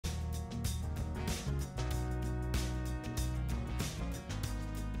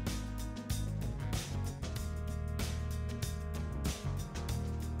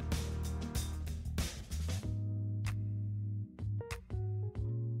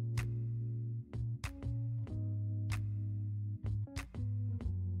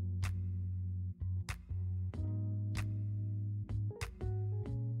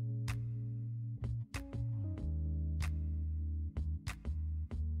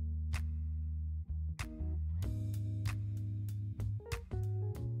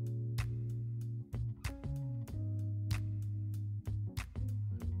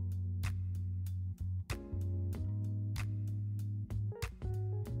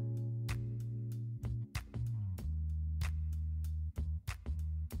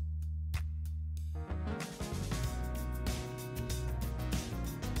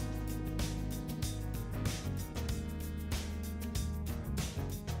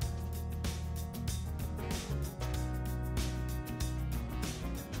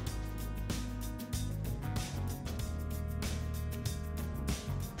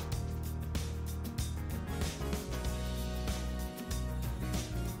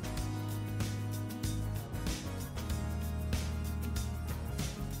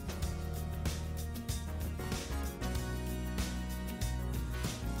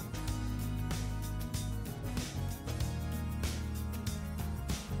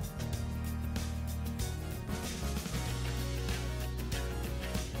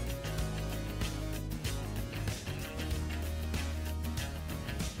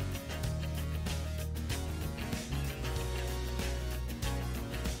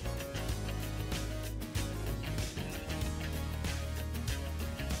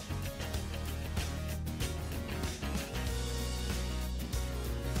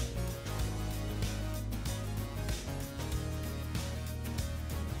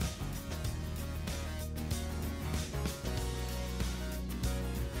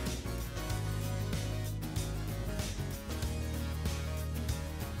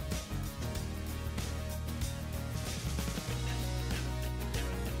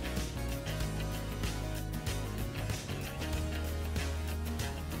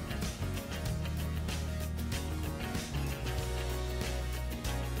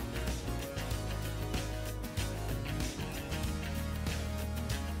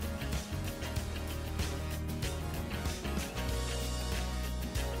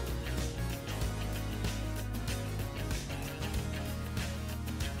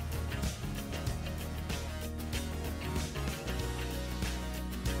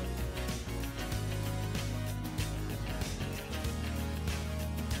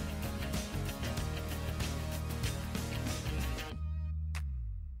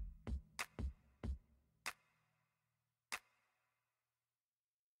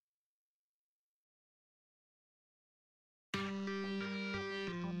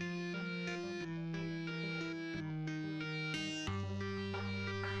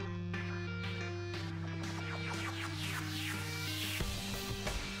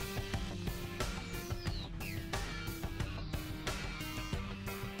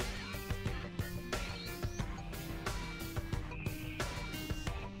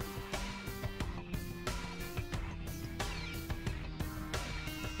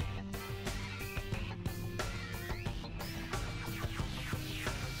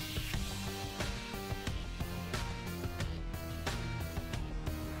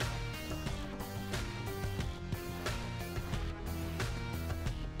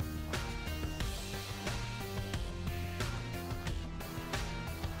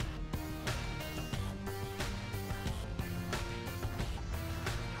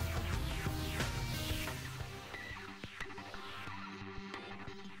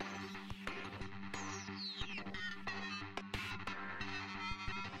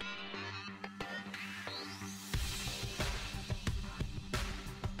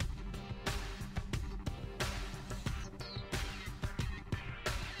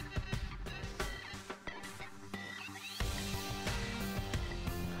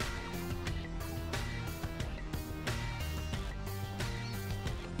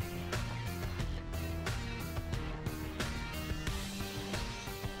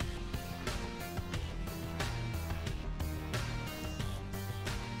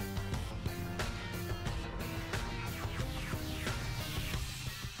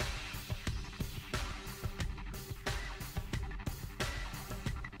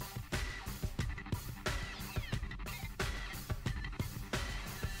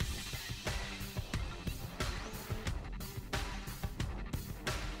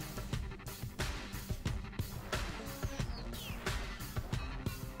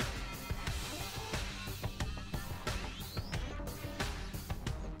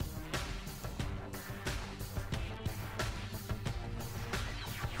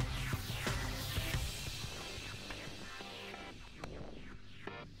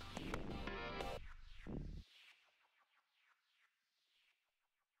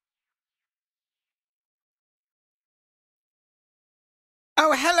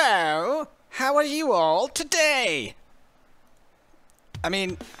Oh, hello! How are you all today? I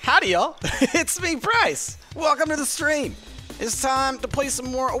mean, howdy y'all. It's me, Bryce. Welcome to the stream. It's time to play some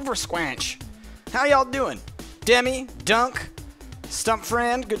more Oversquanch. How y'all doing? Demi, Dunk, Stump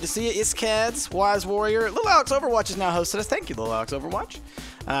Friend, good to see you. Iskads, Wise Warrior. Little Alex Overwatch is now hosted us. Thank you, Little Alex Overwatch.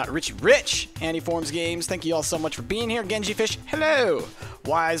 Richie Rich, Anti-Forms Games, thank you all so much for being here. Genji Fish, hello.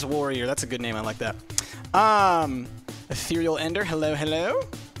 Wise Warrior, that's a good name, I like that. Ethereal Ender, hello, hello.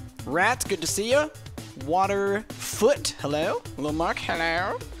 Rat, good to see you. Waterfoot, hello. Little Mark,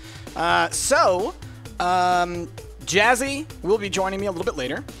 hello. Jazzy will be joining me a little bit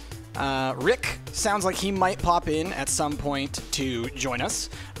later. Rick sounds like he might pop in at some point to join us,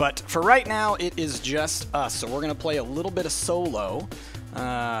 but for right now, it is just us. So we're gonna play a little bit of solo.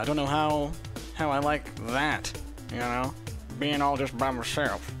 I don't know how I like that, you know, being all just by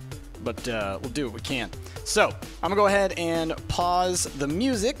myself. But we'll do what we can. So I'm gonna go ahead and pause the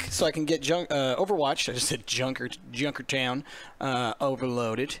music so I can get Overwatch. I just said Junkertown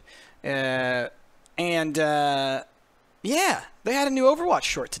overloaded, yeah, they had a new Overwatch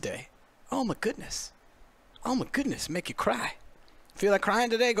short today. Oh my goodness, make you cry. Feel like crying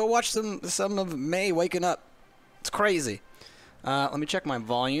today? Go watch some of May waking up. It's crazy. Let me check my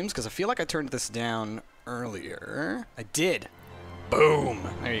volumes because I feel like I turned this down earlier. I did. Boom.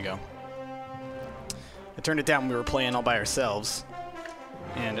 There you go. I turned it down when we were playing all by ourselves.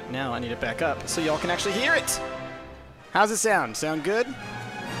 And now I need it back up so y'all can actually hear it. How's it sound? Sound good?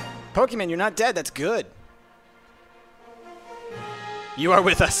 Pokemon, you're not dead. That's good. You are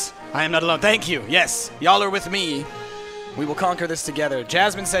with us. I am not alone. Thank you. Yes, y'all are with me. We will conquer this together.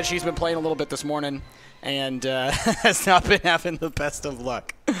 Jasmine said she's been playing a little bit this morning and has not been having the best of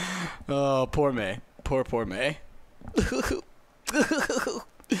luck. Oh, poor May. Poor May.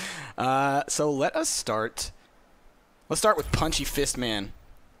 So let us start. Let's start with Punchy Fist Man.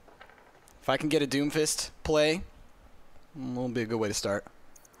 If I can get a Doomfist play, will be a good way to start.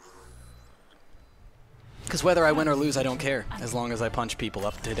 Because whether I win or lose, I don't care, as long as I punch people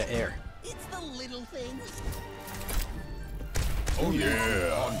up to the air. It's the little things. Oh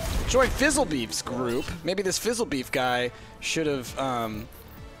yeah. Join Fizzlebeef's group. Maybe this Fizzlebeef guy should have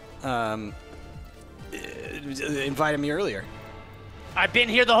invited me earlier. I've been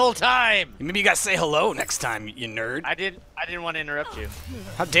here the whole time. Maybe you gotta say hello next time, you nerd. I didn't want to interrupt you.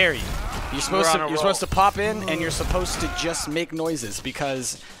 How dare you? You're supposed to pop in and you're supposed to just make noises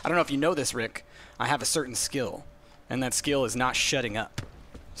because I don't know if you know this, Rick. I have a certain skill, and that skill is not shutting up.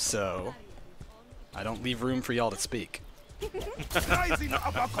 So I don't leave room for y'all to speak.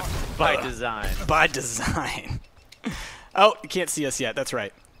 By design. By design. Oh, you can't see us yet. That's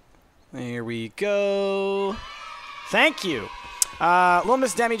right. There we go. Thank you. Little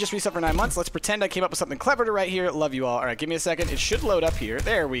Miss Demi just reset for 9 months. Let's pretend I came up with something clever to write here. Love you all. All right, give me a second. It should load up here.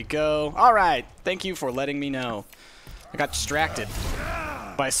 There we go. All right. Thank you for letting me know. I got distracted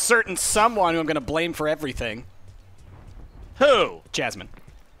by a certain someone who I'm going to blame for everything. Who? Jasmine.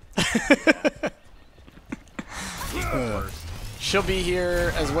 She'll be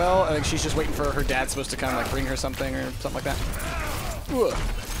here as well. I think she's just waiting for her dad supposed to kind of like bring her something or something like that. Ugh.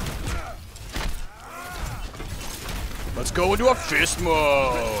 Let's go into a fist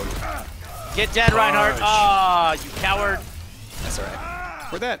mode. Get dead, Reinhardt. Ah, you coward. That's all right.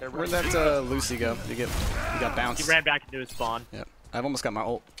 Where'd that Lucy go? He got bounced. He ran back into his spawn. Yep. I've almost got my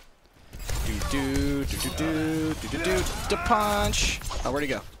ult. Do the punch. Oh, where'd he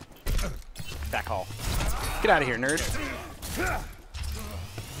go? Back hall. Get out of here, nerd.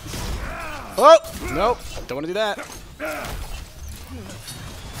 Oh, nope. Don't want to do that.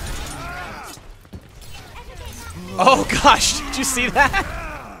 Oh gosh, did you see that?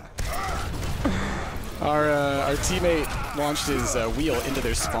 Our teammate launched his wheel into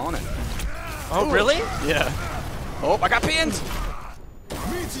their spawning. Oh, really? Yeah. Oh, I got pinned.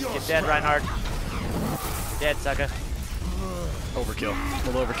 Get dead, Reinhardt. Dead, sucker. Overkill. A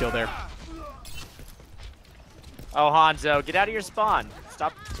little overkill there. Oh, Hanzo, get out of your spawn.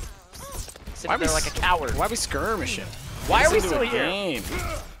 Stop sitting there like a coward. Why are we skirmishing? Why are we still here?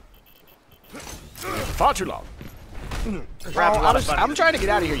 Far too long. I'm trying to get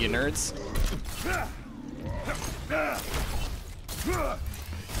out of here, you nerds.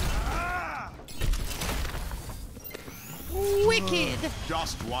 Wicked.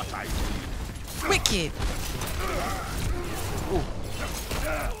 Just what I Wicked.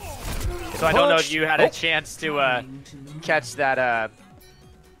 So I don't know if you had a chance to catch that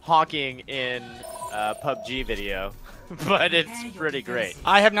honking in PUBG video, but it's pretty great.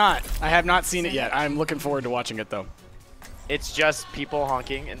 I have not seen it yet. I'm looking forward to watching it though. It's just people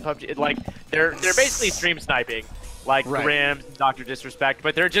honking in PUBG. Like they're basically stream sniping, like Right. Grim, Dr. Disrespect,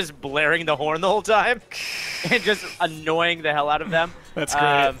 but they're just blaring the horn the whole time and just annoying the hell out of them. That's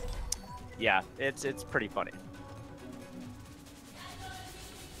great. Yeah, it's pretty funny.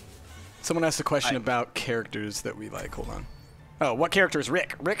 Someone asked a question about characters that we like. Hold on. Oh, what character is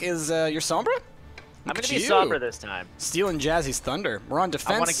Rik? Rik is your Sombra? I'm Look gonna at be you. Sombra this time. Stealing Jazzy's thunder. We're on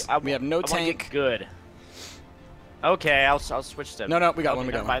defense. We have no I wanna tank. get good. Okay, I'll switch to. No, we got okay, one.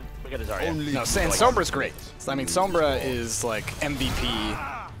 We got never one. mind. We got his Zarya. No, saying Sombra's great. I mean, Sombra is like MVP,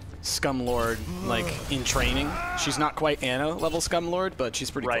 Scumlord, like in training. She's not quite Anna level Scumlord, but she's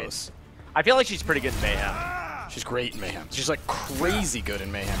pretty Right. close. I feel like she's pretty good in Mayhem. She's great in Mayhem. She's like crazy good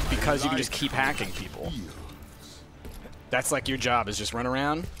in Mayhem because you can just keep hacking people. That's like your job, is just run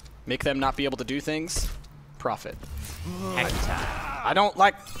around, make them not be able to do things, profit. Hacky time. I don't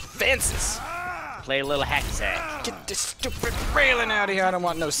like fences. Play a little hacky sack. Get this stupid railing out of here. I don't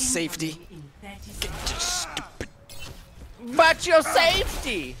want no safety. Get this stupid. But your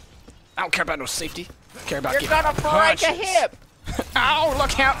safety. I don't care about no safety. I care about You're getting gonna break punches. a hip. Ow,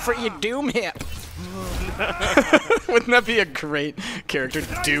 look out for your Doom Hip. Wouldn't that be a great character,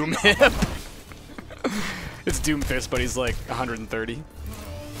 Doom Hip? It's Doomfist, but he's like 130.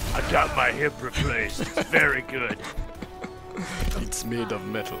 I got my hip replaced. It's very good. It's made of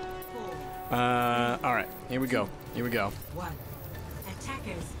metal. Alright, here we go. Here we go. 1.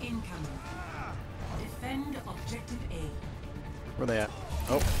 Attackers incoming. Defend objective A. Where they at?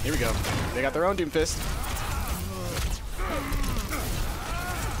 Oh, here we go. They got their own Doomfist.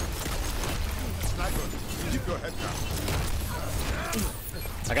 Keep your head down.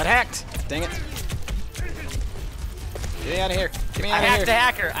 I got hacked. Dang it. Get me out of here. Get me I out of hacked here. the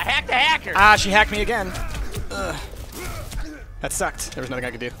hacker. I hacked the hacker. Ah, she hacked me again. Ugh. That sucked. There was nothing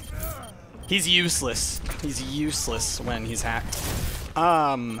I could do. He's useless. He's useless when he's hacked.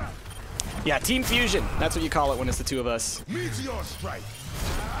 Yeah, Team Fusion. That's what you call it when it's the two of us. Meteor strike.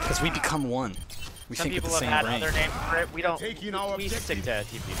 Because we become one. We Some think at people the have same had brain. other names for it. We don't. Taking our We stick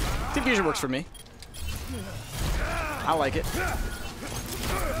objective. to TP. Team Fusion works for me. I like it.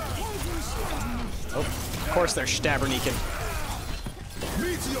 Oh, of course they're stabberneaking.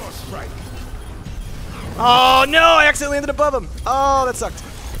 Meteor strike. Oh no, I accidentally landed above him. Oh, that sucked.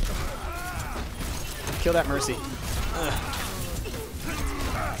 Kill that Mercy. Ugh.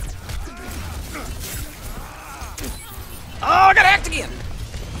 Oh, I got hacked again.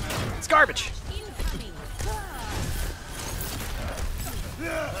 It's garbage.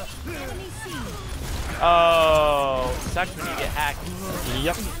 Oh, sucks when you get hacked.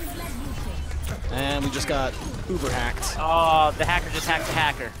 Yep. And we just got Uber hacked. Oh, the hacker just hacked the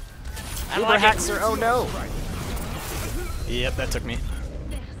hacker. I don't Uber like it. hacks are, oh no. Yep, that took me.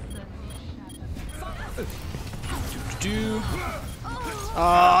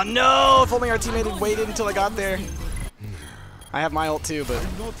 Oh no, if only our teammate had waited until I got there. I have my ult too, but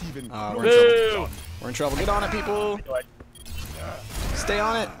Not even. we're in trouble. Boo! We're in trouble. Get on it, people. Stay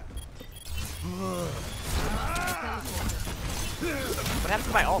on it. What happened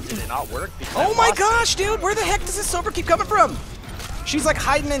to my ult? Did it not work? Because I Oh my lost it? gosh, dude, where the heck does this Sober keep coming from? She's like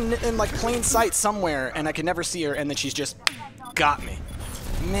hiding in like plain sight somewhere, and I can never see her, and then she's just got me.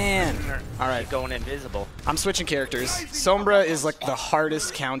 Man. All right, Going invisible. I'm switching characters. Sombra is like the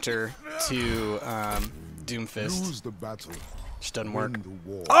hardest counter to Doomfist. Lose the battle. Just doesn't work. Win the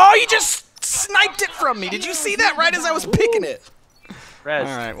war. Oh, you just sniped it from me. Did you see that right as I was picking it? Rez.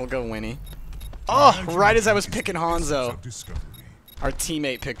 All right, we'll go Winnie. Oh, right as I was picking Hanzo, our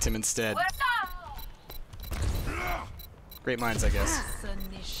teammate picked him instead. Great minds, I guess.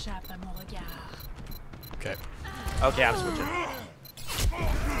 Okay. Okay, I'm switching.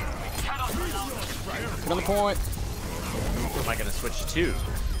 Get on the point. Who am I gonna switch to?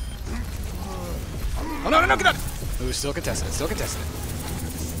 Oh, no, get on. Ooh, still contesting it, still contesting it.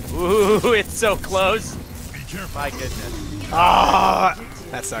 Ooh, it's so close. My goodness. Ah,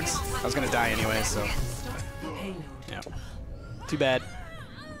 that sucks. I was gonna die anyway, so. Yeah. Too bad.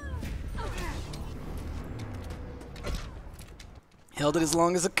 Held it as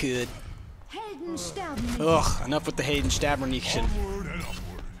long as I could. Ugh, enough with the Hayden Stabernation. Onward and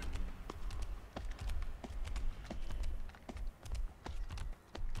upward.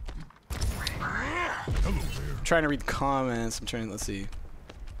 Hello there. I'm trying to read comments. I'm trying. Let's see.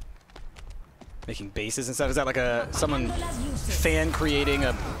 Making bases and stuff. Is that like someone fan creating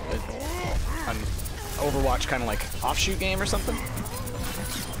an Overwatch kind of like offshoot game or something?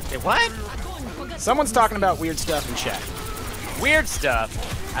 Hey, what? Someone's talking about weird stuff in chat. Weird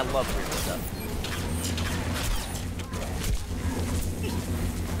stuff. I love weird stuff.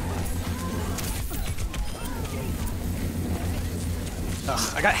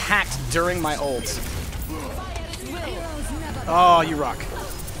 Ugh, I got hacked during my ult. Oh, you rock.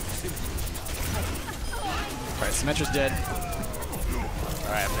 Alright, Symmetra's dead.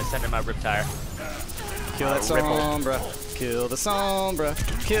 Alright, I'm gonna send in my Riptire. Kill that Sombra. Kill the Sombra.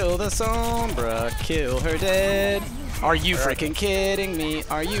 Kill the Sombra. Kill her dead. Are you freaking kidding me?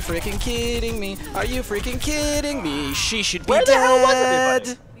 Are you freaking kidding me? Are you freaking kidding me? She should be Where the hell was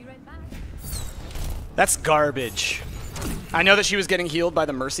everybody? That's garbage. I know that she was getting healed by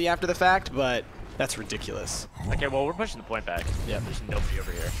the Mercy after the fact, but that's ridiculous. Okay, well, we're pushing the point back. Yeah, there's nobody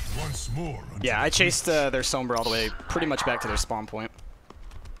over here. Once more. Yeah, I chased their Sombra all the way pretty much back to their spawn point.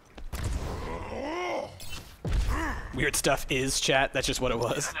 Weird stuff is chat. That's just what it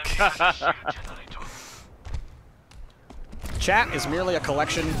was. Chat is merely a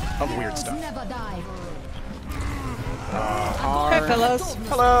collection of weird stuff. Never die. Hey, fellows.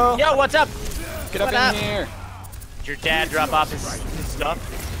 Hello. Yo, what's up? Get up in here. Did your dad drop off his stuff?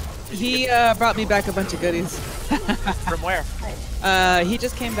 He brought me back a bunch of goodies. From where? He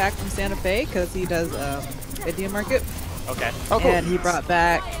just came back from Santa Fe because he does Indian market. Okay. Oh, cool. And he brought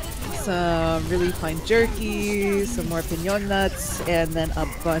back some really fine jerky, some more pinon nuts, and then a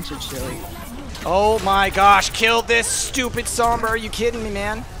bunch of chili. Oh my gosh, kill this stupid Sombra. Are you kidding me,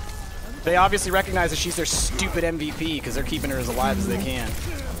 man? They obviously recognize that she's their stupid MVP because they're keeping her as alive as they can.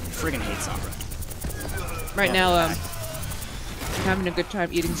 Friggin' hate Sombra. Right now, I'm having a good time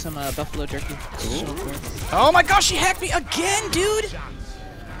eating some buffalo jerky. Oh my gosh, she hacked me again, dude!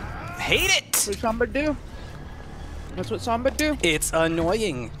 Hate it! What Samba do? That's what Samba do. It's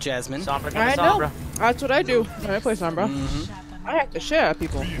annoying, Jasmine. Sombra, I Sombra. know. That's what I do when I play Samba. I hack the shit out of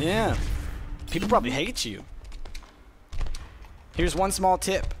people. Yeah. People probably hate you. Here's one small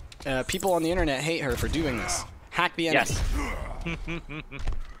tip. People on the internet hate her for doing this. Hack the enemy. Yes.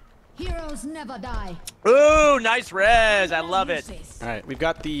 Heroes never die. Ooh, nice res. I love it. Alright, we've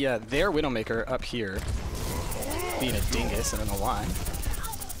got the their Widowmaker up here. Being a dingus, I don't know why.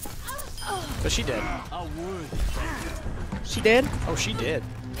 But she did. She did? Oh, she did.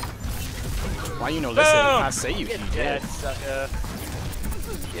 Why you no listen? Boom! I say you, Get she dead, did. sucker.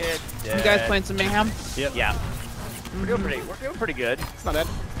 Get dead. You guys playing some mayhem? Yep. Yeah. We're doing pretty good, It's not bad.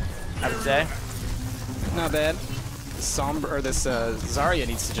 I would say. Not bad. This Sombra, or this Zarya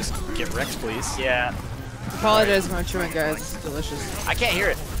needs to just get wrecked, please. Yeah. Apologize for my chewing, guys. It's delicious. I can't hear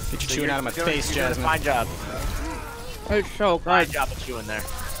it. Get you chewing out of my face, you're doing a Jasmine. Fine job. It's so Fine good. job of chewing there.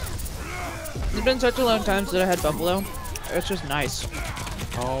 It's been such a long time since I had buffalo. It's just nice.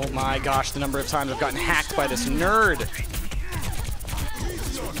 Oh my gosh, the number of times I've gotten hacked by this nerd.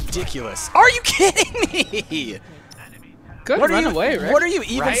 It's ridiculous. Are you kidding me? Good run away, Rick. What are you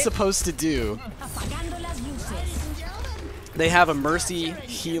even Right? supposed to do? Apagando las luces. They have a Mercy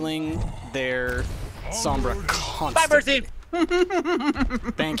healing their Sombra Bye, constantly.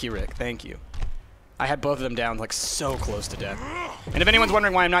 Mercy. Thank you, Rick. Thank you. I had both of them down like so close to death. And if anyone's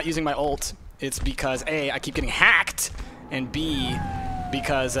wondering why I'm not using my ult, it's because A, I keep getting hacked, and B,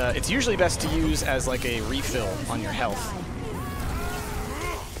 because it's usually best to use as like a refill on your health.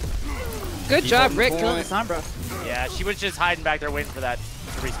 Good job, holding Rick, point. killing the Sombra. Yeah, she was just hiding back there waiting for that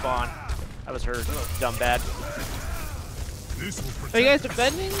to respawn. That was her dumb bad. Are you guys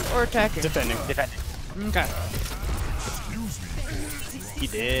defending or attacking? Defending. Defending. Okay. He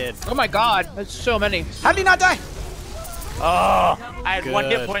did. Oh my god, that's so many. How did he not die? Oh, I had one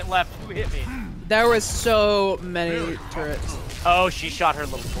hit Good. point left. Who hit me? There was so many turrets. Oh, she shot her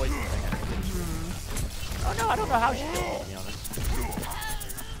little poison thing. Oh no, I don't know how she did it, to be honest.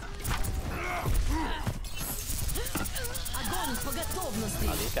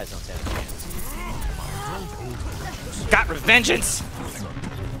 Oh, these guys don't stand a chance. Got revengeance.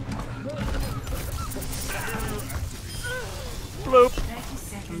 Bloop.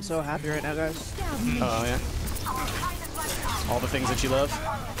 I'm so happy right now, guys. Oh yeah. All the things that you love.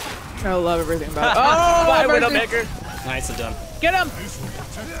 I love everything about it. Oh, my Mercy. Widowmaker. Nicely done. Get him!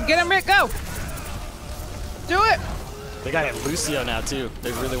 Get him, Rick, go! Do it! They got Lucio now too.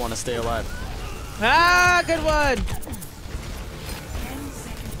 They really want to stay alive. Ah, good one!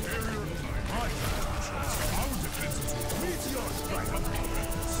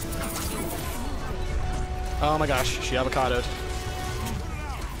 Oh my gosh, she avocadoed.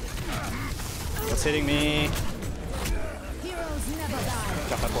 What's hitting me? Heroes never die.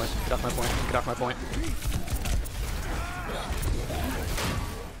 Get off my point. Get off my point. Get off my point.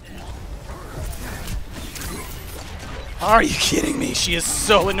 Are you kidding me? She is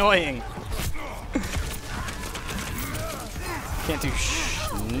so annoying. Can't do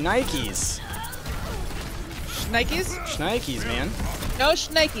Nikes. Schnikes? Schnikes, man. No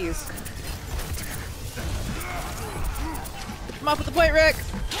schnikes. Come off with the point, Rick!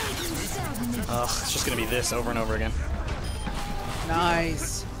 Ugh, it's just gonna be this over and over again.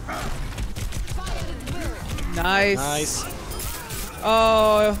 Nice. Nice. Nice.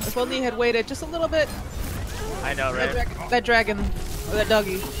 Oh, if only he had waited just a little bit. I know, right? That dragon, or that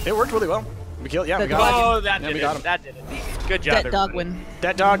doggy. It worked really well. We killed. Yeah, we That got him. Oh, that Yeah, did we got it. him. That did it. Good job, That dog everybody. win.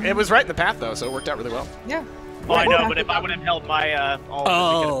 That dog. It was right in the path though, so it worked out really well. Yeah. Oh, I know, but if I would have held my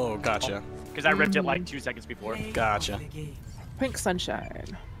Oh, gotcha. because I ripped it like 2 seconds before. Gotcha. Pink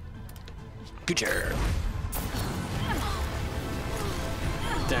sunshine. Good job.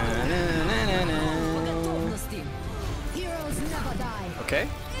 Heroes never die. Okay.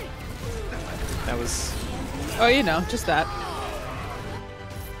 That was. Oh, you know, just that.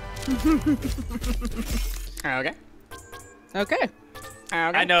 Okay. Okay.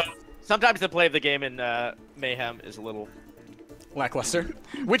 I know. Sometimes the play of the game in Mayhem is a little. Lackluster.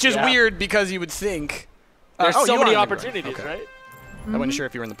 Which is Yeah. weird because you would think. There's oh, so you are many in the opportunities, okay. right? I wasn't sure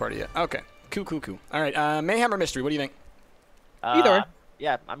if you were in the party yet. Okay. Cool, cool, cool. All right. Mayhem or mystery? What do you think? Either.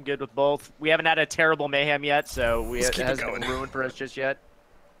 Yeah, I'm good with both. We haven't had a terrible Mayhem yet, so Let's it keep it hasn't going. been ruined for us just yet.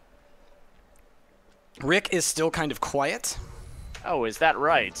 Rick is still kind of quiet. Oh, is that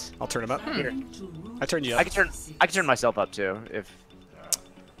right? I'll turn him up. Here, I turned you I up. can turn myself up too if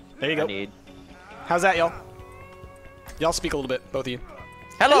There you I go. need. How's that, y'all? Y'all speak a little bit, both of you.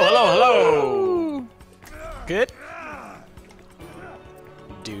 Hello, hello, hello. Ooh. Good?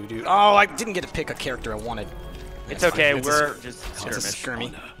 Do. Oh, I didn't get to pick a character I wanted. It's That's okay. fine. We're just It's a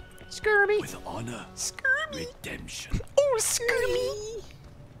skirmish. skirmy. With honor, Skirmy. redemption. Oh, skirmy.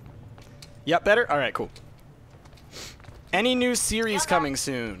 Yep, better? Alright, cool. Any new series coming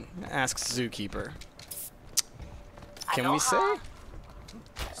soon? Asks Zookeeper. Can we say?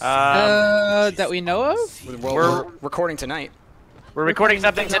 That we know of? Well, we're recording tonight. We're recording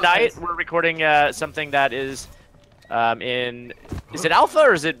something tonight. We're recording something that is in. Is it alpha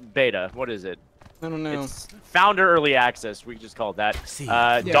or is it beta? What is it? I don't know. It's founder early access. We just called that.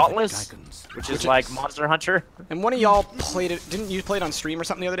 Dauntless, which is like Monster Hunter. And one of y'all played it. Didn't you play it on stream or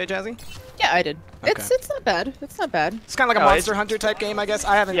something the other day, Jazzy? Yeah, I did. Okay. It's not bad. It's not bad. It's kind of like a No, Monster Hunter type game, I guess.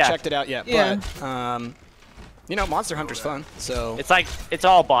 I haven't Yeah. checked it out yet, Yeah. but you know, Monster Hunter's fun. So It's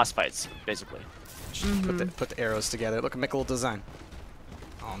all boss fights basically. just put the arrows together. Look, make a little design.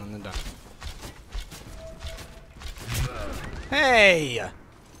 On and then done. Hey,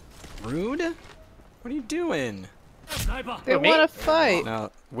 rude. What are you doing? They me? want to fight.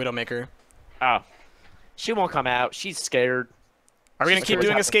 No, Widowmaker. Oh, she won't come out. She's scared. Are we gonna keep What's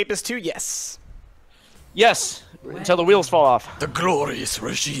doing happening? Escapist too? Yes. Yes, until the wheels fall off. The glorious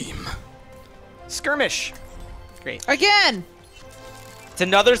regime. Skirmish. Great. Again! It's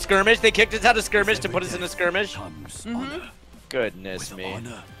another skirmish. They kicked us out of skirmish to put us in a skirmish. Comes honor, Goodness me.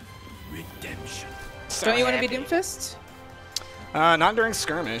 honor, redemption. Don't you want to be Doomfist? Not during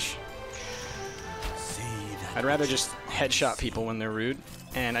skirmish. See that I'd rather just headshot people when they're rude,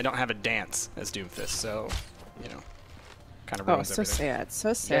 and I don't have a dance as Doomfist, so you know, kind of Oh, ruins so everything. sad.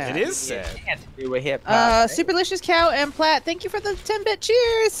 So sad. It is sad. Do a hip hop. Superlicious Cow and Platt, thank you for the 10-bit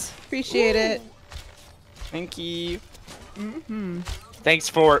cheers. Appreciate it. Thank you. Thanks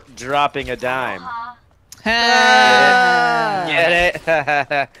for dropping a dime. Ah. Get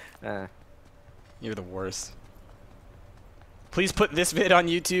it? You're the worst. Please put this vid on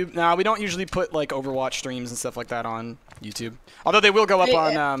YouTube. Nah, we don't usually put like Overwatch streams and stuff like that on YouTube. Although they will go up Hey,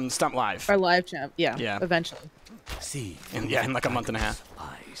 on Stump Live. Our live chat. Yeah, Yeah. eventually. see In like a month and a half.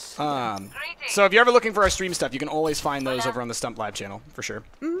 eyes. So if you're ever looking for our stream stuff, you can always find those over on the Stump Live channel for sure.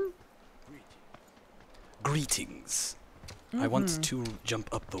 Greetings. I want to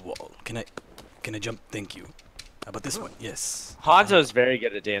jump up the wall. Can I jump? Thank you. How about this one? Yes. Hanzo's very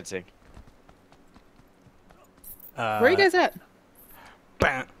good at dancing. Where are you guys at?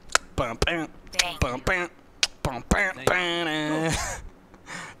 Bam, bam, bam, bam, bam, bam, bam, bam.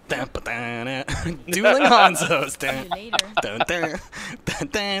 Dun, ba, dun, dun. Dueling Hanzos. Dun, dun, dun, dun,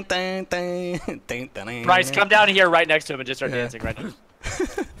 dun, dun, dun, dun, dun. Bryce, come down here right next to him and just start Yeah. dancing right now.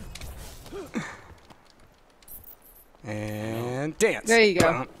 And dance. There you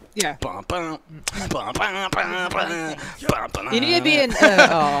go. Bum, Yeah. bum, bum, bum, bum, bum, bum, bum, bum. You need to be in.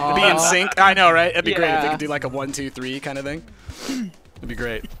 Be in sync. I know, right? It'd be great if they Yeah. could do like a 1, 2, 3 kind of thing. It'd be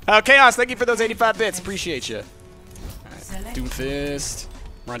great. Chaos, thank you for those 85 bits. Appreciate you. Alright, Doomfist.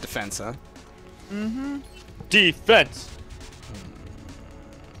 We're on defense, huh? Defense.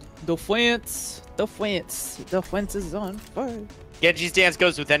 Defense. Defense. Defense is on fire. Genji's dance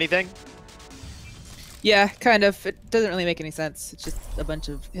goes with anything. Yeah, kind of. It doesn't really make any sense. It's just a bunch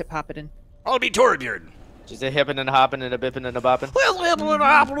of hip hopping. I'll be Torbjörn. Just a hippin' and a hoppin' and a bippin' and a boppin'.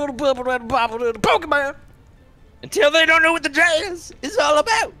 Pokemon. Until they don't know what the jazz is all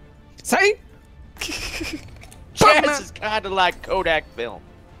about. Say? Jazz Jazz is kind of like Kodak film.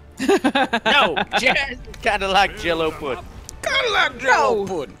 No, Jazz is kind of like Jello pudding. Kind of like Jello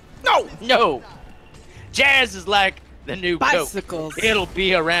pudding. No. No, Jazz is like the new Bicycles. Coke. It'll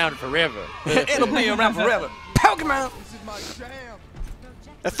be around forever. It'll be around forever. Pokemon.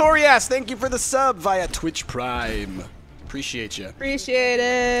 Athorias, thank you for the sub via Twitch Prime. Appreciate you. Appreciate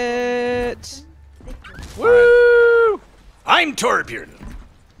it. Woo! I'm Torbjorn.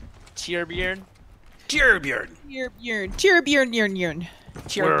 Cheerbjorn. Torbjorn.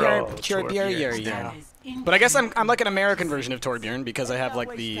 Cheerbjorn. Torbjorn. But I guess I'm like an American version of Torbjorn because I have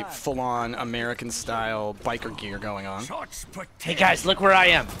like the full-on American style biker gear going on. Hey guys, look where I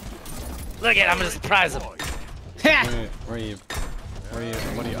am. Look at, I'm gonna surprise them. Where are you? Where are you?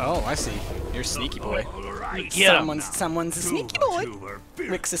 What are you? Oh, I see. You're a sneaky boy. Get 'em. Someone's a sneaky boy.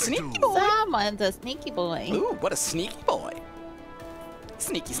 Rick's a sneaky boy. Someone's a sneaky boy. Ooh, what a sneaky boy.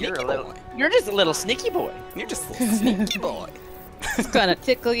 Sneaky boy. You're just a little sneaky boy. You're just a little sneaky boy. It's gonna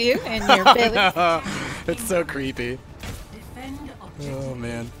tickle you in your belly. It's so creepy. Defend objective. Oh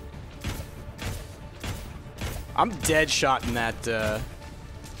man. I'm dead shot in that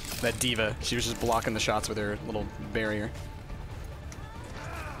that diva. She was just blocking the shots with her little barrier.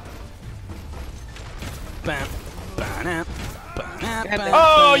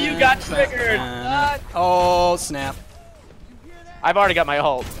 Oh, you got triggered! Oh, snap. I've already got my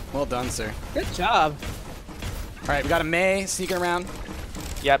ult. Well done, sir. Good job. All right, we got a Mei sneaking around.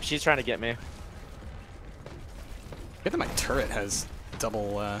 Yep, she's trying to get me. Good that my turret has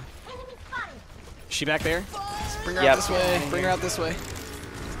double. Is she back there? Let's bring her Yep. out this way. Bring her out this way.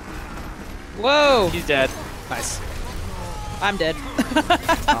 Whoa. He's dead. Nice. I'm dead.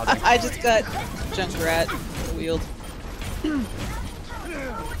 Oh, dang. I just got Junkrat wheeled.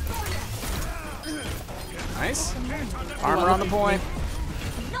 Nice. Armor on the point.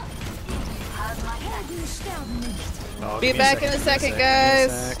 Oh, Be give me back in a give me second, give me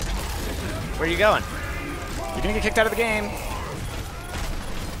guys. sec. Where are you going? You're gonna get kicked out of the game.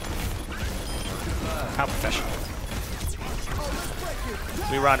 How professional.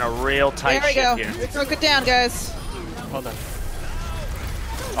 We run a real tight There we ship go. here. We broke it down, guys. Well done.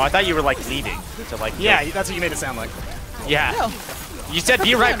 Oh, I thought you were like leaving. To like. Yeah, that's what you made it sound like. Yeah. No. You said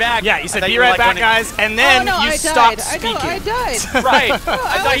be right back. Yeah, you said I thought be were, right like, back, going guys, and then oh, no, you I stopped died. speaking. I died. Right. No, I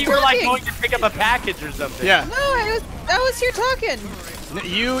thought was you were like talking. going to pick up a package or something. Yeah. No, I was here talking.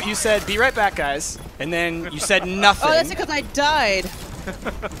 You said be right back, guys, and then you said nothing. Oh, that's because I died.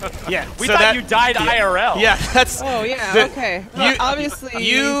 Yeah. We so thought that, you died IRL. Yeah, that's. Oh, yeah, the- okay. Well, obviously,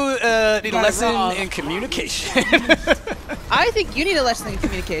 You need a got it lesson wrong. in communication. I think you need a lesson in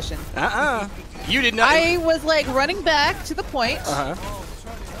communication. You did not. I was like running back to the point,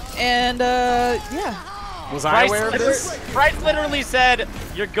 and yeah. Was I aware of this? Bryce literally said,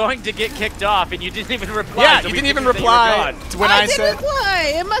 "You're going to get kicked off," and you didn't even reply. Yeah, so you we didn't even figured that you were reply gone. to when I didn't said.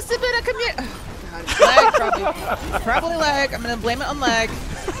 reply. It must have been a commu. Lag, probably lag. I'm gonna blame it on lag. 'Cause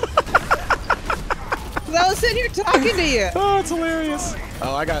I was sitting here talking to you. Oh, it's hilarious.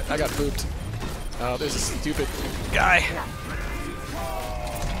 Oh, I got booped. Oh, there's a stupid guy.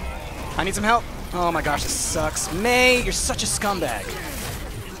 I need some help. Oh my gosh, this sucks. May, you're such a scumbag.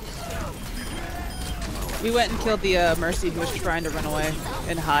 We went and killed the Mercy who was trying to run away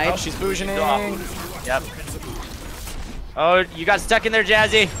and hide. Oh, she's bourgeoning. Yep. Oh, you got stuck in there,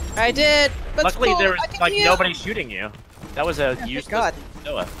 Jazzy. I did. But Luckily, cool. there I was can like heal. nobody shooting you. That was a useless God.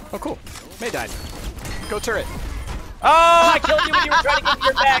 Noah. Oh, cool. May died. Go turret. Oh, I killed you when you were trying to get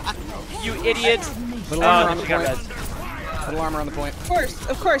your back. You idiot. Little armor Oh, on the she got point. res. Little armor on the point.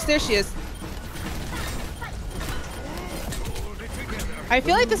 Of course, there she is. I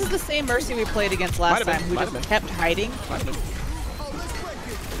feel like this is the same Mercy we played against last Might have been, time, who might just have been. kept hiding. Might have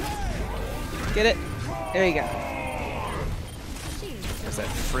been. Get it? There you go. There's that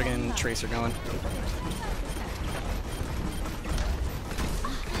friggin' tracer going.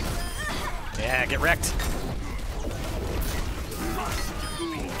 Yeah, get wrecked.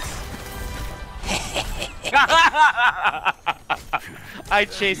 I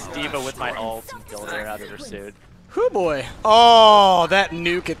chased Diva with my ult and killed her out of her suit. Whoo boy. Oh, that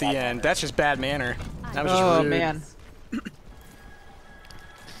nuke at the end. That's just bad manner. That was just Oh rude. man.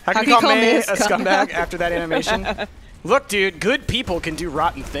 How can you call May a scumbag after that animation? Look, dude, good people can do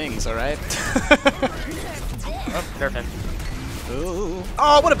rotten things, all right? Oh, perfect. Ooh.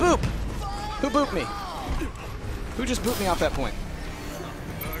 Oh, what a boop! Who booped me? Who just booped me off that point?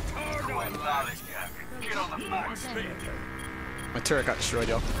 My turret got destroyed,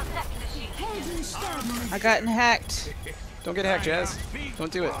 y'all. I gotten hacked. Don't get hacked, Jazz.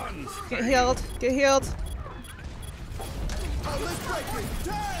 Don't do it. Get healed. Get healed.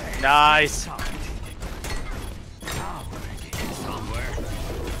 Nice.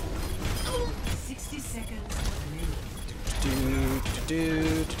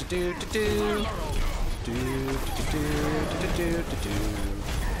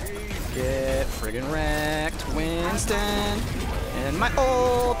 Get friggin' wrecked, Winston. And my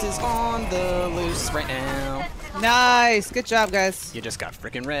ult is on the loose right now. Nice. Good job, guys. You just got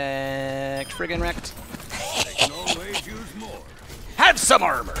friggin' wrecked, friggin' wrecked. Have some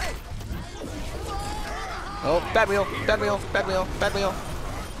armor. Oh, bad wheel, bad wheel, bad wheel, bad wheel.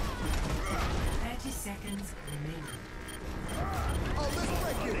 30 seconds remaining.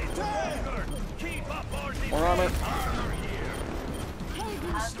 More armor.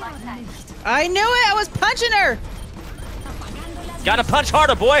 I knew it. I was punching her. Gotta punch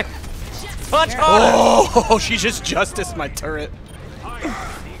harder, boy. Punch harder. Oh, she just justiced my turret.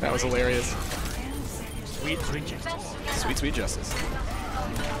 That was hilarious. Sweet, sweet justice. Sweet, sweet justice.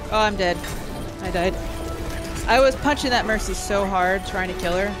 Oh, I'm dead. I died. I was punching that Mercy so hard trying to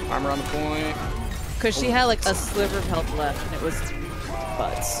kill her Armor on the point. because she had like a sliver of health left and it was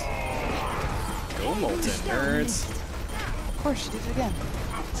butts. Go Molten, nerds. Of course, she did it again.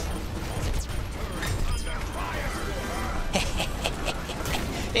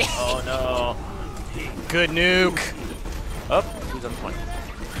 Oh no. Good nuke. Oh, who's on point?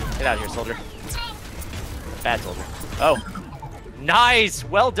 Get out of here, soldier. Bad soldier. Oh. Nice!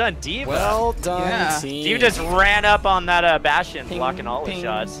 Well done, Diva. Well done, Yeah. team. Diva just ran up on that Bastion, Ping, blocking all ping, the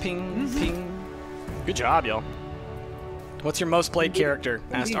shots. Ping, ping. Good job, y'all. What's your most played character?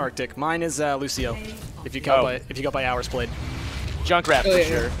 Asked Arctic. Mine is Lucio. If you go by hours played. Junkrat Oh, for yeah.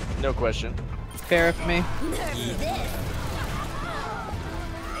 sure. No question. Fair for me.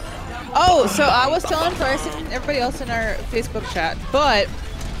 Oh, so I was telling Bryce and everybody else in our Facebook chat, but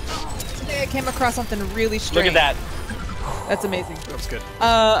today I came across something really strange. Look at that. That's amazing. That was good.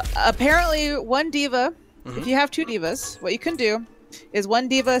 Apparently, one diva, if you have two divas, what you can do is one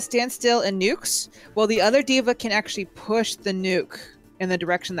diva stands still and nukes, while the other diva can actually push the nuke in the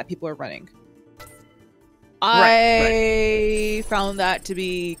direction that people are running. I found that to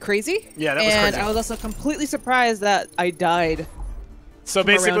be crazy. Yeah, that was and crazy. I was also completely surprised that I died. So from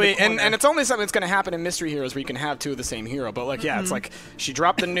around basically, the and corner. it's only something that's going to happen in Mystery Heroes where you can have two of the same hero. But like, yeah, it's like she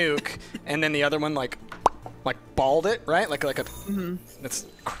dropped the nuke, and then the other one like balled it, right? Like a. That's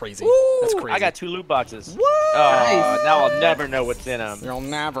crazy. That's crazy. I got 2 loot boxes. What? Oh, now I'll never know what's in them. You'll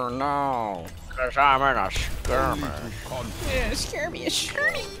never know. Cause I'm in a skirmer. Yeah, scare me. Who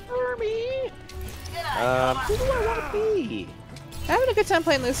do I want to be? Having a good time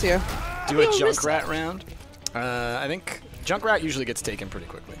playing Lucio. Do a Junkrat round. I think Junkrat usually gets taken pretty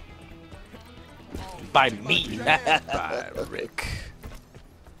quickly. By me. By Rick.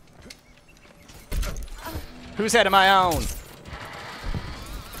 Whose head am I on?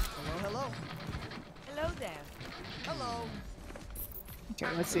 Hello. Hello there. Hello. Okay,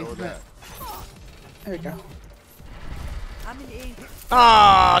 let's see. There we go. I'm in A.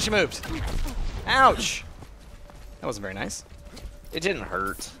 Ah, she moved. Ouch. That wasn't very nice. It didn't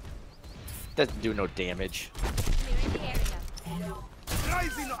hurt. Doesn't do no damage.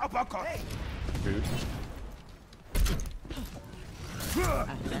 Rude.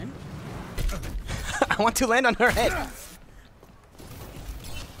 I want to land on her head.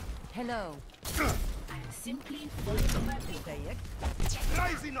 Hello. I'm simply following my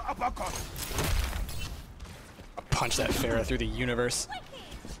I'll punch that Pharah through the universe.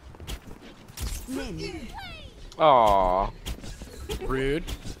 Aww. Rude.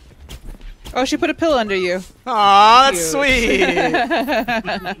 Oh, she put a pillow under you. Aw, that's sweet.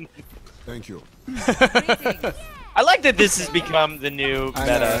 Thank you. I like that this has become the new I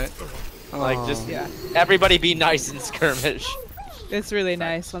know, meta. right? Like, Aw. just Yeah. everybody be nice in skirmish. It's really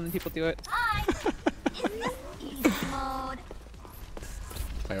nice when people do it.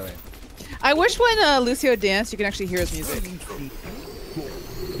 Wait. I wish when Lucio danced, you can actually hear his music.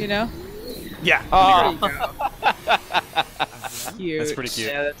 You know? Yeah. Oh, Cute. That's pretty cute.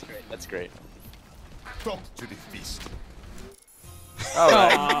 yeah, that's great. That's great. Talk to the beast.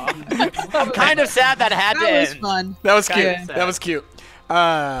 Alright. I'm kind of sad that had to That was end. fun. That was cute. Yeah. That was cute.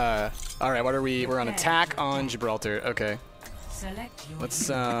 All right, what are we? We're on attack on Gibraltar. Okay. Select your Let's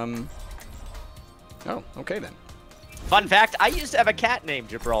Oh, okay then. Fun fact, I used to have a cat named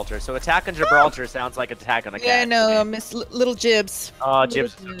Gibraltar, so attack on Gibraltar sounds like attack on a cat. Yeah, I know, to me. Miss Little Jibs. Oh, Little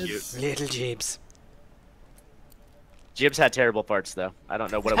Jibs is so cute. Little Jibs. Jibs had terrible farts, though. I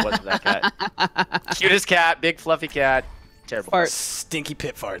don't know what it was with that cat. Cutest cat, big fluffy cat. Terrible Farts. Stinky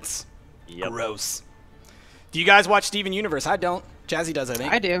pit farts. Yep. Gross. Do you guys watch Steven Universe? I don't. Jazzy does, I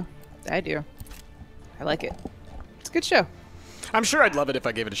think. I do. I like it. It's a good show. I'm sure I'd love it if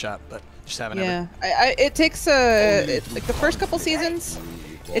I gave it a shot, but just haven't Yeah. ever. It takes like the first couple seasons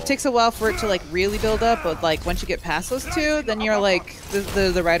it takes a while for it to like really build up, but like once you get past those two, then you're like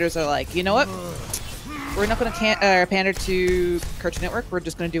the writers are like, you know what? We're not going to pander to Cartoon Network. We're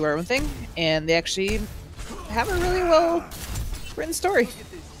just going to do our own thing, and they actually have a really well written story.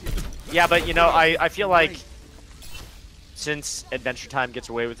 Yeah, but you know, I feel like since Adventure Time gets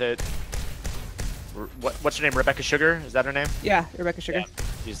away with it, what's her name? Rebecca Sugar? Is that her name? Yeah, Rebecca Sugar. Yeah.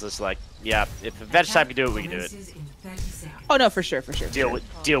 She's just like, yeah, if Adventure Time can do it, we can do it. Oh no, for sure, for sure. Deal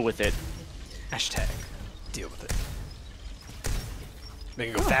with it. Hashtag deal with it. Make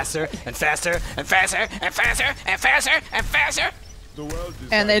it go faster and faster and faster and faster and faster and faster. The world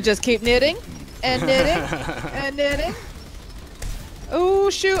is And they just keep knitting and knitting and knitting. Oh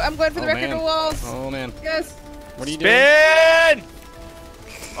shoot! I'm going for the record walls. Oh man. Yes. What are you doing? Spin!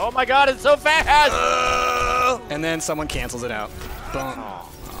 Oh my god, it's so fast! And then someone cancels it out. Boom.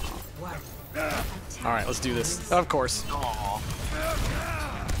 All right, let's do this. Of course.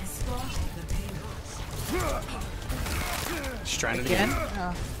 Just trying it again.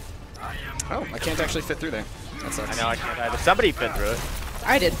 Oh, I can't actually fit through there. That sucks. I know I can't either. Somebody fit through it.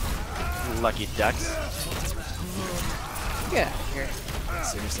 I did. Lucky ducks. Get out of here.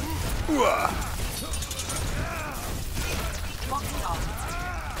 Seriously.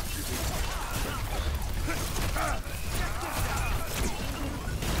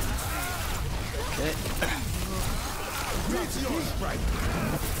 Okay.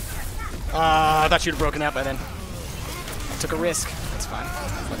 I thought you'd have broken that by then. I took a risk. That's fine.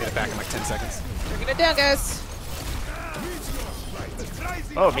 I'll get it back in like 10 seconds. Bringing it down, guys.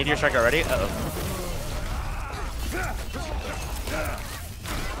 Oh, Meteor Strike already? Uh-oh.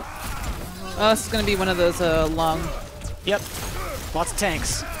 Oh, this is gonna be one of those long. Yep. Lots of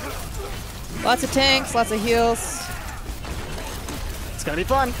tanks. Lots of tanks, lots of heals. It's gonna be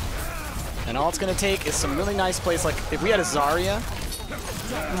fun. And all it's gonna take is some really nice plays. Like if we had a Zarya,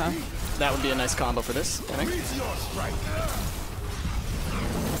 that would be a nice combo for this, I think.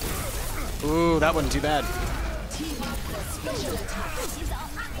 Ooh, that wasn't too bad.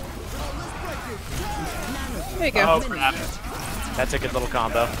 There you go. Oh crap. That's a good little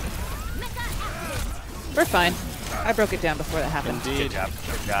combo. We're fine. I broke it down before that happened. Indeed. Good job.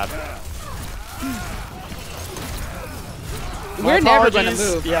 Good job. My We're never gonna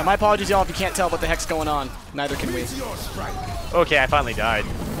apologies. move. Yeah, my apologies, y'all, if you can't tell what the heck's going on. Neither can we. Okay, I finally died.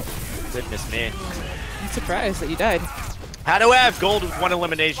 Goodness me. I'm surprised that you died. How do I have gold with one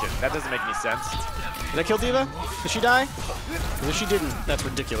elimination? That doesn't make any sense. Did I kill Diva? Did she die? 'Cause if she didn't, that's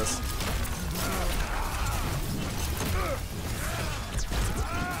ridiculous.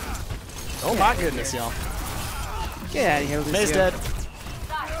 Oh my goodness, y'all. Get out of here, Lucio. May's dead.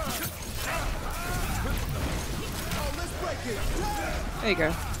 There you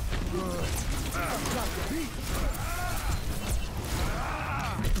go.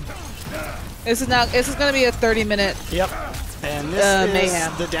 This is gonna be a 30-minute. Yep. And this is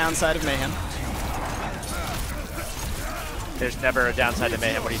Mayhem. the downside of Mayhem. There's never a downside to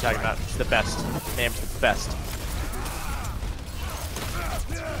Mayhem. What are you talking about? It's the best. Mayhem's the best.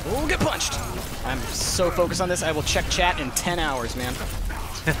 We'll get punched. I'm so focused on this, I will check chat in 10 hours, man.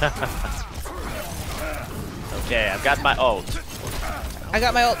 Okay, I've got my ult. I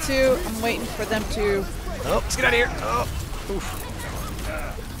got my ult too. I'm waiting for them to. Oh, let's get out of here. Oh, oof.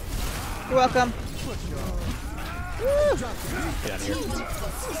 You're welcome. Woo. Get out of here.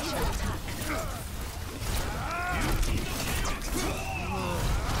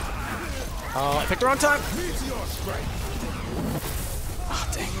 Oh, I picked the wrong time. Oh,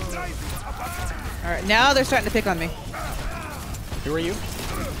 dang. All right, now they're starting to pick on me. Who are you?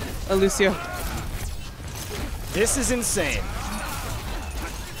 Lucio. This is insane.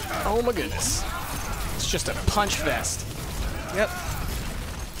 Oh my goodness. It's just a punch fest. Yep.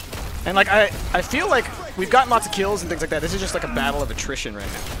 And like I feel like we've gotten lots of kills and things like that. This is just like a battle of attrition right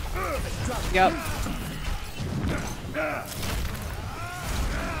now. Yep.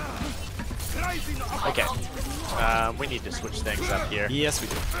 Okay. We need to switch things up here. Yes, we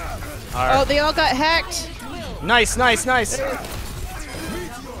do. Oh, they all got hacked. Nice, nice, nice.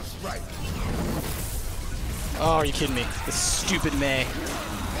 Oh, are you kidding me? This stupid May.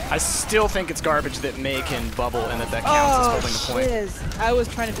 I still think it's garbage that May can bubble and that counts as holding the point. Shiz. I was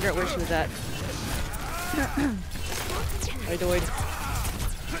trying to figure out where she was at. I died.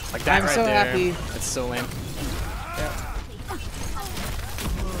 Like that I'm right so there. happy. It's so lame.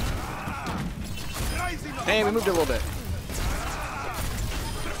 Hey, we moved a little bit.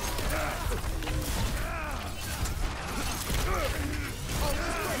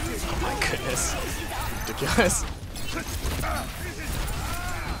 Oh my goodness. Ridiculous.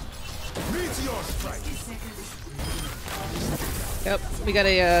 Yep, we got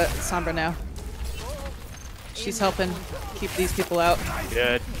a Sombra now. She's helping keep these people out.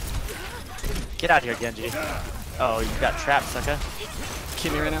 Good. Get out here, Genji. Oh, you got trapped, sucker.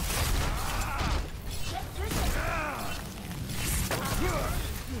 Kill me right now.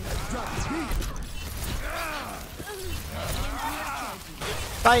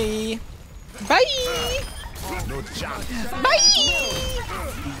 Bye. Bye! No chance.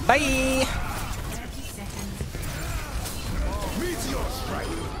 Bye. Meteor strike.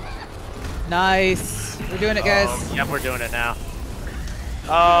 Nice. We're doing it, guys. Oh, yep, we're doing it now.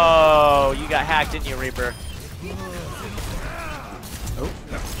 Oh, you got hacked, didn't you, Reaper?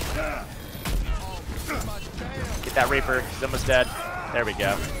 Get that Reaper. He's almost dead. There we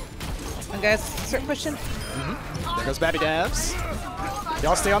go. Come on, guys. Start pushing. There goes Babby Dabs.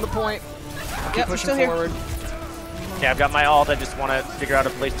 Y'all stay on the point. I'll keep Yep, I'm pushing still here. forward. Okay, I've got my ult. I just want to figure out a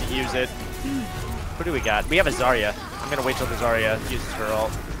place to use it. Who do we got? We have a Zarya. I'm going to wait till the Zarya uses her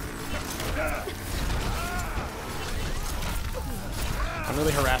ult. I'm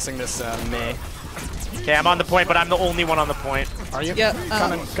really harassing this Mei. Okay, I'm on the point, but I'm the only one on the point. Are you? Yep,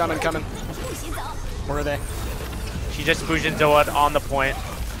 Coming. Where are they? She just Fujin Zoa'd on the point,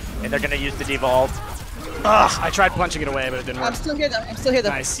 and they're going to use the D.Va ult. Ugh, I tried punching it away, but it didn't work. I'm still here, though. I'm still here, though.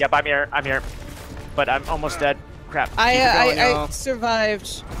 Nice. Yep, I'm here. But I'm almost dead. Crap. Keep it going, I y'all.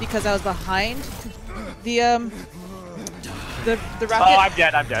 survived because I was behind the rocket. Oh, I'm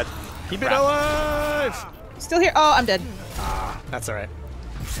dead. Keep it Crap. alive! Still here. Oh, I'm dead. That's alright.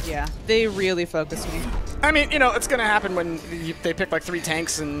 Yeah, they really focused me. I mean, you know, it's gonna happen when they pick like 3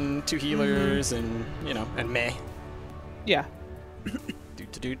 tanks and 2 healers and, you know, and Mei. Yeah.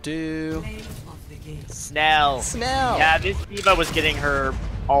 Do. Snell. Snell! Yeah, this D.Va was getting her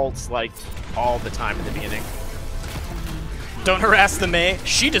ults like all the time in the beginning. Don't harass the Mei.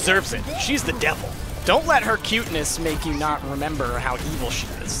 She deserves it. She's the devil. Don't let her cuteness make you not remember how evil she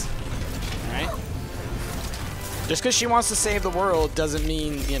is. Alright? Just because she wants to save the world doesn't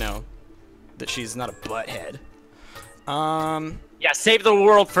mean, you know, that she's not a butthead. Yeah, save the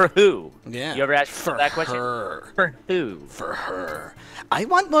world for who? Yeah. You ever asked for that question? her. For who? For her. I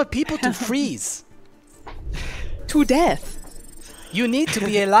want more people to freeze. To death. You need to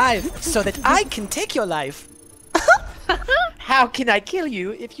be alive so that I can take your life. How can I kill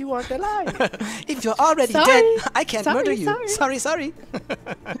you if you aren't alive? If you're already Sorry. dead, I can't Sorry, murder you. sorry. Sorry.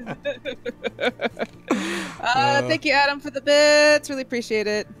 Thank you, Adam, for the bits. Really appreciate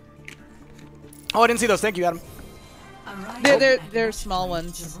it. Oh, I didn't see those. Thank you, Adam. They're small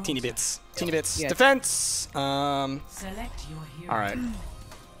ones. Teeny bits. Yeah. Defense. Select your hero. All right.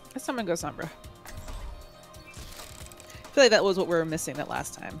 Let's someone go Sombra. I feel like that was what we were missing that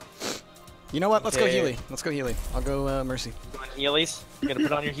last time. You know what? Let's go Okay. Healy. I'll go Mercy. Going Heelys? You gonna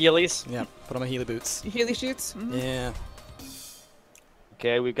put on your Heelys? Yeah. Put on my Healy boots. Healy shoots. Mhm. Yeah.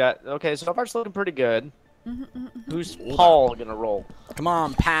 Okay, we've got. Okay, so far it's looking pretty good. Who's Paul gonna roll? Come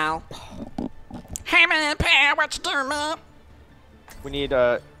on, pal. Hey man, pal, what you doing, man? We need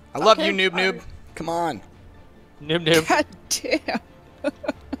I love Okay, you, noob. alright. Come on. Noob. God damn.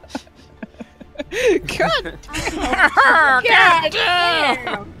 God. God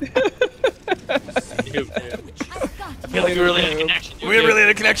damn. I feel like we really had a connection. We really had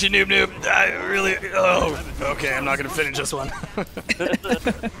a connection, noob. I really. Oh, okay. I'm not gonna finish this one. That's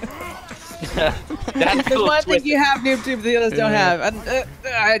There's cool. one thing you have, noob tube, the others don't have.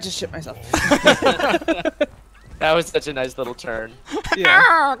 I just shit myself. That was such a nice little turn. Yeah.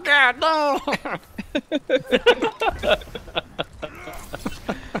 Oh God, no.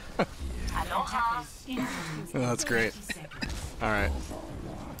 Oh, that's great. All right.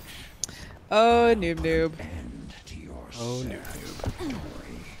 Oh, noob. Oh, noob.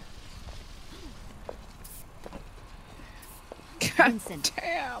 God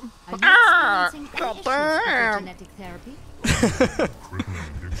damn. Are you experiencing any issues with your genetic therapy?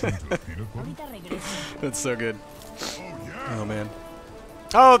 Ahorita regreso. That's so good. Oh man.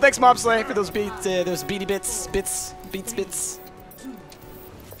 Oh, thanks, Mob Slay, for those beady bits.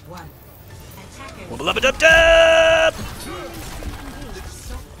 Wubba-lubba-dub-dub!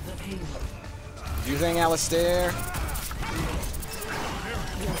 Do you think, Alistair?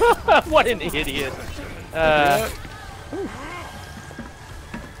 What an idiot. Alright,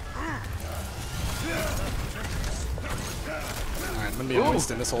 I'm gonna be a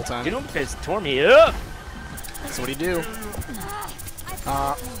Winston this whole time. You know, guys tore me up. So what do you do?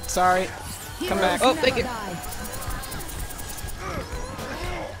 Sorry. Come back. Oh, thank you.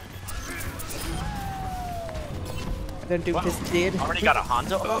 I don't do what this did. Already got a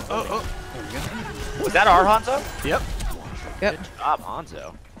Hanzo? Oh. There we go. Was that our Hanzo? Yep. Yep. Good job,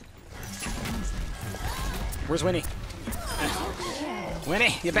 Hanzo. Where's Winnie?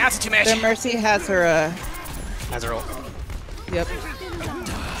 Winnie, you bouncing too much. Their Mercy has her, Has her ult. yep.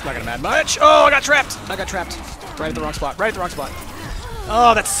 It's not gonna matter much. Oh, I got trapped. I got trapped. Right at the wrong spot. Right at the wrong spot.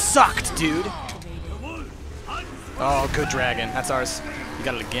 Oh, that sucked, dude. Oh, good dragon. That's ours. You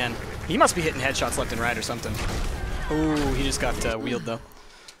got it again. He must be hitting headshots left and right or something. Ooh, he just got wheeled though.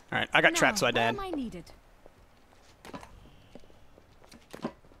 All right, I got trapped, so I died.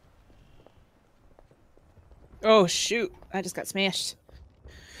 Oh, shoot. I just got smashed.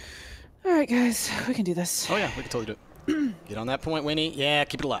 All right, guys. We can do this. Oh yeah, we can totally do it. Get on that point, Winnie. Yeah,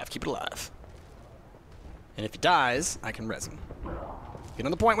 keep it alive. Keep it alive. And if he dies, I can res him. Get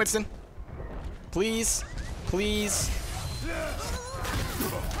on the point, Winston. Please. Please.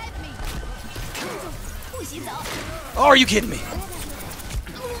 Oh, are you kidding me?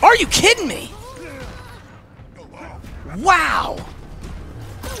 Are you kidding me? Wow!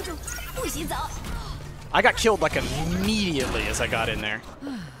 I got killed like immediately as I got in there.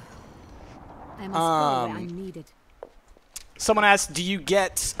 I must go where I'm needed. Someone asked, do you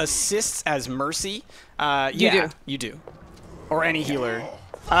get assists as Mercy? Yeah, you do. Or any healer.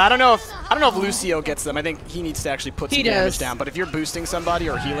 I don't know if Lucio gets them. I think he needs to actually put some damage down. But if you're boosting somebody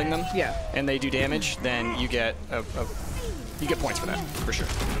or healing them, and they do damage, then you get you get points for that for sure.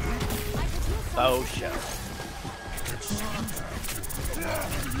 Oh shit.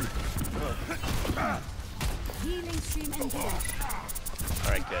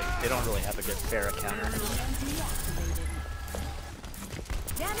 Alright, good. They don't really have a good Pharah counter.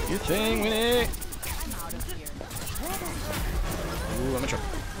 Good thing, Winnie. Ooh, I'm in trouble.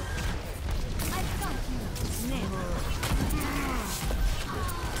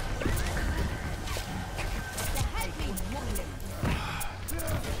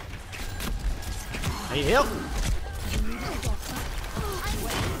 Need help?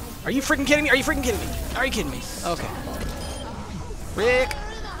 Are you freaking kidding me? Are you freaking kidding me? Are you kidding me? Okay. Rick!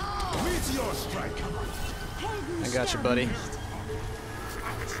 I got you, buddy.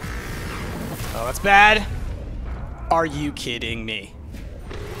 Oh, that's bad. Are you kidding me?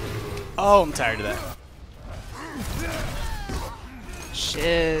 Oh, I'm tired of that.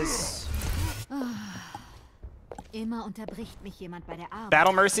 Shiz. Immer unterbricht mich jemand bei der Arbeit.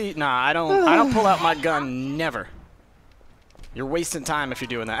 Battle Mercy? Nah, I don't pull out my gun, never. You're wasting time if you're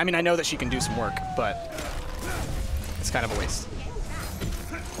doing that. I mean, I know that she can do some work, but it's kind of a waste.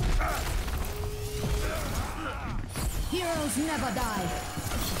 Heroes never die.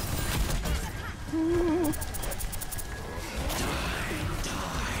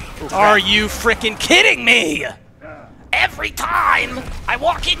 Are you freaking kidding me? Every time I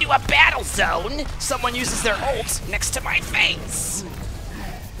walk into a battle zone, someone uses their ult next to my face.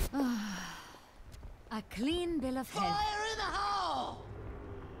 A clean bill of health.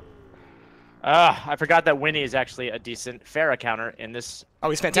 I forgot that Winnie is actually a decent Pharah counter in this. Oh,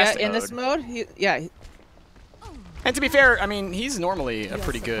 he's fantastic. Yeah, in this mode, And to be fair, I mean, he's normally a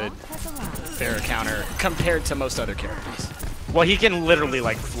pretty good Pharah counter compared to most other characters. Well, he can literally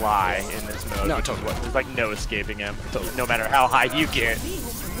like fly in this mode. No, which totally. There's like no escaping him. No matter how high you get.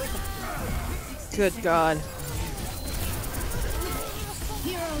 Good God.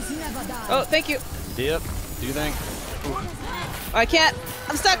 Oh, thank you. Yep. Do you think? Oh, I can't.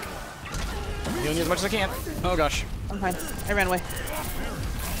 I'm stuck. Healing you as much as I can. Oh gosh. I'm fine. I ran away.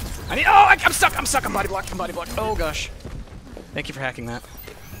 I need. Oh, I'm stuck. I'm stuck. I'm body blocked. I'm body blocked. Oh gosh. Thank you for hacking that.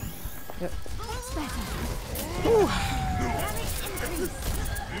 Yep. Whew.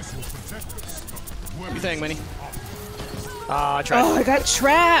 What do you think, Winnie? Ah, I tried. Oh, I got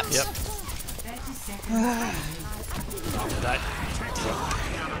trapped. Yep. Died.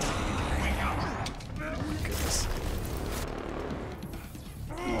 Goodness.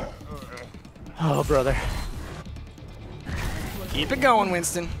 Oh, brother. Keep it going,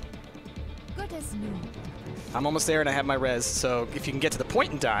 Winston. Good as new. I'm almost there, and I have my res. So if you can get to the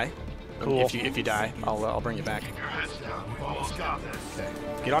point and die, cool. If you die, I'll bring you back. Okay.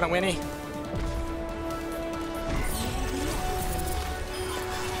 Get on it, Winnie.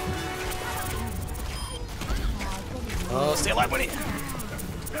 Oh, stay alive, Winnie.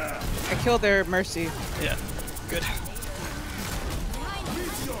 I killed their Mercy. Yeah. Good.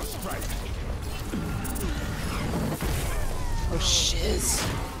 Oh, shiz.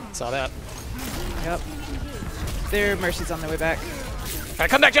 Saw that. Yep. Their Mercy's on their way back. Alright,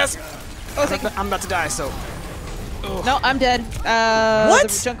 come back, Jess. Oh, thank you. I'm about to die, so. No, I'm dead. What? The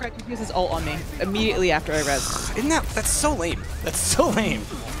Junkrat uses ult on me immediately after I res. Isn't that's so lame? That's so lame.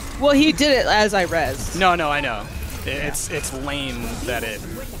 Well, he did it as I res. No, I know. It's lame that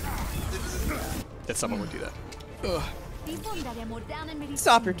someone would do that. Ugh. It's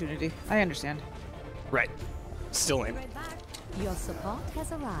opportunity. I understand. Right. Still aim. Right back. Your support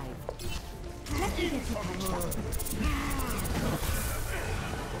has arrived. Let me get you patched up.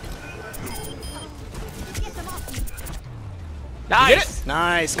 Get them off me. Nice.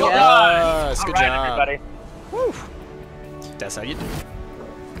 Nice. Go. Yeah. Yes, good All right, job. everybody. Woo. That's how you do it.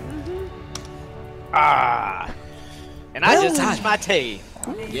 Ah. And I just touched my tea.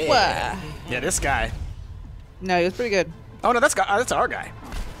 Yeah. Wah. Yeah, this guy. No, he was pretty good. Oh no, that's our guy.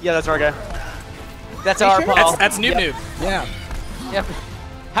 Yeah, that's our guy. That's Are you our sure? Paul. That's Noob Noob. Yeah. Yep.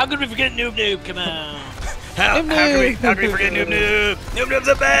 How could we forget Noob Noob? Come on. How can we forget Noob Noob? Noob Noob's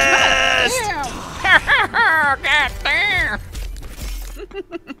the best. God damn.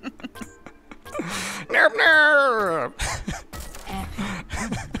 Noob Noob.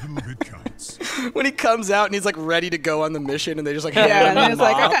 When he comes out and he's like ready to go on the mission, and they just like hand Yeah, him and a it's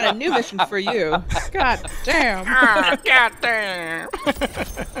like, I mop. got a new mission for you. God damn. God damn.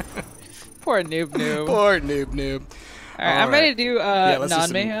 Poor noob noob. Poor Noob Noob. All right, I'm ready to do let's do some-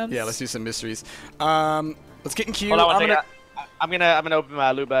 non-mayhems. Yeah, let's do some mysteries. Let's get in queue. Hold on one I'm second. I'm gonna open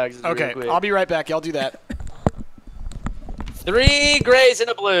my loot bags. Okay, real quick. I'll be right back. Y'all do that. 3 grays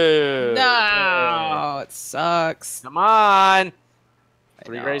and a blue. No, it sucks. Come on.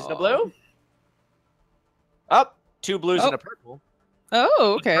 3 know. grays and a blue. Up. 2 blues and a purple.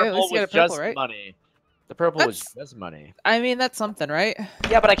 Oh, okay. The At purple least you got a was purple, just right? money. The purple was just money. I mean, that's something, right?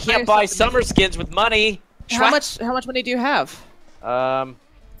 Yeah, but I can't buy summer skins with money. How much money do you have? How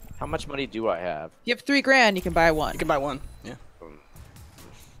much money do I have? You have $3 grand. You can buy one. You can buy one. Yeah.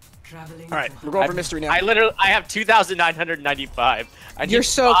 Traveling All right, we're going for mystery now. I have 2,995. I need You're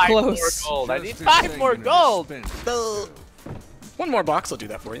so 5 close. More gold. I need 5 more gold. One more box, I'll do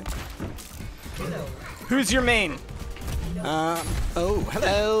that for you. Who's your main? Oh,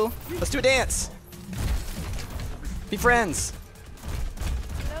 hello. Let's do a dance. Be friends.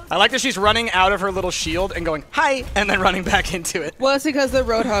 I like that she's running out of her little shield and going, hi, and then running back into it. Well, it's because the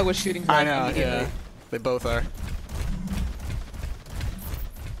Roadhog was shooting her. I know, immediately. yeah. They both are.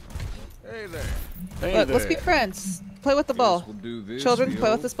 Hey there. Hey Look, let's there. be friends. Play with the ball. We'll do this Children, the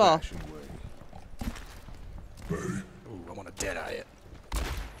play with this ball. old-fashioned way. Ooh, I want to dead eye it.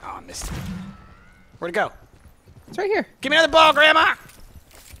 Oh, I missed it. Where'd it go? It's right here. Give me another ball, Grandma!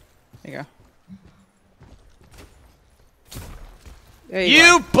 There you go. There you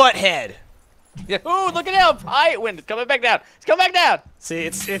You butthead! Yeah. Ooh, look at how high it went. It's coming back down. It's coming back down. See,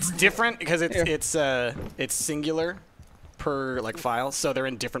 it's different because Here. it's singular per like file, so they're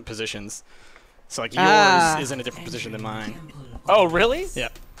in different positions. So like yours Ah. is in a different position than mine. Oh, really? Yeah.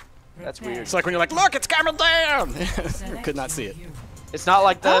 That's weird. It's like when you're like, look, it's coming down. Could not see it. It's not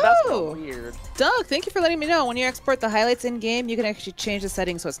like the. That's Oh. weird. Doug, thank you for letting me know. When you export the highlights in game, you can actually change the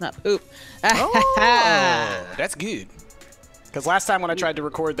settings so it's not poop. Oh, that's good. Because last time when I tried to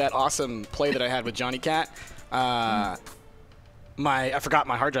record that awesome play that I had with Johnny Cat, I forgot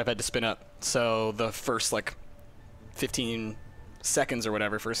my hard drive had to spin up. So the first like 15 seconds or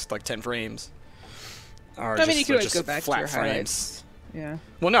whatever, first like 10 frames, are I mean, you just, can always just go back to flat your frames. highlights. Yeah.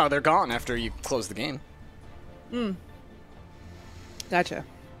 Well, no, they're gone after you close the game. Gotcha.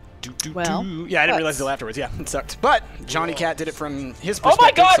 Do, Well, yeah, I didn't but- realize until afterwards. Yeah, it sucked. But Johnny Cat did it from his Oh perspective.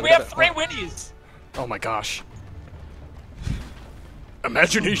 my God, so we got have it. 3 winnies. Oh my gosh.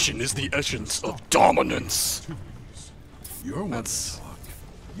 Imagination is the essence of dominance. You're one That's to talk.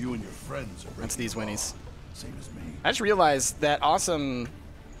 You and your friends are that's breaking these the law, winnies. Same as me. I just realized that awesome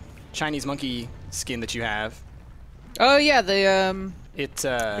Chinese monkey skin that you have. Oh yeah, the It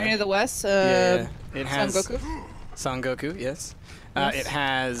Journey of the West. yeah, it has Son Goku. Son Goku, yes. Yes. It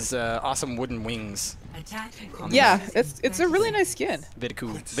has awesome wooden wings. Attack. Yeah, it's a really nice skin. Very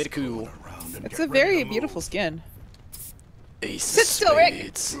cool. Very cool. Around and It's get a ready very to beautiful move. skin. Ace Sit of still, Rick.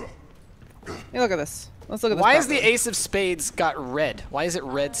 spades. Hey, look at this. Let's look at this. Why is the properly. Ace of Spades got red? Why is it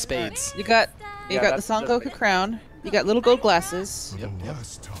red spades? You got the that's Son the- Goku crown. You got little gold glasses.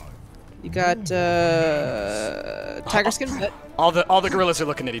 Last time. You got tiger skin butt. All the gorillas are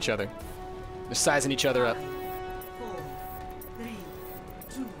looking at each other. They're sizing each other up.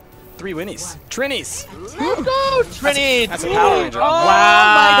 3 winnies. Trinnies. Go, Trini. That's a Power Ranger. Oh wow. my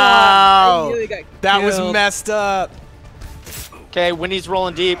god! I really got That was killed. messed up. Okay, Winnie's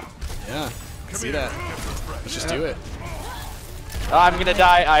rolling deep. Yeah. See that. Let's just do it. Oh, I'm gonna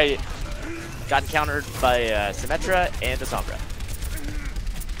die. I got encountered by Symmetra and the Sombra.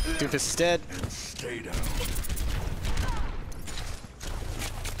 Doofus is dead. Stay down.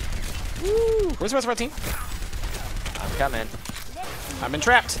 Where's the rest of our team? I'm coming. I've been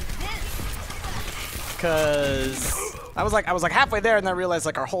trapped. Cause I was like halfway there and then I realized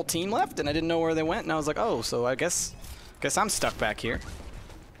like our whole team left and I didn't know where they went and I was like, oh, so I guess I'm stuck back here.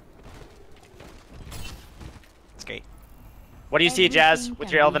 What do you see, Jazz, with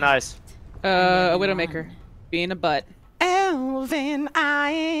your elven eyes? A Widowmaker. Being a butt. Elven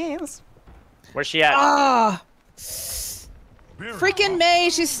eyes. Where's she at? Ah! Freaking May,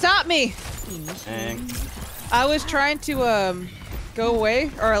 she stopped me! Dang. I was trying to, go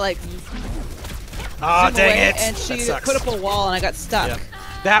away, or like, Oh, zoom dang away, it. and That she sucks. put up a wall and I got stuck. Yep.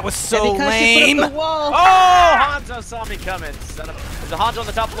 That was so And because lame. she put up the wall, Oh, Hanzo saw me coming. Son of... There's a Hanzo on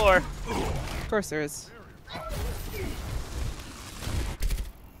the top floor. of course there is.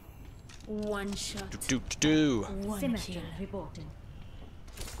 One shot. Do. One Symmetry kill. reporting.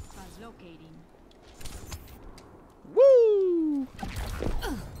 Translocating. Woo!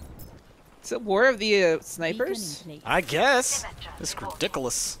 Is it War of the Snipers? Beacon in place. I guess. This is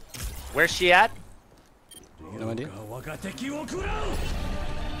ridiculous. Where's she at? No idea. Oh,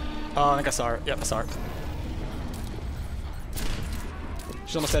 I think I saw her. Yep, I saw her.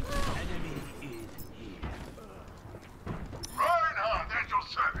 She's almost dead. Reinhardt at your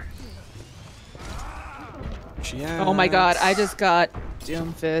service. She at? Oh my god, I just got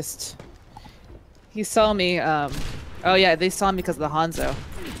Doomfist. He saw me, oh yeah, they saw me because of the Hanzo.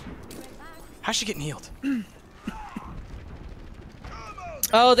 How's she getting healed?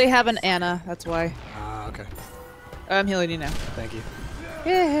 Oh, they have an Anna, that's why. Ah, okay. I'm healing you now. Thank you.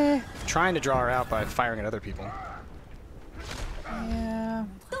 Yeah. Trying to draw her out by firing at other people. Yeah.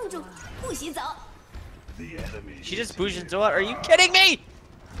 The enemy. She just pushed into it. Are you kidding me?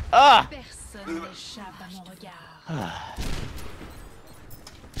 Ah! Personne n'échappe à mon regard.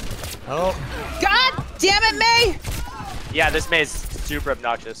 Oh. God damn it, May! Yeah, this May's super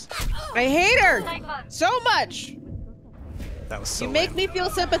obnoxious. I hate her so much. That was so You make lame. me feel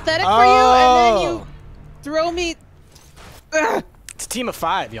sympathetic for you, and then Oh. you throw me. Ugh. It's a team of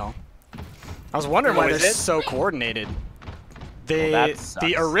 5, y'all. I was wondering why Oh, is they're it? so coordinated. They, Well, that sucks.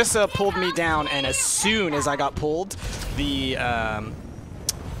 the Orisa pulled me down, and as soon as I got pulled, the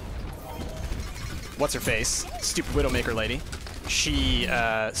what's her face, stupid Widowmaker lady, she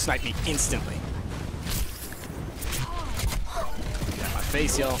sniped me instantly. Yeah, my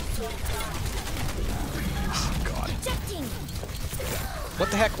face, y'all. Oh, God. What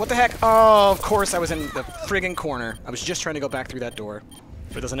the heck? What the heck? Oh, of course I was in the friggin' corner. I was just trying to go back through that door,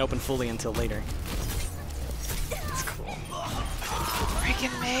 but it doesn't open fully until later. It's cool.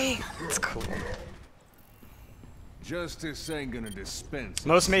 Freaking May. It's cool. Justice ain't gonna dispense.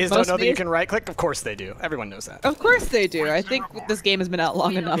 Most mazes Most don't know that you mazes- can right click. Of course they do. Everyone knows that. Of course they do. I think this game has been out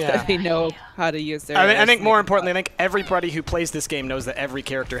long enough Yeah. that they know how to use their. I think more importantly, I think everybody who plays this game knows that every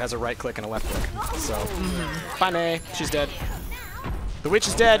character has a right click and a left click. So, bye May. She's dead. The witch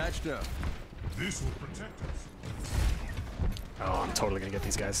is dead. Patched up. This will protect us. Oh, I'm totally gonna get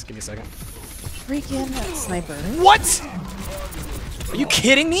these guys. Give me a second. freaking sniper. What? Are you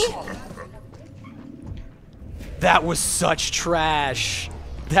kidding me? That was such trash.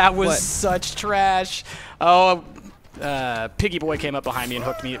 That was What? such trash. Oh, Piggy Boy came up behind me and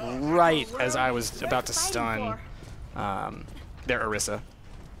hooked me right as I was about to stun their Orisa.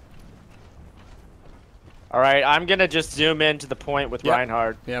 All right, I'm gonna just zoom in to the point with Yep.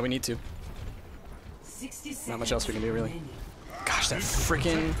 Reinhardt. Yeah, we need to. 60 Not much else we can do, really. Gosh, that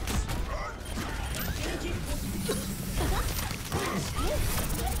freaking...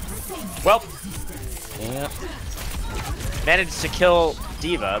 Well, Yeah. managed to kill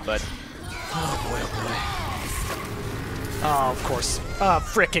Diva, but Oh, of course.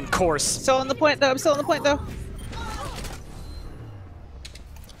 Frickin' course. Still on the point though. I'm still on the point though.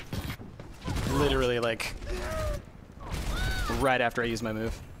 Literally, like, right after I use my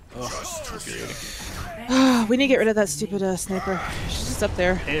move. Oh, infuriating. We need to get rid of that stupid sniper. She's just up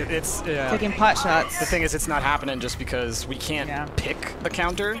there It's taking pot shots. the thing is, it's not happening just because we can't Yeah. pick a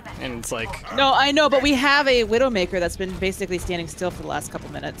counter, and it's like, No, I know, but we have a Widowmaker that's been basically standing still for the last couple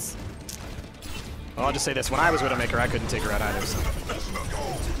minutes. well, I'll just say this: when I was Widowmaker, I couldn't take her out either. So.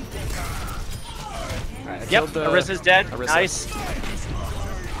 Alright, I yep, killed the Arisa's dead. Orisa. Nice.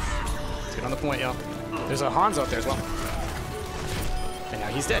 Let's get on the point, yo. There's a Hanzo out there as well, and now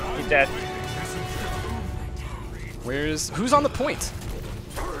he's dead. He's dead. Who's on the point?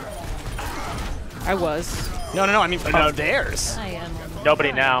 I was. No, I mean, theirs. I am on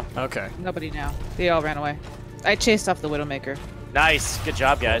Nobody now. Okay. Nobody now. They all ran away. I chased off the Widowmaker. Nice. Good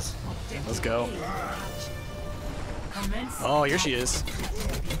job, guys. Let's go. Oh, here she is.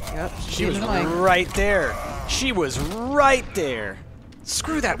 Yep. She was annoying. right there. She was right there.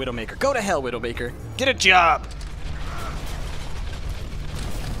 Screw that Widowmaker. Go to hell, Widowmaker. Get a job.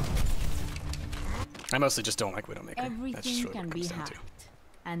 I mostly just don't like Widowmaker. That's Everything just really can what it be comes down hacked.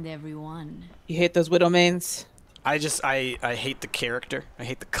 And everyone. You hate those Widow mains? I hate the character. I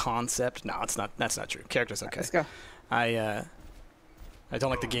hate the concept. No, it's not. That's not true. Character's okay. Let's go. I I don't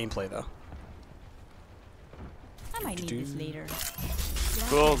like the gameplay though. I might need this later.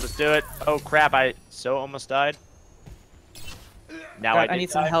 Cool, let's do it. Oh crap, I so almost died. Now God, I did need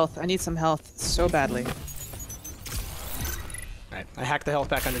some die. health. I need some health so badly. Alright, I hacked the health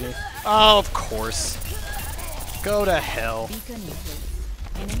back underneath. Oh, of course. Go to hell. Beacon in place.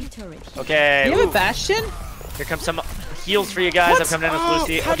 Enemy turret. Okay, Do you have ooh, a bastion? here comes some heals for you guys. What? I'm coming in with Oh,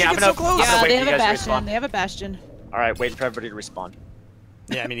 Lucy. how'd Okay, you I'm get gonna, so close? I'm gonna Yeah, wait they for have you a guys to bastion. respawn. They have a bastion. Alright, waiting for everybody to respawn.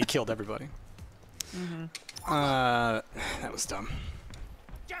 Yeah, I mean, he killed everybody. That was dumb.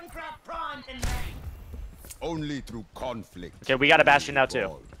 Only through conflict. Okay, we got a bastion now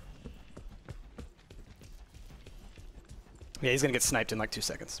too. Yeah, he's gonna get sniped in like 2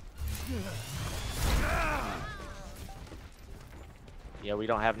 seconds. Yeah, we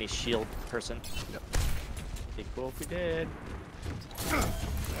don't have any shield person. Yep. Be cool if we did.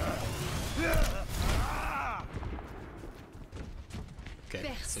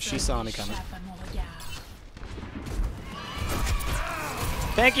 Okay, so she saw me coming. Échappe à mon regard.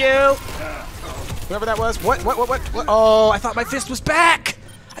 Thank you! Whoever that was. What? Oh, I thought my fist was back!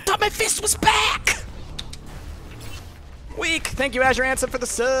 I thought my fist was back! Weak! Thank you, Azure Ansem, for the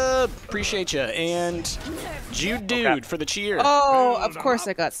sub. Appreciate you. And Jude Dude for the cheer. Oh, of course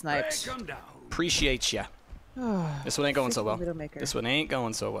I got sniped. Appreciate ya. This one ain't going so well. Widowmaker. This one ain't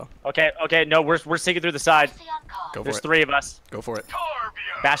going so well. Okay, no, we're sticking through the side. Go for There's it. 3 of us. Go for it.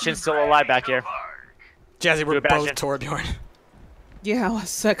 Bastion's still alive back here. Jazzy, we're Do a both bastion. Torbjorn. Yeah,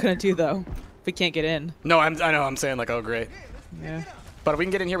 what's that gonna do though? If we can't get in. No, I know. I'm saying like, oh great. Yeah. But we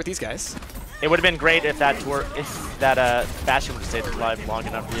can get in here with these guys. It would have been great if that Bastion would have stayed alive long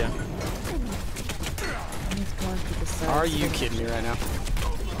enough for you. He's going through the side. Are you kidding me right now?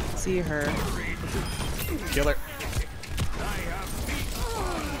 See her. Kill her.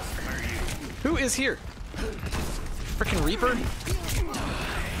 Who is here? Frickin' Reaper?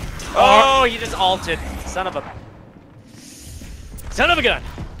 Oh, he just ulted. Son of a gun.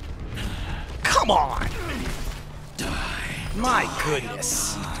 Come on! My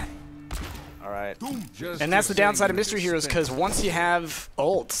goodness. Alright. And that's the downside of Mystery Heroes, because once you have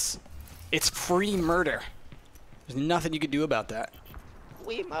ults, it's free murder. There's nothing you can do about that.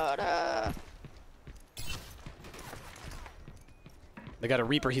 We murder. They got a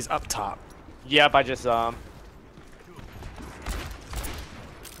Reaper, he's up top. Yep, I just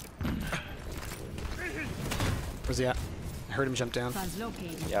Where's he at? I heard him jump down.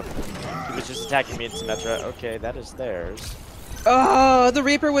 Translocating. Yep. He was just attacking me in Symmetra. Okay, that is theirs. Oh, the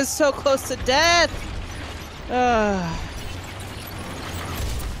Reaper was so close to death.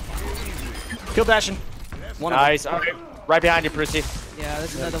 Kill Bastion. One Nice. Alright. Right behind you, Prusy. Yeah,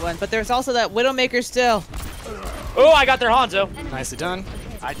 there's another one. But there's also that Widowmaker still. Oh, I got their Hanzo. of them. Nicely done.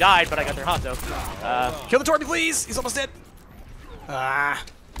 I died, but I got their Hanzo. Kill the Torby, please! He's almost dead. Ah.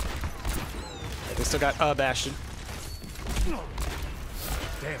 They still got Bastion.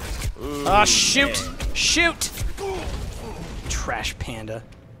 Ah, shoot! Shoot! Trash panda.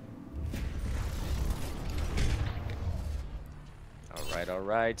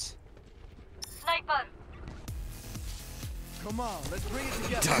 Alright. Come on, let's bring it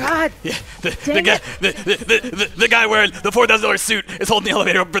together. God. Yeah, the guy wearing the $4,000 suit is holding the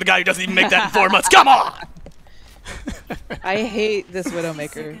elevator up for the guy who doesn't even make that in 4 months. Come on! I hate this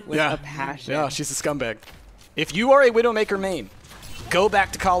Widowmaker with a passion. Yeah, she's a scumbag. If you are a Widowmaker main, go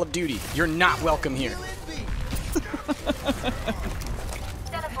back to Call of Duty. You're not welcome here.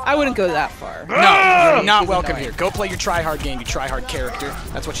 I wouldn't go that far. No, you're not She's welcome annoying. here. Go play your try-hard game, you try-hard character.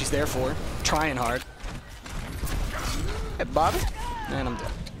 That's what she's there for. Trying hard. Hey, Bobby. And I'm dead.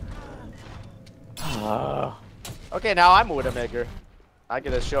 Okay, now I'm a Widowmaker. I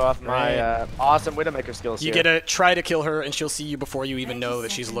get to show off my awesome Widowmaker skills You here. get to try to kill her, and she'll see you before you even know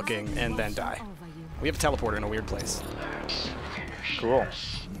that she's looking, and then die. We have a teleporter in a weird place. Cool.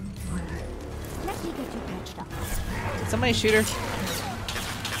 Let me get you patched up. Somebody shoot her.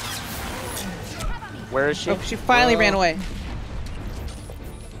 Where is she? Oh, she finally ran away.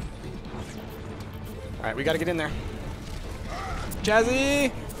 All right, we got to get in there.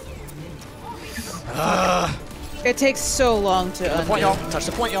 Jazzy! It takes so long to The point, undo. y'all. Touch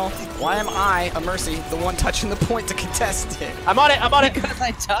the point, y'all. Why am I, a Mercy, the one touching the point to contest it? I'm on it. Because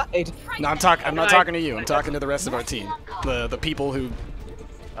I died. No, I'm not talking to you. I'm talking to the rest of our team. The people who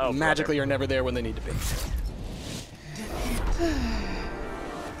Oh, magically are never there when they need to be.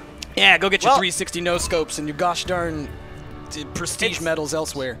 Yeah, go get your 360 no scopes and your gosh darn prestige medals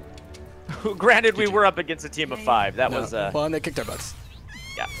elsewhere. Granted, we were up against a team of 5. That was Well, and they kicked our butts.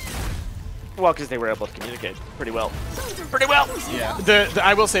 yeah. Well, because they were able to communicate pretty well. Pretty well. Yeah.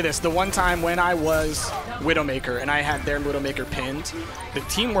 I will say this: the one time when I was Widowmaker and I had their Widowmaker pinned, the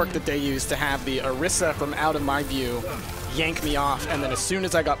teamwork that they used to have the Orisa from out of my view yank me off, and then as soon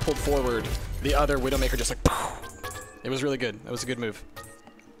as I got pulled forward, the other Widowmaker just like, poof. It was really good. That was a good move.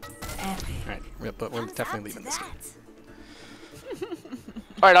 All right, but we're definitely leaving this game.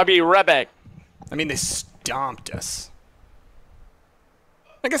 All right, I'll be right back. I mean, they stomped us.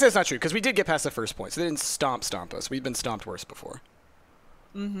 I guess that's not true, because we did get past the first point, so they didn't stomp us. We've been stomped worse before.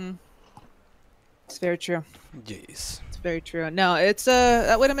 Mm-hmm. It's very true. Yes. It's very true. No, it's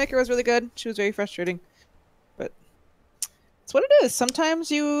that Widowmaker was really good. She was very frustrating, but it's what it is. Sometimes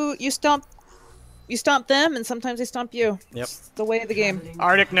you stomp them, and sometimes they stomp you. Yep. It's the way of the game.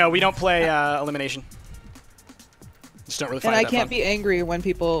 Arctic, no, we don't play elimination. Just don't really find And I that can't fun. be angry when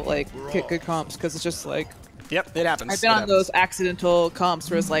people like hit good comps because it's just like. Yep, it happens. I've been on those accidental comps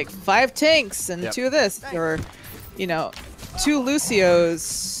where it's like 5 tanks and 2 of this, or, you know, 2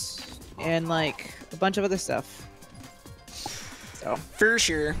 Lucios and like a bunch of other stuff. So for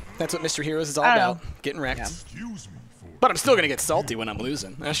sure, that's what Mr. Heroes is all I don't about, know. getting wrecked. Yeah. But I'm still gonna get salty when I'm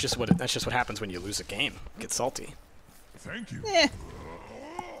losing. That's just what happens when you lose a game. Get salty. Thank you. Eh.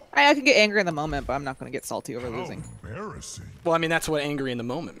 I can get angry in the moment, but I'm not going to get salty over losing. Embarrassing. Well, I mean, that's what angry in the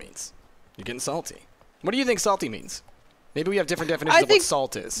moment means. You're getting salty. What do you think salty means? Maybe we have different definitions of what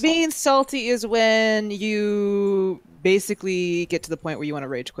salt is. Being salty is when you basically get to the point where you want to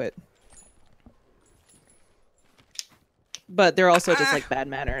rage quit. But they're also just like bad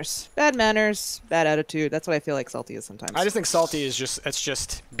manners. Bad manners, bad attitude. That's what I feel like salty is sometimes. I just think salty is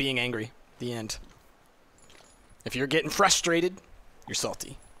just being angry. The end. If you're getting frustrated, you're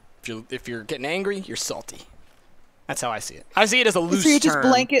salty. If you're getting angry, you're salty. That's how I see it. I see it as a loose so you just term.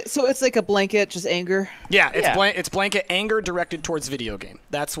 blanket. So it's like a blanket, just anger. Yeah, it's blanket anger directed towards video game.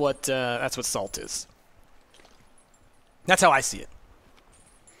 That's what salt is. That's how I see it.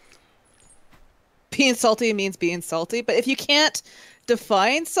 Being salty means being salty, but if you can't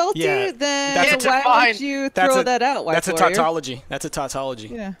define salty, then that's why would you throw that out? That's a Warrior? tautology. That's a tautology.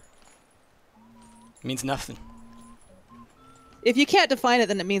 Yeah. It means nothing. If you can't define it,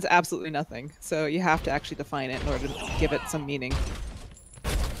 then it means absolutely nothing. So you have to actually define it in order to give it some meaning.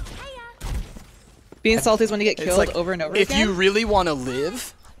 Being salty is when you get killed like, over and over if again. you really want to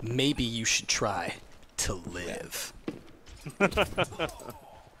live, maybe you should try to live.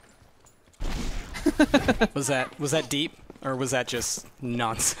 Was that deep, or was that just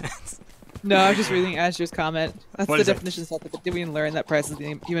nonsense? No, I was just reading Azur's comment. That's What the is it? definition of salt. Did we learn that price is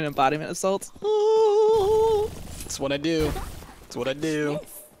the human embodiment of salt? That's what I do. That's what I do.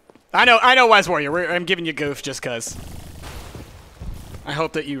 I know, Wise Warrior. I'm giving you goof just cause. I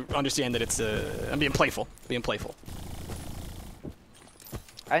hope that you understand that it's I'm being playful. Being playful.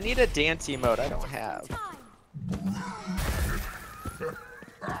 I need a dance emote I don't have.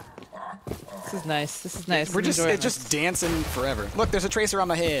 This is nice. This is nice. We're I'm just enjoying it's just dancing forever. Look, there's a tracer on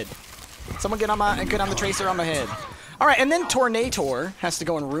my head. Someone get on the tracer on my head. All right, and then Tornator has to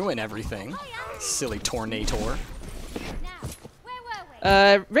go and ruin everything. Silly Tornator.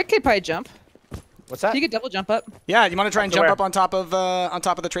 Rick could probably jump. What's that? You could double jump up. Yeah, you want to try and To jump where? up on top of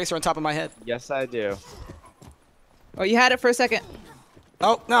the tracer on top of my head? Yes, I do. Oh, you had it for a second.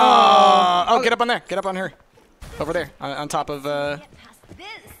 Oh no! Oh, get up on there. Get up on her. Over there, on top of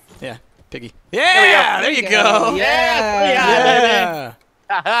yeah, Piggy. Yeah, there you go. Yeah. Yeah.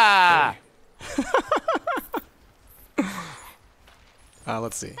 Haha!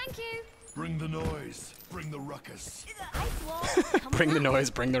 Let's see. Thank you. Bring the noise. Bring the ruckus. Bring the noise.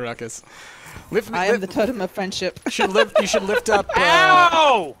 Bring the ruckus. I am the totem of friendship. You should lift up.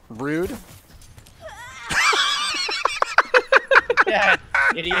 Ow! Rude. Yeah,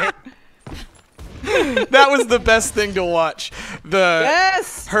 idiot. That was the best thing to watch.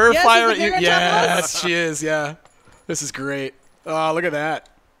 Yes. Her Yes, fire is at the you. Vera Yes, she is. Yeah. This is great. Oh, look at that.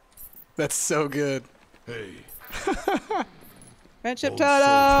 That's so good. Hey, Friendship old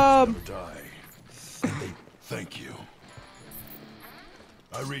totem. soldiers never die. Thank you.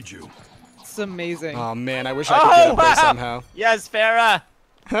 I read you. It's amazing. Oh man, I wish I could get up there somehow. Yes, Farah.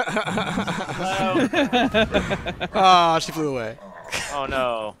 Oh, she flew away. Oh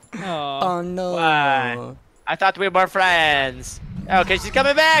no. Oh no. Why? I thought we were friends. Okay, she's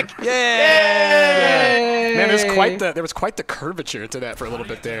coming back. Yay! Yay! Man, there was quite the curvature to that for a little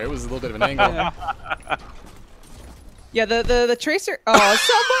bit there. It was a little bit of an angle. Yeah, the tracer. Oh,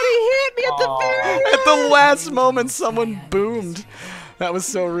 somebody hit me at the very At the last moment, someone boomed. That was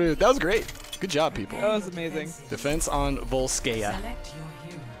so rude. That was great. Good job, people. That was amazing. Defense on Volskaya.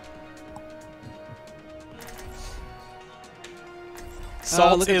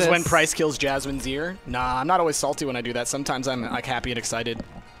 Salt look at is when this. Price kills Jasmine's ear. Nah, I'm not always salty when I do that. Sometimes I'm like happy and excited.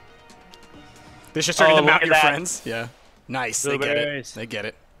 This just turning Oh, them look out at your that. friends. Yeah. Nice. They get it. Blueberries. They get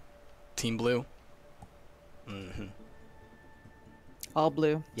it. Team Blue. All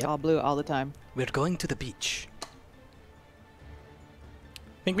blue. Yep. All blue all the time. We're going to the beach. I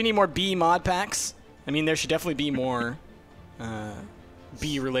think we need more bee mod packs. I mean, there should definitely be more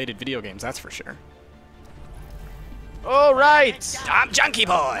bee-related video games, that's for sure. All right. I'm Junkie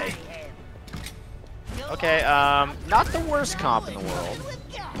Boy! Okay, not the worst comp in the world.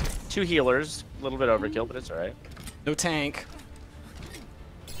 2 healers, a little bit overkill, but it's alright. No tank.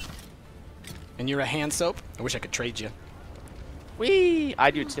 And you're a hand soap? I wish I could trade you. Whee!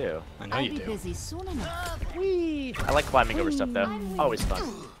 I do too. I know I'll you be do. busy soon enough. Whee! I like climbing over stuff though. Always fun.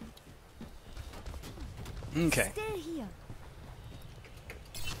 Okay. Stay here.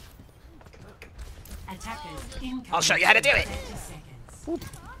 I'll show you how to do it.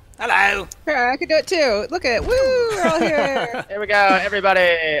 Hello. Here, I could do it too. Look at it. Woo! We're all here. Here we go,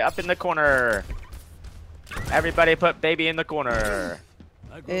 everybody up in the corner. Everybody put baby in the corner.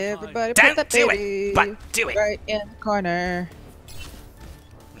 Everybody Don't put that do it, baby but do it. right in the corner.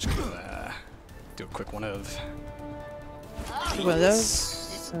 I'm just gonna do a quick one of. Get one of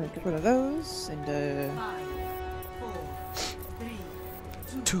those. Get one of those. And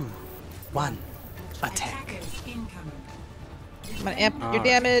 2, 1, attack. I'm gonna amp your Alright.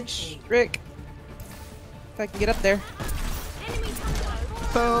 damage, Rick. If I can get up there.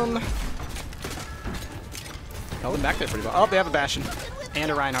 Boom. Held them back there pretty well. Oh, they have a Bastion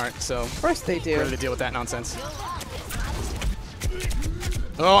and a Reinhardt, so Of course they do. ready to deal with that nonsense.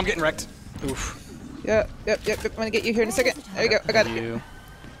 Oh, I'm getting wrecked. Oof. Yep. I'm gonna get you here in a second. There you go. I got it. You.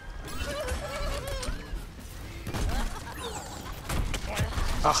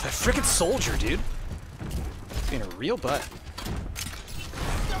 Oh, that freaking soldier, dude. Being a real butt.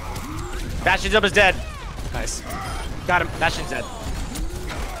 Bastion's up is dead. Nice. Got him. Bastion's dead.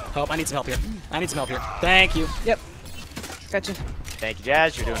 Help. I need some help here. I need some help here. Thank you. Yep. Gotcha. Thank you,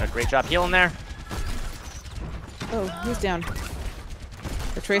 Jazz. You're doing a great job healing there. Oh, who's down?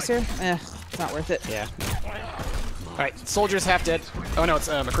 The Tracer? It's not worth it. Yeah. Alright, soldier's half dead. Oh no, it's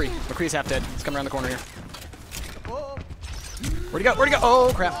McCree. McCree's half dead. He's coming around the corner here. Where'd he go? Where'd he go?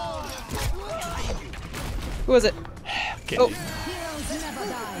 Oh, crap. Who was it? Okay, Oh. dude.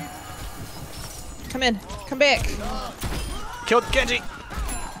 Come in. Come back. Killed Genji.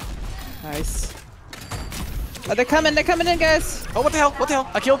 Nice. Oh, they're coming. They're coming in, guys. Oh, what the hell? What the hell?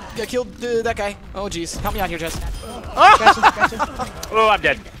 I killed that guy. Oh, jeez. Help me out here, Jess. Gotcha. Oh, I'm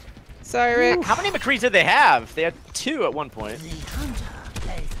dead. Sorry, Rick. How many McCrees did they have? They had 2 at one point.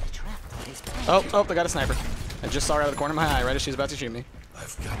 Oh, they got a sniper. I just saw her out of the corner of my eye right as she was about to shoot me.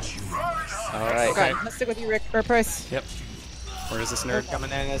 I've got you. Alright. Okay, let's stick with you, Rick. Or Price. Yep. Where is this nerd? Coming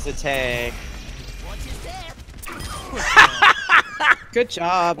in as a tank. Good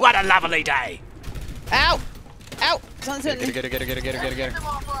job. What a lovely day. Ow! Ow! Someone's Get hitting her, me. get her.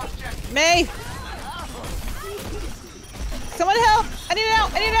 May! Someone help! I need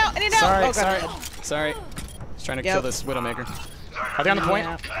out! I need out! I need out! Sorry, Oh, God. sorry. Just trying to Yep. kill this Widowmaker. Are they on the point?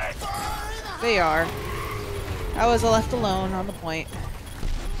 They are. I was left alone on the point.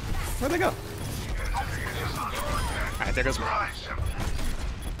 Where'd they go? Alright, there goes me.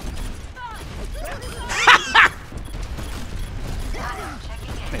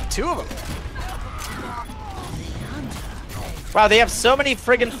 They have 2 of them. Wow, they have so many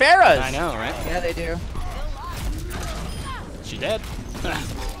friggin' Pharahs. I know, right? Yeah, they do. She dead?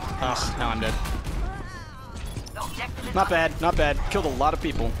 Oh, now I'm dead. Not bad, not bad. Killed a lot of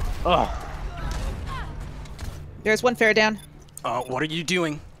people. Ugh. There's one fair down. Oh, what are you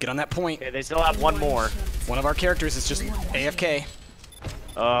doing? Get on that point. Okay, they still have 1 more. One of our characters is just AFK.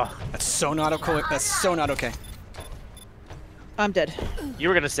 Ugh. That's so not okay. That's so not okay. I'm dead. You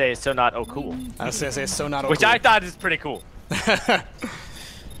were gonna say so not oh cool. I was gonna say it's so not okay. Which I thought is pretty cool.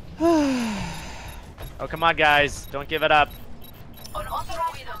 Oh, come on, guys. Don't give it up. I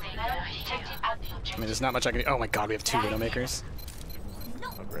mean, there's not much I can do. Oh my god, we have 2 Widowmakers.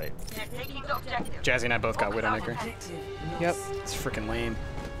 Oh, great. Jazzy and I both got Widowmaker. Yep. It's freaking lame.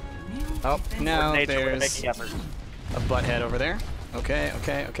 Oh, no, Nature with there's making effort. a butthead over there. Okay.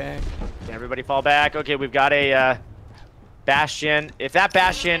 Can everybody fall back? Okay, we've got a Bastion. If that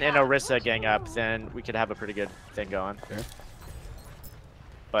Bastion and Orisa gang up, then we could have a pretty good thing going. Sure.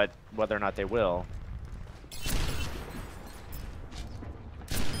 But whether or not they will.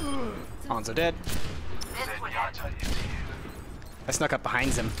 Hanzo dead. I snuck up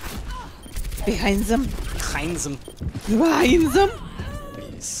behind them. Behind them. Behind them. Behind them.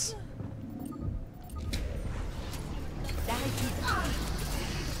 Please.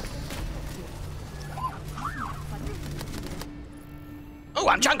 Oh,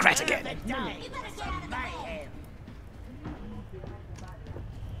 I'm Junkrat again.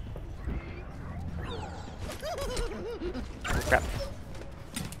 Crap.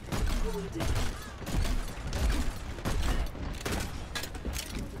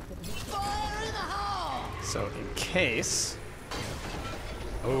 So in case.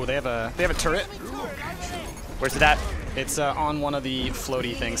 Oh, they have a turret. Where's it at? It's on one of the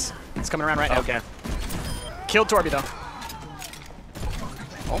floaty things. It's coming around right now. Okay. Killed Torby though.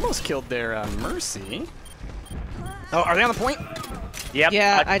 Almost killed their Mercy. Oh, are they on the point? Yep.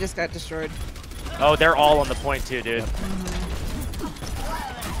 Yeah, I just got destroyed. Oh, they're all on the point too, dude. Good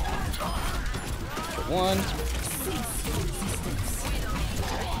one.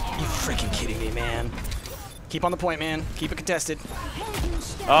 You freaking kidding me, man? Keep on the point, man. Keep it contested.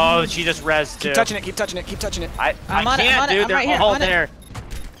 Oh, she just rezzed too. Keep touching it. Keep touching it. Keep touching it. I I'm on it, can't, I'm on it, dude. I'm They're right here, all on it. there.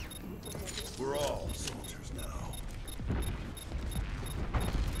 We're all soldiers now.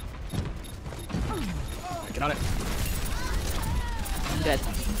 Get on it. I'm dead.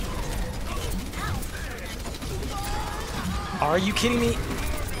 Are you kidding me?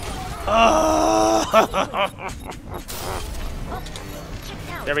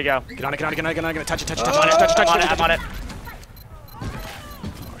 There we go. Get on it. Get on it. Get on it. Get on it. Touch it. Touch it. Touch I'm it. Touch it. Touch it. on it. I'm on it.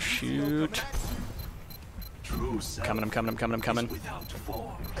 Oh, shoot. Coming. I'm coming. I'm coming. I'm coming.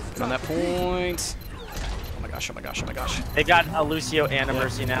 Get on that point. Oh my gosh. Oh my gosh. Oh my gosh. They got a Lucio and a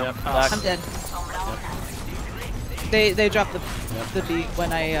Mercy now. Yep. I'm dead. They dropped the beat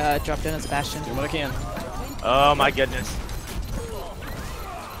when I dropped in as Bastion. Do what I can. Oh my goodness.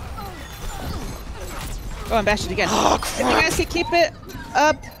 Oh, I'm Bastion again. If you guys could keep it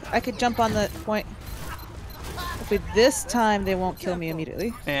up, I could jump on the point. Hopefully this time they won't kill me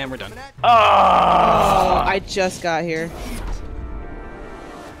immediately. And we're done. Oh! Oh, I just got here.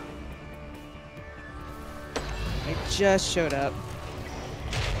 I just showed up.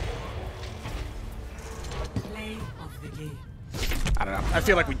 I don't know. I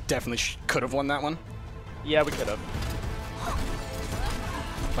feel like we definitely could have won that one. Yeah, we could have.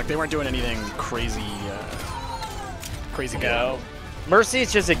 Like they weren't doing anything crazy, crazy good. No. Mercy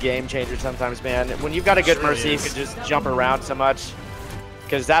is just a game changer sometimes, man. When you've got a good Sure Mercy, you is. can just jump around so much.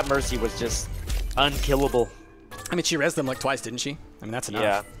 Because that Mercy was just unkillable. I mean, she rezzed them like twice, didn't she? I mean, that's enough.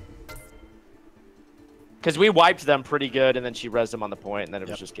 Yeah. Because we wiped them pretty good, and then she rezzed them on the point, and then it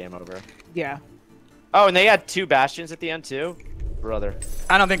was just game over. Yeah. Oh, and they had 2 Bastions at the end, too? Brother.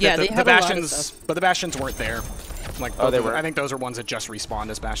 I don't think Yeah, that they the have a lot of Bastions, stuff. but the Bastions weren't there. Like, Oh, they both- were? I think those are ones that just respawned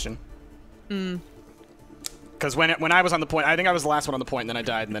as Bastion. Hmm. Because when I was on the point, I think I was the last one on the point, and then I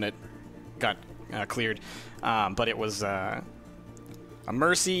died, and then it got cleared. But it was a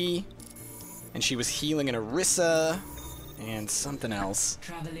Mercy, and she was healing an Orisa, and something else.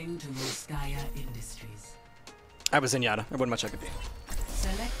 Traveling to Volskaya Industries. I was in Yada. There wasn't much I could do.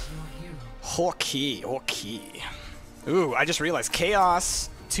 Select your hero. Okay, okay. Ooh, I just realized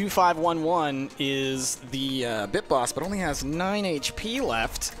Chaos 2511 is the bit boss, but only has 9 HP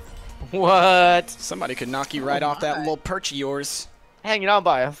left. What? Somebody could knock you right off that little perch of yours. Hanging on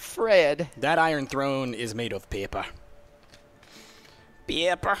by a thread. That Iron Throne is made of paper.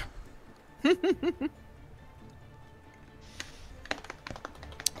 Paper.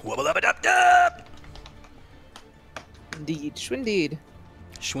 Wubba-lubba-dub-dub! Indeed. Schwindeed.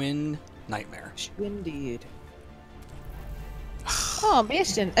 Schwinn Nightmare. Schwindeed. Oh,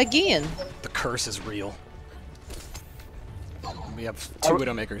 Bastion, again. The curse is real. We have 2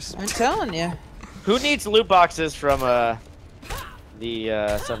 Widowmakers. I'm telling you. Who needs loot boxes from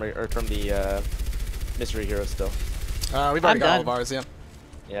the summary or from the mystery hero still? We've I'm already got all done. of ours, yeah.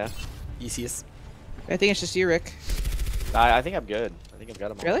 Yeah. Easiest. I think it's just you, Rick. I think I'm good. I think I've got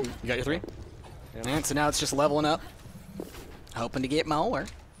them all. Really? You got your 3? Yeah. And so now it's just leveling up. Hoping to get more.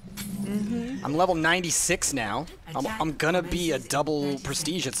 I'm level 96 now. I'm gonna be a double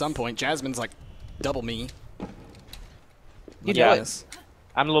prestige at some point. Jasmine's like double me. You Yeah. know it.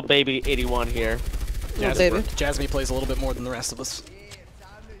 I'm a little baby 81 here. Little baby. Jasmine plays a little bit more than the rest of us.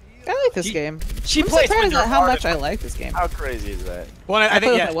 I like this game. She I'm plays surprised when there at how aren't much I like this game. How crazy is that? Well, I play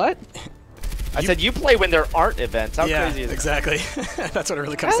think with yeah. my what? I said you play when there aren't events. How Yeah, crazy is exactly. That's what it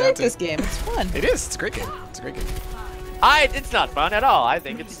really comes I down like to. this game. It's fun. It is. It's a great game. It's a great game. that? It's not fun at all. I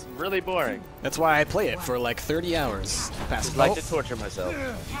think it's really boring. That's why I play it for like 30 hours. Past I like to torture myself.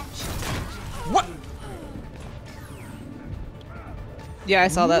 What? Yeah, I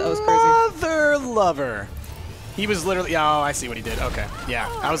saw that. That was crazy. Mother lover. He was literally. Oh, I see what he did. Okay. Yeah.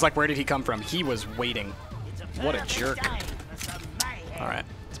 I was like, where did he come from? He was waiting. What a jerk. All right.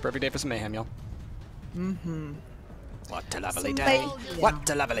 It's a perfect day for some mayhem, y'all. Mm-hmm. What a lovely day. What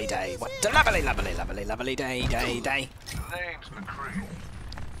a lovely day. What a lovely, lovely, lovely, lovely day, day, day. Name's McCree.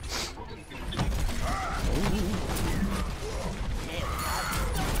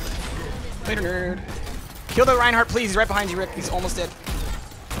 Later, nerd. Kill the Reinhardt, please. He's right behind you, Rick. He's almost dead.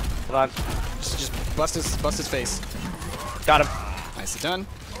 Hold on. Just bust his face. Got him. Nicely done.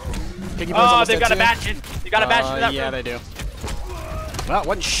 Piggy Boy's Oh, almost they've dead got a too. bastion. They got a bastion in that Yeah, room. they do. Well,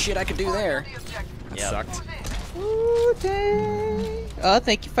 wasn't shit I could do there. That Yep. sucked. Ooh, dang. Oh,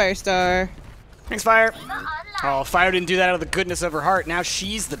 thank you, Firestar. Thanks, Fire. Oh, Fire didn't do that out of the goodness of her heart. Now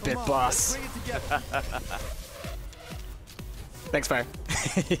she's the bit boss. Thanks, Fire.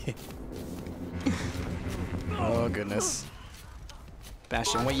 Oh, goodness.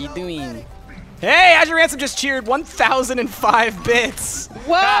 Bastion, what you doing? Hey, Azure Ransom just cheered 1,005 bits.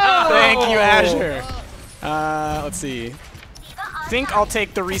 Whoa! Thank you, Azure. Let's see. Think I'll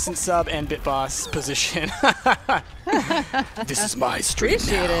take the recent sub and bit boss position. This is my stream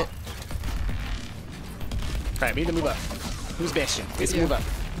Appreciate now. it. All right, we need to move up. Who's Bastion? Let's move up.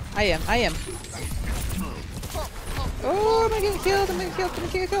 I am. Oh, I'm gonna get killed. I'm gonna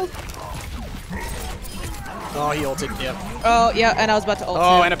get killed. Oh, he ulted. Yep. Oh, yeah, and I was about to ult.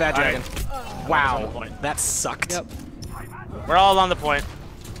 Oh, too. and a bad dragon. On Wow, the point. that sucked. Yep. We're all on the point.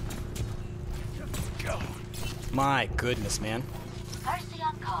 My goodness, man. I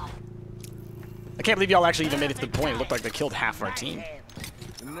can't believe y'all actually even made it to the point. It looked like they killed half our team.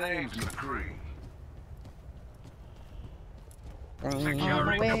 The name's McCree. On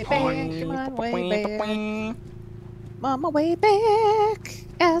my way back, on my way back. On my way back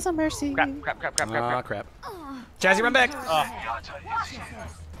as a mercy. Ah, crap. Jazzy, run back.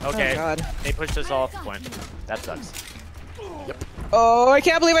 Okay, Oh, God. they pushed us all off the point. That sucks. Oh, I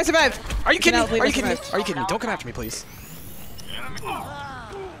can't believe I survived. Are you kidding Cannot me? believe Are I you kidding me? survived. Are you kidding me? Don't come after me, please.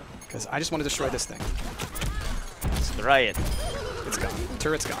 Because I just want to destroy this thing. Destroy it. It's gone.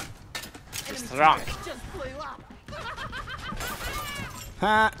 Turret's gone. Strong.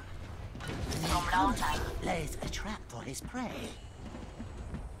 Ha! Lays a trap for his prey.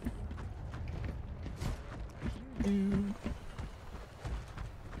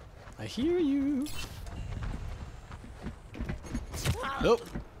 I hear you. Nope.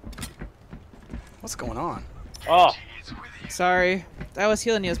 What's going on? Oh, Sorry. I was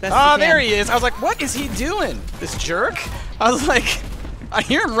healing you as best as Oh, I can. there he is. I was like, what is he doing? This jerk? I was like, I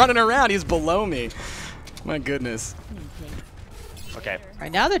hear him running around. He's below me. My goodness. okay.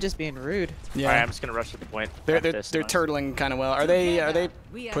 Right now they're just being rude. Yeah. Alright, I'm just gonna rush to the point. They're Like this. turtling kind of well. Are they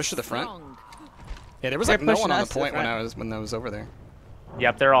pushed to the front? Yeah, there was like They're no pushing one on us the to the point when front. I was over there.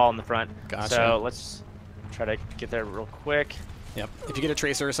 Yep, they're all in the front. Gotcha. So let's try to get there real quick. Yep. If you get a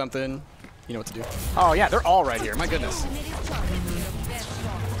tracer or something, you know what to do. Oh yeah, they're all right here. My goodness.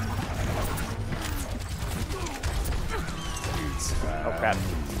 Oh crap.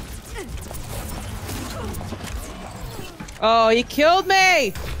 Oh, he killed me!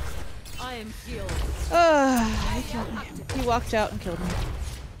 I am healed. He killed me. He walked out and killed me.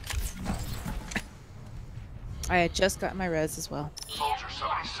 I had just gotten my res as well. Soldier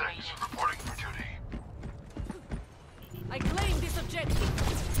 76 reporting for duty. I claim this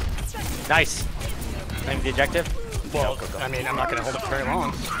objective. Nice. Claim the objective. Well, I mean, I'm not gonna hold it for very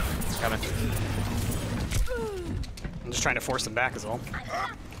long. It's coming. I'm just trying to force them back, is all.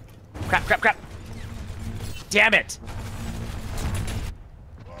 Crap, crap, crap. Damn it.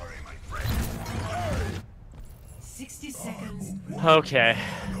 60 seconds. Okay.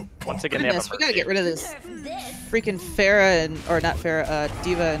 Once again, Goodness, we gotta get rid of this freaking Pharah and, or not Pharah,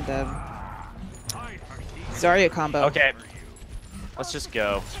 Diva and Zarya combo. Okay. Let's just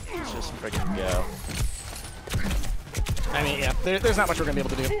go. Let's just freaking go. I mean, yeah, there's not much we're gonna be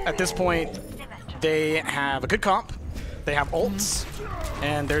able to do. At this point, they have a good comp, they have ults,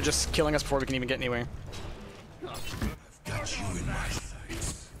 and they're just killing us before we can even get anywhere. Got you in my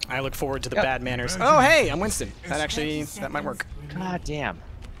sights. I look forward to the Yep. bad manners. Oh, hey, I'm Winston. That might work. God damn.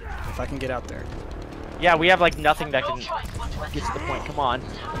 If I can get out there. Yeah, we have like nothing that can get to the point. Come on.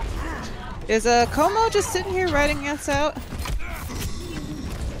 Is Como just sitting here writing us out?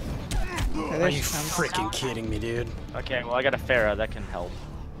 Okay, Are there you she comes. freaking kidding me, dude? Okay, well I got a Pharah that can help.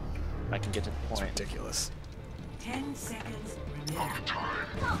 I can get to the It's point. ridiculous. 10 seconds remaining.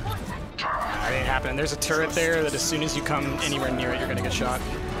 That ain't happening. There's a turret there that as soon as you come anywhere near it, you're gonna get shot.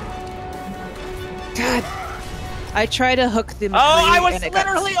 God. I try to hook the Oh, I McCree was and it got-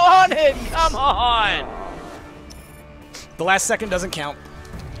 literally on him! Come on! The last second doesn't count.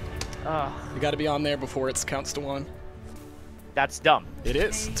 Oh, You gotta be on there before it counts to 1. that's dumb. It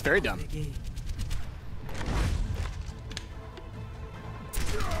is. It's very dumb.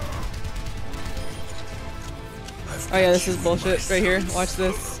 Oh yeah, this is bullshit right here. Watch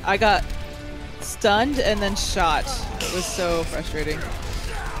this. I got stunned and then shot. It was so frustrating.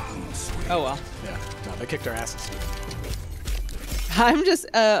 Oh well. Yeah, no, they kicked our asses. I'm just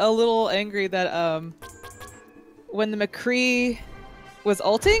a little angry that when the McCree was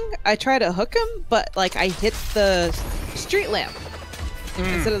ulting, I tried to hook him, but like I hit the street lamp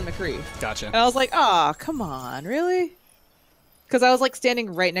instead of the McCree. Gotcha. And I was like, "Ah, come on, really?" Because I was like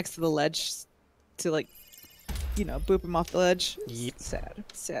standing right next to the ledge to like, you know, boop him off the ledge. Yep. Sad.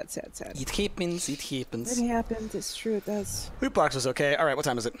 It happens. It happens. It happens. It's true. It does. Loot box was okay. All right, what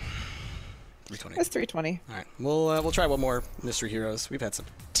time is it? 3:20. It's 3:20. All right, we'll try one more Mystery Heroes. We've had some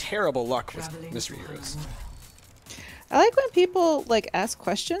terrible luck with Mystery Heroes. I like when people like ask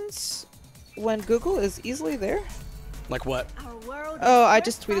questions when Google is easily there. Like what? Oh, I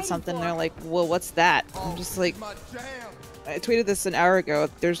just tweeted something. And they're like, "Well, what's that?" I'm just like, I tweeted this an hour ago.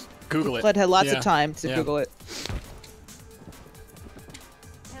 There's Google it. Blood had lots Yeah. of time to Yeah. Google it.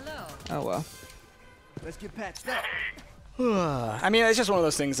 Hello. Oh well. Let's get patched up. I mean, it's just one of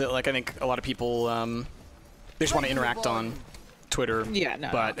those things that, like, I think a lot of people, they just want to interact on Twitter. Yeah, no,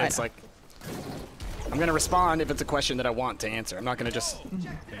 But I it's know. like, I'm going to respond if it's a question that I want to answer. I'm not going to just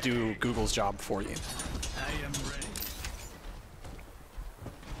do Google's job for you. I am ready.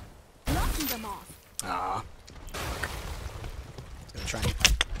 Knocking them off. Ah. Gonna try and...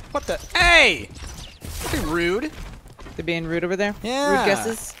 What the? Hey! Don't be rude. They're being rude over there. Yeah. Rude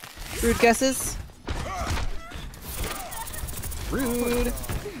guesses. Rude guesses. Rude.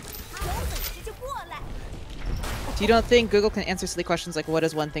 You don't think Google can answer silly questions like what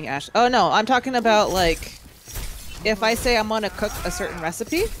is one thing Ash? Oh no, I'm talking about like if I say I'm gonna cook a certain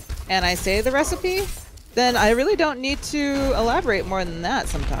recipe and I say the recipe, then I really don't need to elaborate more than that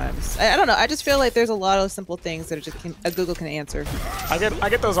sometimes. I don't know. I just feel like there's a lot of simple things that are just Google can answer. I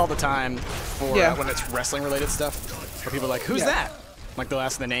get those all the time for Yeah. when it's wrestling related stuff. Where people are like, who's Yeah. that? Like they'll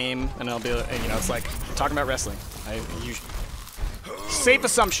ask the name and I'll be like, you know, it's like talking about wrestling. Safe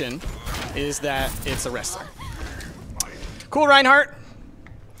assumption is that it's a wrestler. Cool, Reinhardt.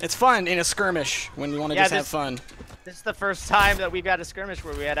 It's fun in a skirmish when you want to Yeah, just have fun. This is the first time that we've got a skirmish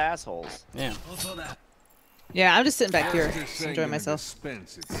where we had assholes. Yeah. Yeah, I'm just sitting back here, just enjoying myself.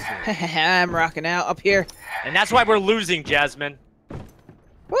 I'm rocking out up here. And that's why we're losing, Jasmine.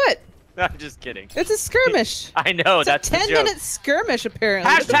 What? I'm just kidding. It's a skirmish. I know, It's that's a the joke. 10-minute skirmish, apparently.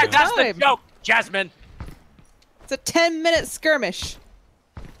 Hashtag that's the time. joke, Jasmine. It's a 10-minute skirmish.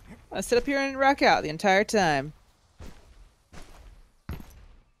 I'll sit up here and rock out the entire time.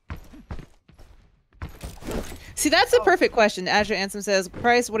 See, that's a perfect question. Azure Ansem says,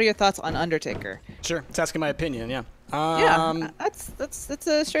 Price, what are your thoughts on Undertaker? Sure. It's asking my opinion, yeah. Yeah, that's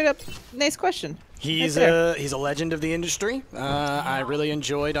a straight up nice question. He's Right there. he's a legend of the industry. I really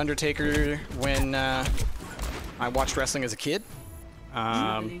enjoyed Undertaker when I watched wrestling as a kid.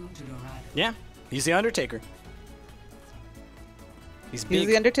 Yeah, he's the Undertaker. He's big,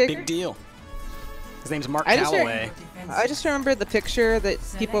 the Undertaker? big deal. His name's Mark I just Calloway. I just remember the picture that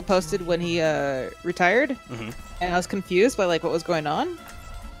people posted when he retired, and I was confused by like what was going on. You thought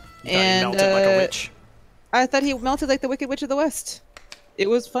he And melted like a witch. I thought he melted like the Wicked Witch of the West. It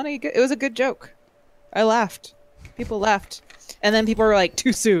was funny. It was a good joke. I laughed. People laughed, and then people were like,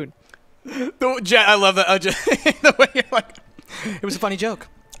 "Too soon." I love that. The way you're like, it was a funny joke.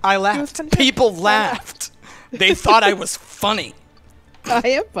 I laughed. funny joke. People laughed. They thought I was funny. I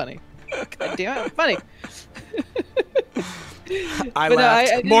am funny. God damn it, I'm funny. I But no, laughed.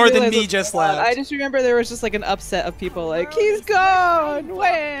 didn't More than realize me what was just going on. laughed. I just remember there was just like an upset of people like, "He's gone."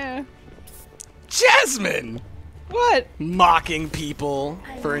 Wah. Jasmine! What? Mocking people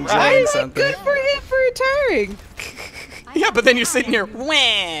for enjoying Right? something. Good for him for retiring. Yeah, but then you're sitting here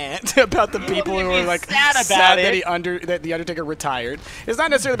wah, about the people who are like sad about sad it. that the Undertaker retired. It's not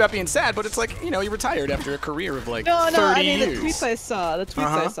necessarily about being sad, but it's like, you know, he retired after a career of like No, 30 I mean years. the tweets I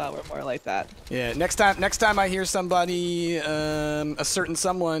saw were more like that. Yeah, next time I hear somebody, a certain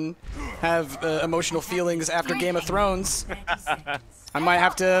someone, have emotional feelings after Game of Thrones, I might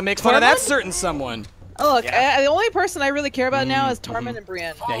have to make fun of that certain someone. Oh, look, the only person I really care about now is Tormund and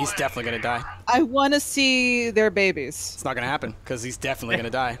Brienne. Yeah, he's definitely gonna die. I want to see their babies. It's not gonna happen because he's definitely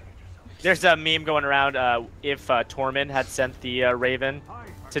gonna die. There's a meme going around if Tormund had sent the Raven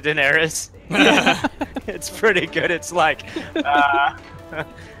to Daenerys. It's pretty good. It's like the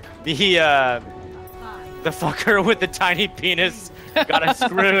fucker with the tiny penis got us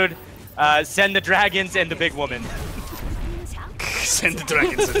screwed. Send the dragons and the big woman. Send the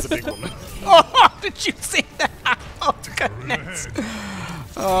dragons and the big woman. Oh, did you see that? Oh, goodness.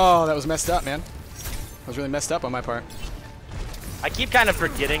 Oh, that was messed up, man. That was really messed up on my part. I keep kind of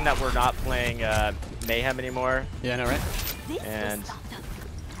forgetting that we're not playing Mayhem anymore. Yeah, I know, right? And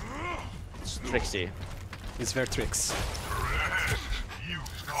it's Trixie. It's very tricks.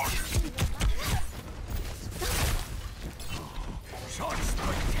 Use caution.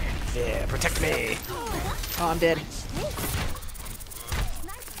 Yeah, protect me. Oh, I'm dead.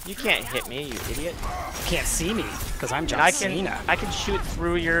 You can't hit me, you idiot. You can't see me because I'm And John Cena. I can shoot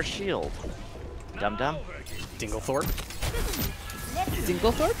through your shield. Dum dum. Dinglethorpe.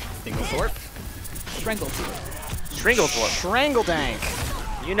 Dinglethorpe? Dinglethorpe. Stranglethorpe. Shringlethorpe. Shrangle-dank.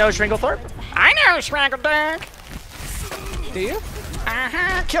 You know Shringlethorpe? I know Shrangle-dank. Do you?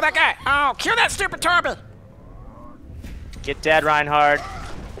 Uh-huh. Kill that guy. Oh, kill that stupid Torby. Get dead, Reinhard.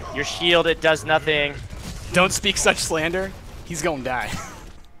 Your shield, it does nothing. Don't speak such slander. He's gonna die.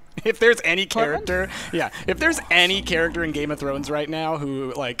 If there's any character, if there's any character in Game of Thrones right now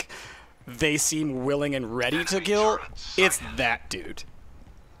who, like, they seem willing and ready to kill, it's that dude.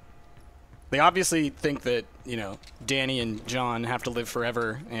 They obviously think that, you know, Dany and Jon have to live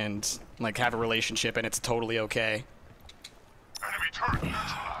forever and, like, have a relationship, and it's totally okay. Enemy turret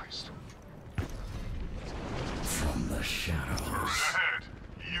neutralized. From the shadows. Ahead.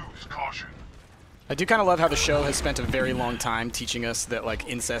 Use caution. I do kind of love how the show has spent a very long time teaching us that, like,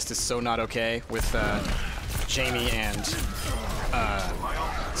 incest is so not okay with Jaime and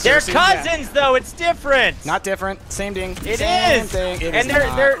They're Cersei. cousins, though. It's different. Not different. Same thing. It Same is. thing. It And is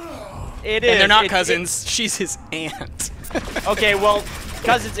they're not. it is. And they're not It- cousins. She's his aunt. Okay, well,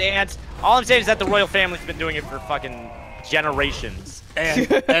 cousins, aunts. All I'm saying is that the royal family's been doing it for fucking generations. and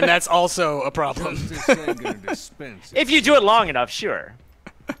that's also a problem. Justice ain't gonna dispense it. If you do it long enough, sure.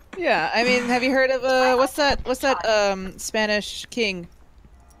 Yeah, I mean, have you heard of what's that Spanish king?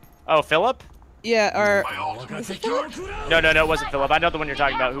 Oh, Philip? Yeah, or No, it wasn't Philip. I know the one you're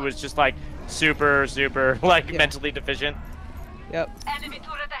talking about, who was just like super, like mentally deficient. yep.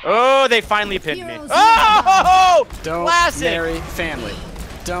 Oh, they finally pinned me. Heroes Oh, Don't classic. marry family.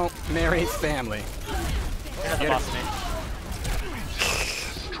 Don't marry family. That's the boss of me.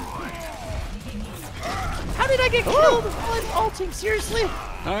 How did I get killed while I'm ulting? Seriously?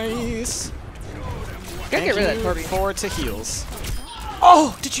 Nice. Gotta get rid of that Thank Torby. you for to heals.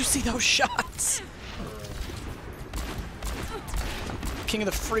 Oh, did you see those shots? King of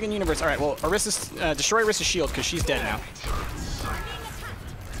the friggin' universe. All right, well, Orissa's, destroy Orissa's shield because she's dead now.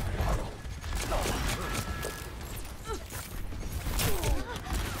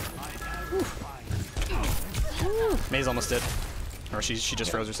 May's almost dead. Or she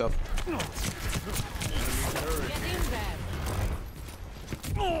just froze herself.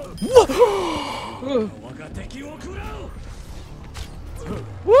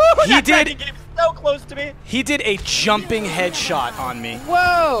 Woo! He That did- dragon came so close to me. He did a jumping headshot on me.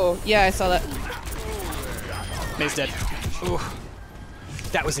 Whoa! Yeah, I saw that. May's dead. Ooh.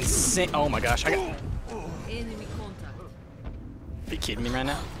 That was insane. Oh my gosh. Are you kidding me right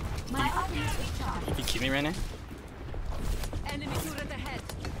now? Are you kidding me right now?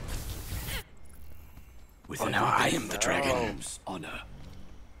 With Oh, now I am the dragon. honor.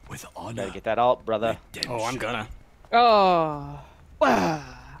 With honor. Gotta get that alt, brother. Oh, I'm gonna. Oh. Wow.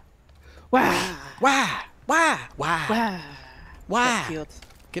 Wow. Why? Why? Why? Wow. Why? Field.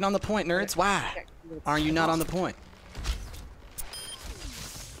 Get on the point, nerds. Why? Are you not on the point?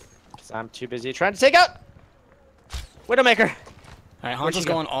 Because I'm too busy trying to take out Widowmaker. All right, Where'd Hanzo's she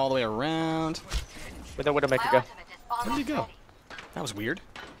go? going all the way around. Where'd the Widowmaker go? Where did he go? That was weird.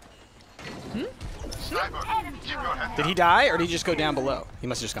 Sniper, keep your head Did he die, or did he just go down below? He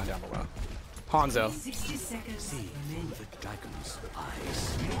must have just gone down below. Hanzo. 60 seconds remaining. The dragon's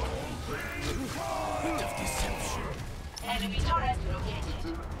eyes. Point of deception.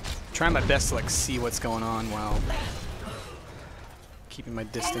 Trying my best to like see what's going on while keeping my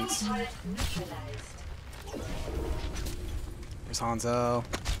distance. There's Hanzo.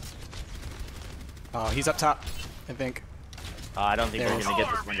 Oh, he's up top, I think. I don't think There we're it gonna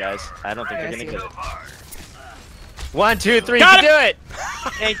get this one, guys. I don't think Yeah, we're I gonna see get it. 1, 2, 3, Got you can do it!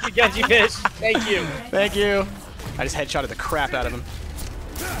 Thank you, Genji Fish. Thank you. Thank you. I just headshotted the crap out of him.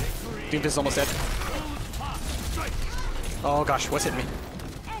 Doomfist is almost dead. Oh gosh, what's hitting me?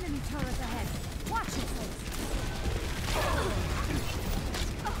 Enemy turret ahead. Watch it.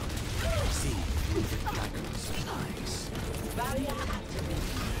 See the dragon's eyes.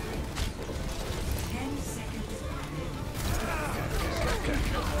 10 seconds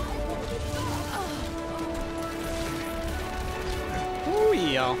Ooh,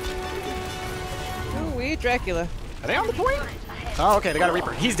 yeah. Ooh, wee, Dracula. Are they on the point? Oh, okay, they got a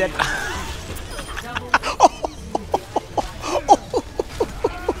Reaper. He's dead.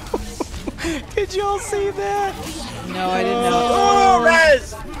 Did y'all see that? No, I didn't know. Oh,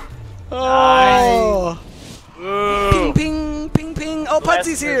 Rez! Oh. Ooh. Ping, ping, ping, ping. Oh, Bless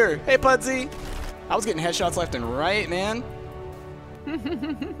Pudsy's here. Hey, Pudsy. I was getting headshots left and right, man.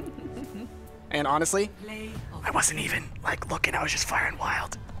 And honestly, Play of I wasn't even like looking. I was just firing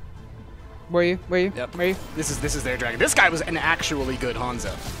wild. Were you? Were you? Yep. Were you? This is their dragon. This guy was an actually good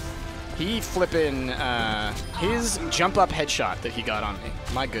Hanzo. He flipping his jump up headshot that he got on me.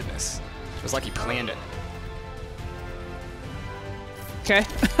 My goodness, it was like he planned it. Okay.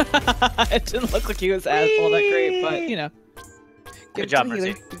 It didn't look like he was as all that great, but you know. Good Give it job, to the healer.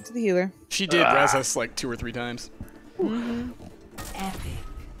 Mercy. Give it to the healer. She did res us like 2 or 3 times. epic.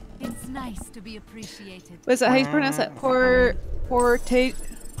 It's nice to be appreciated. What is that? How you pronounce that? Portato.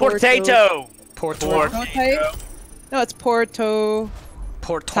 Potato. Portato. No, it's Porto.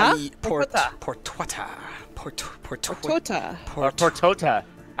 Portuata. Portota. Or portota.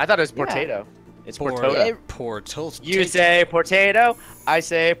 I thought it was potato. It's portota. Portal. You say potato, I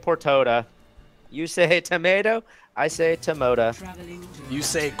say portota. You say tomato, I say tomato. Traveling to You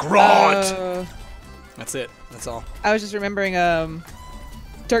say Grant. Oh. That's it. That's all. I was just remembering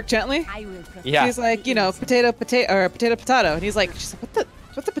Dirk Gently. I will protect. Yeah. He's like, you know, potato, or potato, potato. And he's like, she's like,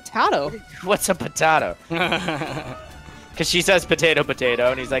 what's a potato? What's a potato? Because she says potato,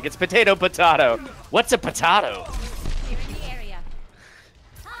 potato, and he's like, it's potato, potato. What's a potato?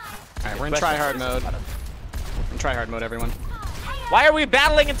 All right, we're in tryhard mode. In tryhard mode, everyone. Why are we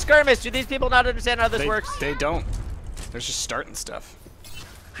battling in skirmish? Do these people not understand how this works? They don't. They're just starting stuff.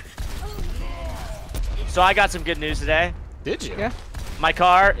 So I got some good news today. Did you? Yeah. My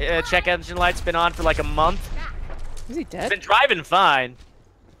car, check engine light's been on for like a month. Is he It's dead? been driving fine.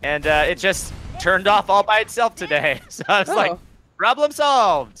 And it just turned off all by itself today. So I was like, Oh. problem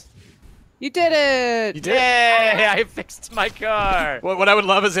solved. You did it. You did. Yay, I fixed my car. What I would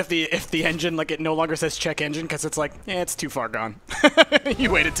love is if the engine, like, it no longer says check engine because it's like, yeah, it's too far gone.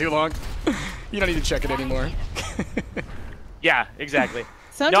 You waited too long. You don't need to check it anymore. Yeah, exactly.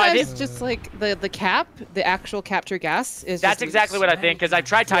 Sometimes think- it's just like the cap, the actual capture gas is. That's just exactly what I think, because I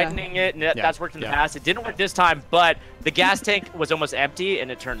tried tightening it, and that's worked in the past. It didn't work this time, but the gas tank was almost empty,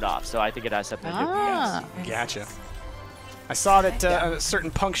 and it turned off. So I think it has something to do with Ah. Gotcha. I saw that a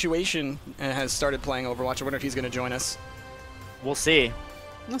certain punctuation has started playing Overwatch. I wonder if he's going to join us. We'll see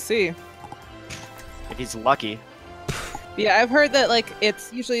Let's see. if he's lucky. Yeah, I've heard that like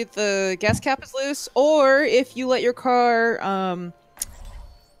it's usually the gas cap is loose, or if you let your car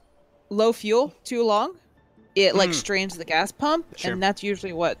low fuel too long, it like strains the gas pump, Sure. and that's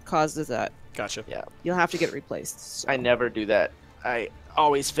usually what causes that. Gotcha. Yeah, You'll have to get it replaced. So. I never do that. I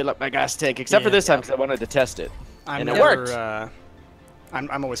always fill up my gas tank, except for Yeah. this time because I wanted to test it. I'm And it never, worked.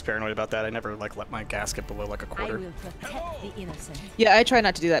 I'm always paranoid about that. I never like let my gas get below like a I quarter. will protect the innocent. Yeah, I try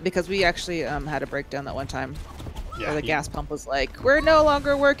not to do that because we actually had a breakdown that one time where the gas pump was like, "We're no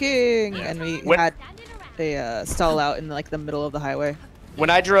longer working," and we When- had a stall out in like the middle of the highway. When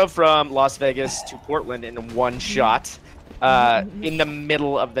I drove from Las Vegas to Portland in one shot, in the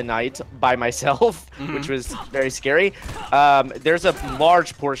middle of the night by myself, which was very scary. There's a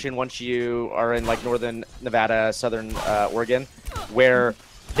large portion once you are in like northern Nevada, southern Oregon, where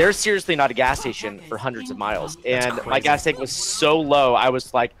there's seriously not a gas station for hundreds of miles. And my gas tank was so low, I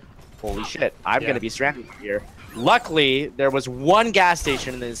was like, holy shit, I'm going to be stranded here. Luckily, there was one gas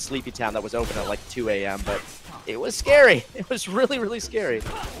station in this sleepy town that was open at like 2 a.m., but it was scary. It was really, really scary.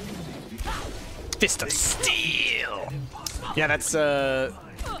 Fist of Steel. Yeah, that's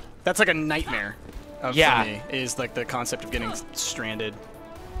like a nightmare. For me, is like the concept of getting stranded.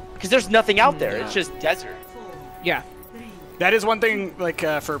 Because there's nothing out there. It's just desert. Yeah. That is one thing, like,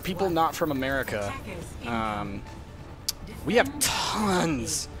 for people not from America, we have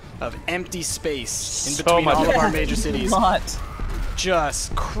tons of empty space in between much all of empty our major cities. Lot.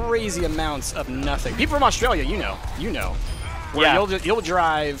 Just crazy amounts of nothing. People from Australia, you know, where you'll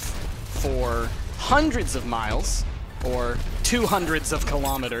drive for hundreds of miles or 200s of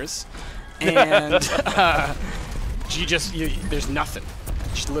kilometers, and there's nothing.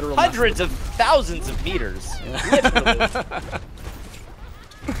 Just literal Hundreds of thousands of meters. Literally.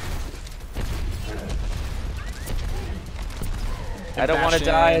 I don't want to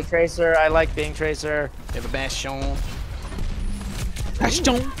die, Tracer. I like being Tracer. You have a Bastion.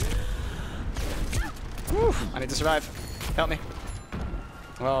 Bastion. I need to survive. Help me.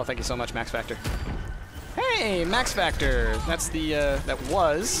 Oh, thank you so much, Max Factor. Hey, Max Factor. That's that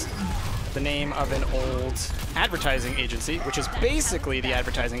was the name of an old advertising agency, which is basically the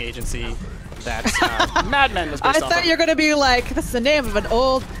advertising agency that Mad Men was based I off thought of. you were gonna be like, that's the name of an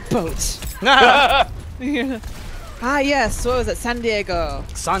old boat. Ah yes, what was it? San Diego.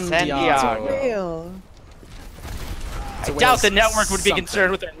 San Diego. Real. I doubt the network would be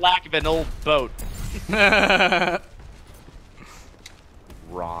concerned with their lack of an old boat.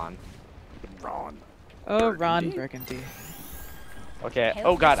 Ron. Oh, Ron Burgundy. Okay.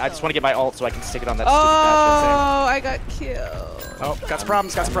 Oh god, I just want to get my ult so I can stick it on that Oh, I got killed. Oh, got some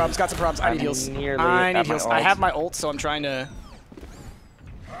problems, got some problems, got some problems. I need heals. I need heals. I have my ult, so I'm trying to...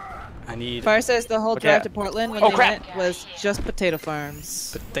 I need... Fire says the whole Okay. drive to Portland when Oh, they crap. went was just potato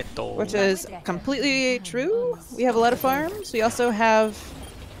farms. Potato. Which is completely true. We have a lot of farms. We also have...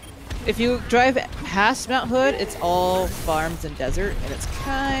 If you drive past Mount Hood, it's all farms and desert, and it's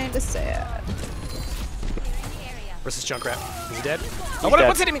kind of sad. Versus Junkrat. Is he dead? He's Oh, dead.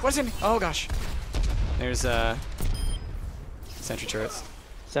 what's hitting me? What's hitting me? Oh, gosh. There's, sentry turrets.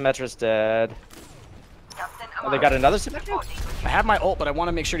 Symmetra's dead. Oh, they got another Symmetra? I have my ult, but I want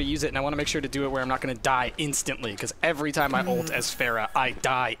to make sure to use it, and I want to make sure to do it where I'm not going to die instantly, because every time I ult as Pharah, I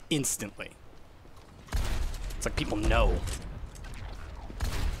die instantly. It's like people know.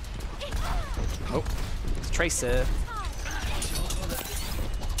 Oh, it's Tracer.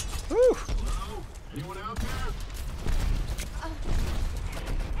 Woo!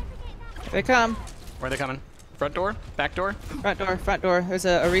 They come. Where are they coming? Front door? Back door? Front door, front door. There's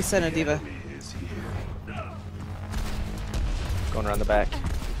a Orisa and a Diva. Going around the back.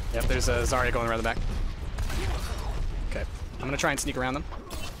 Yep, there's a Zarya going around the back. Okay, I'm going to try and sneak around them.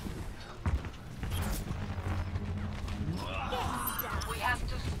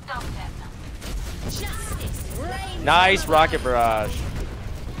 Nice rocket barrage.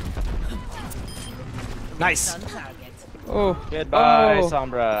 Nice. Oh. Goodbye, Oh.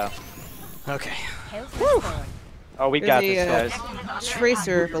 Sombra. Okay. Oh, we got There's this, a, guys.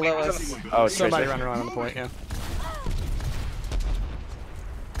 Tracer below us. Oh, Somebody Tracer. running around on the point, yeah.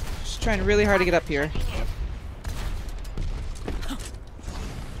 She's trying really hard to get up here.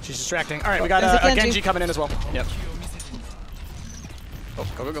 She's distracting. All right, we got There's a a Genji. Genji coming in as well. Yep. Oh,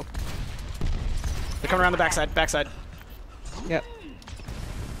 go, go, go. They're coming around the backside, backside. Yep.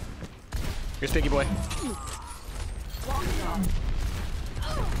 Here's Piggy Boy.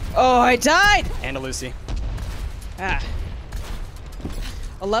 Oh, I died! And a Lucy. Ah.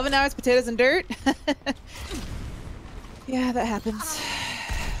 11 hours, potatoes and dirt. Yeah, that happens.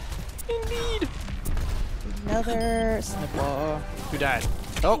 Indeed. Another snipper. Who died?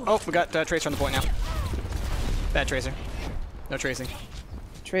 Oh, oh, we got Tracer on the point now. Bad Tracer. No tracing.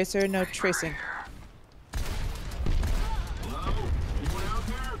 Tracer, no tracing.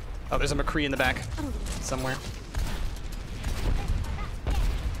 Oh, there's a McCree in the back. Somewhere.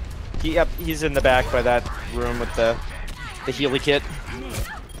 Yep, he's in the back by that room with the Healy kit.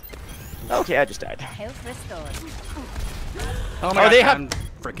 Okay, I just died. Health restored. Oh my god, they have- I'm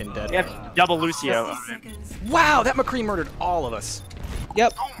freaking dead. They have double Lucio. Wow, that McCree murdered all of us.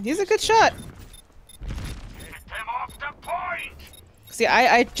 Yep, he's a good shot. Them off the point! See,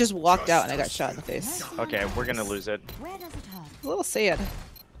 I just walked out and I got shot in the face. Okay, we're gonna lose it. Where does it hurt? A little sad.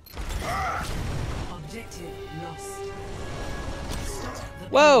 Objective lost. Stop the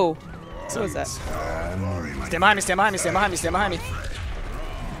Whoa! What was that? Stand behind me, stand behind me, stand behind me, stand behind me.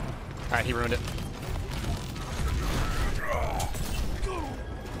 Alright, he ruined it.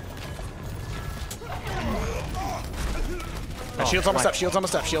 Oh, shield's almost up, shield's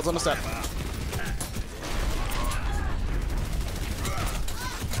almost up, shield's almost up.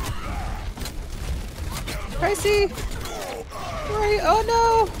 Pricey! Right, oh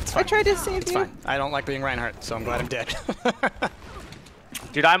no! I tried to save It's you. fine. I don't like being Reinhardt, so I'm glad I'm dead.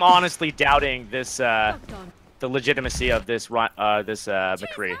 Dude, I'm honestly doubting this, the legitimacy of this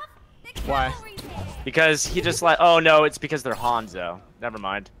McCree. Why? Because he just like, oh no, it's because they're Hanzo. Never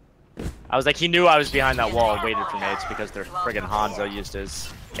mind. I was like, he knew I was behind that wall and waited for me. It's because they're friggin' Hanzo used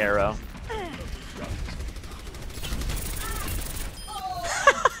his arrow.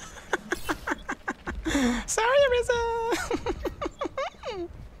 Sorry, Arisa!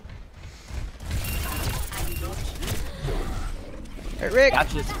 Hey, Rick!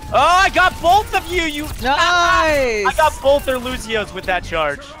 Gotcha. Oh, I got both of you! You Nice! I got both their Lucios with that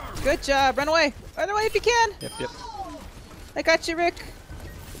charge. Good job. Run away. Run away if you can. Yep, yep. I got you, Rick.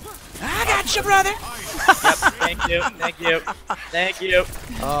 I got you, brother! Yep, thank you, thank you, thank you.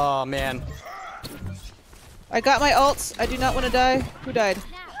 Oh, man. I got my ults. I do not want to die. Who died?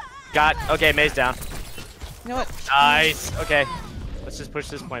 Got, okay, May's down. You know what? Nice, okay. Let's just push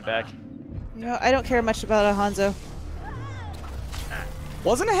this point back. You know, I don't care much about a Hanzo.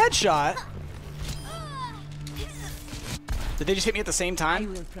 Wasn't a headshot. Did they just hit me at the same I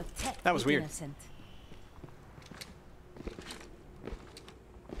time? will protect That was the weird. innocent.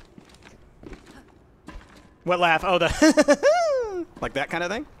 What laugh? Oh, the like that kind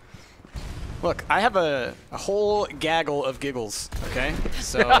of thing? Look, I have a whole gaggle of giggles, okay?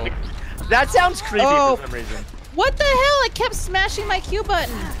 So, That sounds creepy Oh. for some reason. What the hell? I kept smashing my Q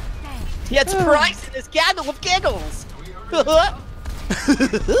button. He had surprise in his gaggle of giggles. You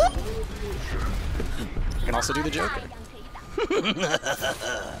can also do the Joker.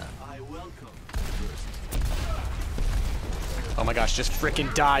 Oh my gosh, just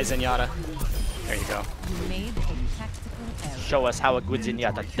frickin' die, Zenyatta. There you go. You made a tactical error. Show us how a good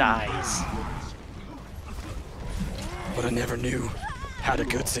Zenyatta dies. But I never knew how the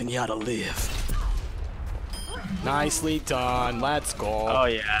good Zenyatta live. Nicely done. Let's go. Oh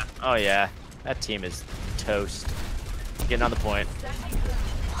yeah. Oh yeah. That team is toast. Getting on the point.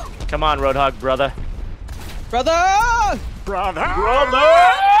 Come on, Roadhog, brother. Brother!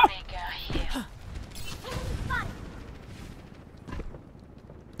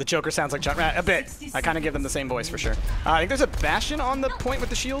 The Joker sounds like John. A bit. I kind of give them the same voice for sure. I think there's a Bastion on the point with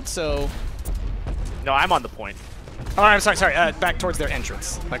the shield, so. No, I'm on the point. Oh, I'm sorry. Back towards their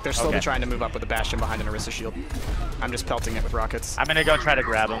entrance. Like they're slowly trying to move up with a Bastion behind an Orisa shield. I'm just pelting it with rockets. I'm gonna go try to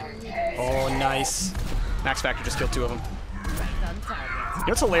grab him. Oh, nice. Max Factor just killed 2 of them. You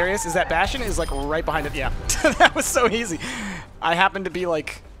know what's hilarious is that Bastion is like right behind it. Yeah, that was so easy. I happened to be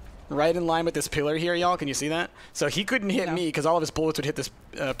like right in line with this pillar here, y'all. Can you see that? So he couldn't hit me because all of his bullets would hit this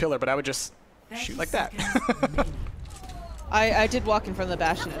pillar, but I would just shoot like that. I did walk in front of the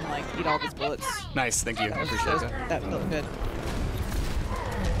Bastion and like eat all of his bullets. Nice, thank you. I appreciate that. That felt good.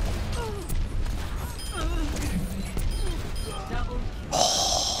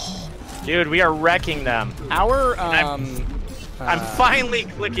 Dude, we are wrecking them. Our I'm finally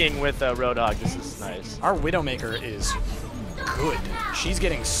clicking with Roadhog. This is nice. Our Widowmaker is good. She's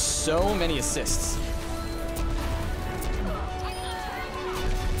getting so many assists.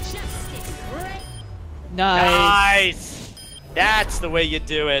 Nice. That's the way you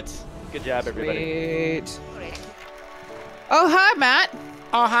do it. Good job, everybody. Sweet. Oh, hi, Matt.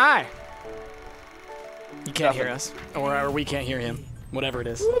 Oh, hi. You can't hear us, or we can't hear him. Whatever it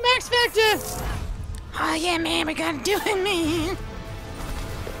is. Ooh, Max Factor. Oh yeah, man, we gotta do it, man.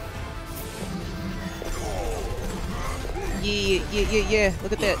 Yeah.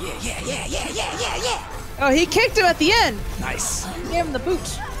 Look at that. Yeah. Oh, he kicked him at the end. Nice. Gave him the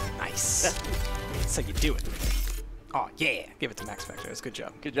boot. Nice. That's how you do it. Oh yeah, give it to Max Factor. That's good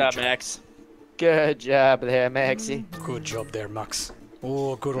job. Good job, Max. Good job there, Maxie. Good job there, Max.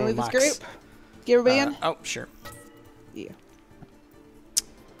 Oh, good Leave old this Max. group. Get everybody in. Oh, sure. Yeah.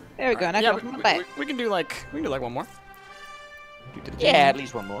 There we go. Now Yeah, go back. we can do like one more. Yeah, at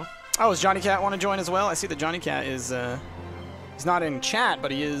least one more. Oh, does Johnny Cat want to join as well? I see that Johnny Cat is he's not in chat,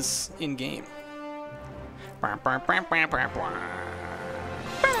 but he is in game. Oh,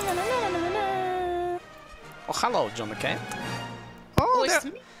 hello, Johnny Cat. Oh,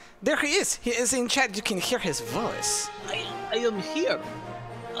 there he is. He is in chat. You can hear his voice. I am here.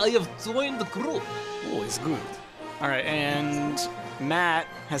 I have joined the group. Oh, it's good. All right, and Matt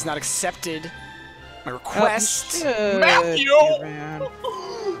has not accepted my request. Matthew! I'm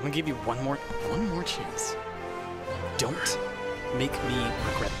gonna give you one more chance. Don't make me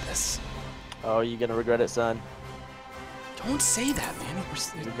regret this. Oh, you gonna regret it, son? Don't say that, man.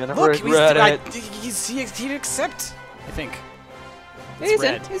 You're gonna Look, regret it. He'd accept. I think. He's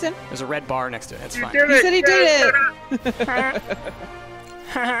red. in. He's in. There's a red bar next to it. It's fine. He said he did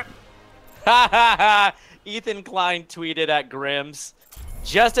it. Ethan Klein tweeted at Grims,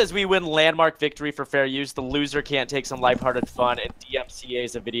 just as we win landmark victory for fair use, the loser can't take some lighthearted fun, and DMCA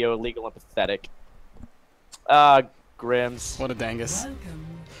is a video illegal and pathetic. Grims. What a dangus.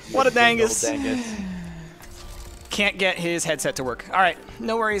 What a dangus. Dangus. Can't get his headset to work. All right,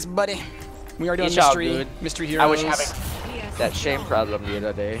 no worries, buddy. We are doing It's all mystery good. heroes. I was having that shame problem the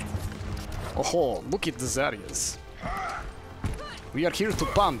other day. Oh, look at the Zarias. We are here to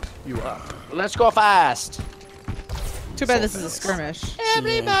pump you up. Let's go fast. Too bad this is a skirmish.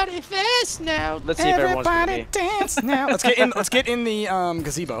 Everybody fast now. Let's see if everyone's Everybody ready. dance now. Let's get in the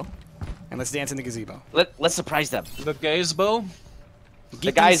gazebo, and let's dance in the gazebo. Let's surprise them. The gazebo.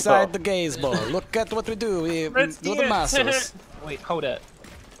 Get gazebo. inside the gazebo. Look at what we do. We do the muscles. Wait, hold it.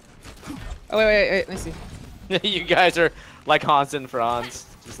 Oh, wait. Let me see. You guys are like Hans and Franz.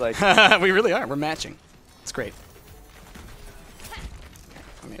 Just like We really are. We're matching. It's great.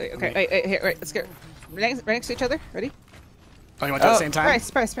 Wait, okay, here, wait, let's get right next to each other. Ready? Oh, you want to do it at the same time?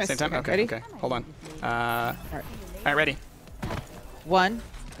 Price. Same time? Okay, ready? okay. Hold on. All right, ready. 1,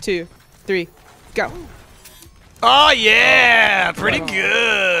 2, 3, go. Oh, yeah! Pretty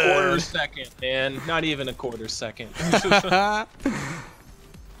good! Quarter second, man. Not even a quarter second.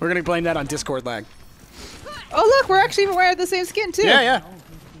 We're going to blame that on Discord lag. Oh, look, we're actually even wearing the same skin, too. Yeah.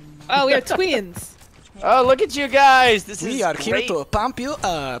 Oh, we are twins. Oh, look at you guys! This We is are great. here to pump you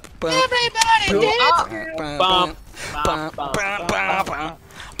up. Everybody Bump. dance.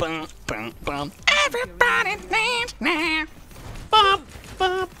 Everybody dance now. Bump.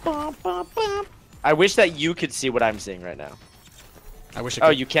 I wish that you could see what I'm seeing right now. I wish I could.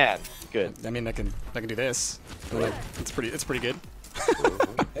 Oh, you can. Good. I mean, I can do this. Like, it's pretty good.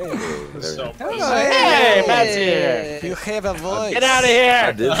 So Hey, Matt's here. You have a voice. Get out of here.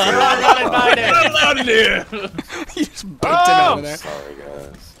 I did. You're not invited. Get out of here! You just bumped him out of there. Sorry,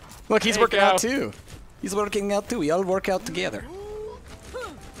 guys. Look, he's There you working out go. too. He's working out too. We all work out together.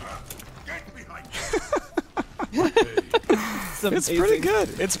 It's pretty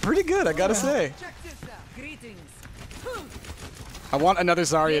good. It's pretty good, I gotta say. I want another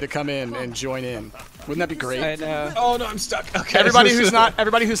Zarya to come in and join in. Wouldn't that be great? I know. Oh no, I'm stuck. Okay. Everybody who's not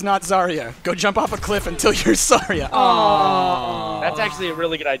Zarya, go jump off a cliff until you're Zarya. Aww. That's actually a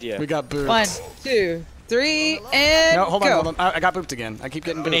really good idea. We got booped. 1, 2, 3, and No, hold go. on. I got booped again. I keep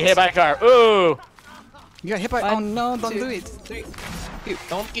getting Getting booped. hit by a car. Ooh. You got hit by. Oh no! Don't do it. 3.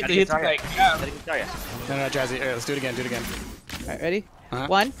 Don't get Gotta hit get by Zarya. yeah. Gotta get Zarya. No, Jazzy. Here, let's do it again. Do it again. All right, ready? Uh-huh.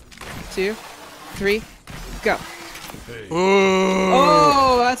 1, 2, 3, go. Ooh.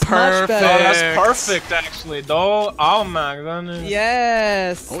 Oh, that's much Perfect. better. Oh, that's perfect actually, though. Oh my goodness.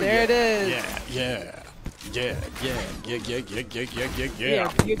 Yes, Oh, there yeah. it is. Yeah.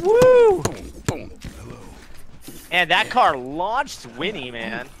 Woo! Boom, boom. And that car launched Winnie,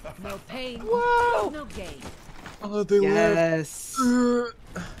 man. No pain, Whoa. no gain. Oh, they Yes.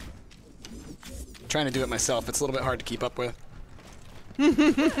 Trying to do it myself. It's a little bit hard to keep up with.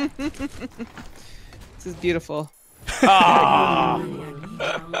 This is beautiful. Ah.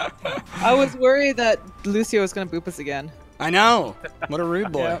 I was worried that Lucio was gonna boop us again. I know. What a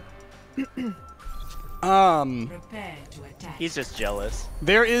rude boy. Prepare to attack. He's just jealous.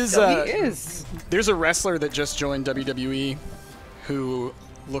 There is He is. there's a wrestler that just joined WWE who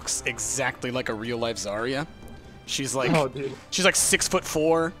looks exactly like a real life Zarya. She's like Oh, dude. she's like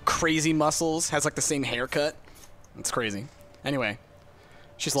 6'4", crazy muscles, has like the same haircut. It's crazy. Anyway,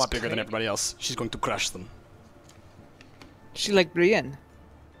 she's a lot bigger than everybody else. She's going to crush them. She like Brienne.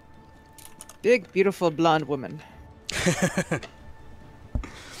 Big, beautiful blonde woman.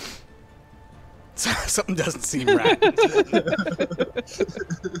 Something doesn't seem right.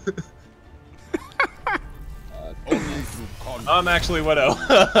 I'm actually Widow.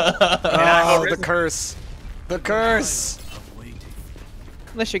 Oh, the curse. The curse.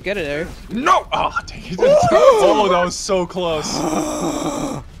 Unless you're good at her. No! Oh, dang it. Oh, that was so close.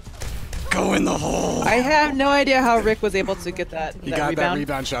 Go in the hole. I have no idea how Rick was able to get that, He that got rebound. that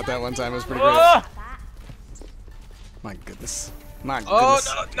rebound shot that one time. It was pretty great. Ah! My goodness. My Oh,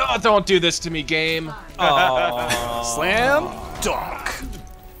 goodness. no, don't do this to me, game. Oh, Slam dunk.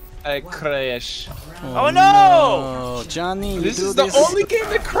 I crash. Oh no! Oh, Johnny, you This do is the this. only game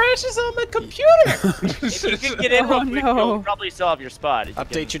that crashes on my computer. If you can get in real quick, no. you'll probably still have your spot. If you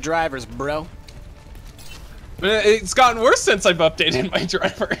Update your drivers, bro. But it's gotten worse since I've updated my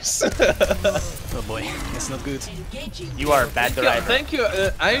drivers. Oh boy, that's not good. can- You are a bad Yeah, driver. thank you.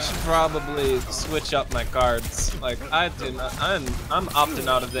 I should probably switch up my cards. Like I did not. I'm opting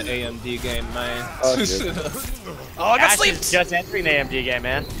out of the AMD game, man. Oh, shit. Oh, I got Ash sleep. is just entering the AMD game,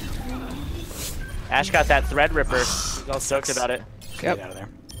 man. Ash got that Threadripper. He's all stoked about it. Get out of there.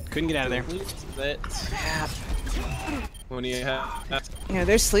 Couldn't get out of there. When you have Yeah,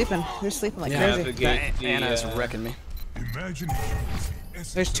 they're sleeping. They're sleeping like Yeah, crazy. navigate the, Anna's wrecking me.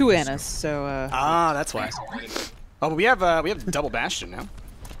 There's 2 Annas, so Ah, that's why. Oh, but we have double Bastion now.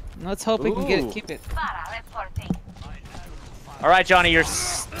 let's hope we can Ooh. keep it. All right, Johnny, you're.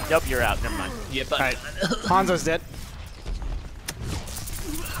 Nope, you're out. Never mind. Yep. All right, Hanzo's dead.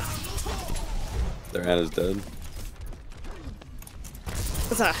 Their Anna's dead.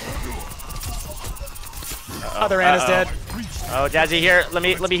 What's up? Other Anna's dead. Oh, Jazzy, here. Let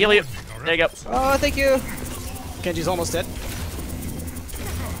me heal you. There you go. Oh, thank you. Kenji's almost dead.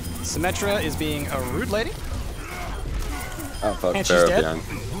 Symmetra is being a rude lady. Oh fuck, And she's Pharaoh dead. behind.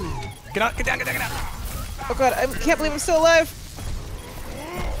 Get out, get down, get down, get down. Oh god, I can't believe I'm still alive.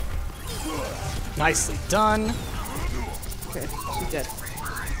 Nicely done. Okay, she's dead.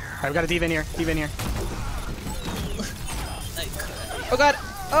 All right, we got a diva in here. Diva in here. Oh god.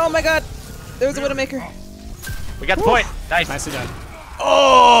 Oh my god. There's a Widowmaker. We got the point. Nice. Nicely done.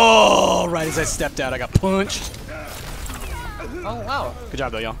 Oh, right as I stepped out, I got punched. Oh wow. Good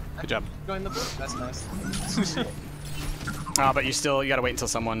job, though, y'all. Good job. Join the book. That's nice. But you gotta wait until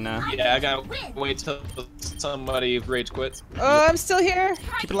someone. Yeah, I gotta wait till somebody rage quits. Oh, I'm still here.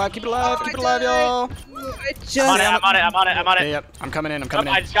 Keep it alive, keep it alive, Oh, keep it I alive, died. y'all. I just. I'm on it. I'm on it. I'm on it. I'm on Yeah, it. yep, I'm coming in, I'm Oh,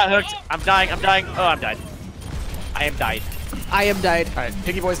 coming I in. just got hooked. I'm dying. I'm dying. Oh, I'm died. I am died. I am died. All right,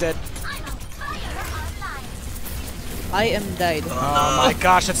 Piggy Boy's dead. I am died. Oh my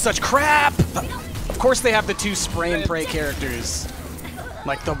gosh, that's such crap! Of course they have the 2 spray and pray characters.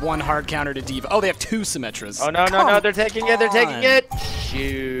 Like the one hard counter to D.Va. Oh, they have 2 Symmetras. Oh no, no, no! They're taking it. They're taking it.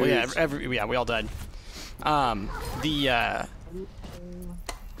 Shoot. Well, yeah, we all died. I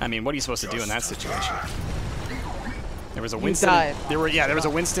mean, what are you supposed to do in that situation? There was a Winston. died. There was a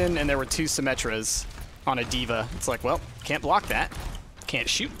Winston, and there were 2 Symmetras on a D.Va. It's like, well, can't block that, can't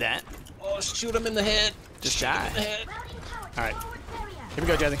shoot that. Oh, shoot him in the head. Just die. All right, here we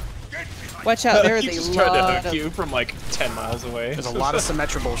go, Jazzy. Watch out, there is He a just tried to lot hook of... you from like 10 miles away. There's a lot of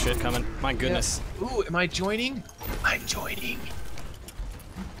Symmetra bullshit coming. My goodness. Ooh, am I joining? I'm joining.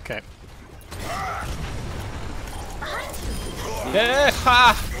 Okay. Yeah,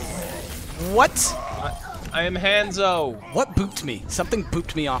 ha! What? I am Hanzo. What booped me? Something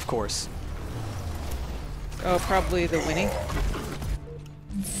booped me off course. Oh, probably the Winnie.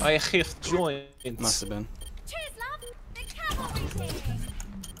 I have joined. Must have been.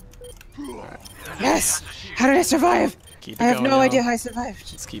 Yes! How did I survive? Keep it I have going, no y'all. idea how I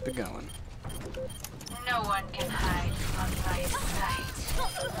survived. Let's keep it going. No one can hide from my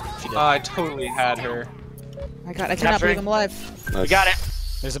sight. Oh, I totally had her. My God, I cannot believe I'm alive. You got it.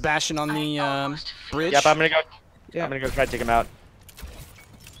 There's a Bastion on the bridge. Yep, I'm gonna go. Yeah. I'm gonna go try to take him out.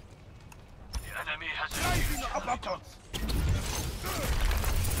 The enemy has seized a button.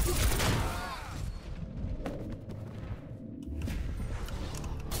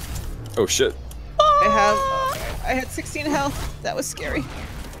 Oh shit. I had 16 health. That was scary.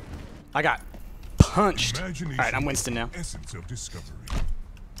 I got punched. All right, I'm Winston now. Essence of discovery.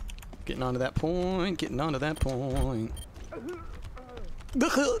 Getting onto that point. Getting onto that point.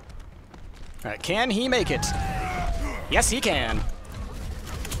 All right, can he make it? Yes, he can.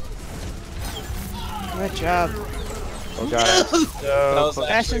 Good job. Oh god.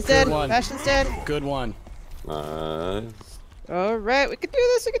 Bastion's dead. one. Bastion's dead. Good one. Nice. All right, we can do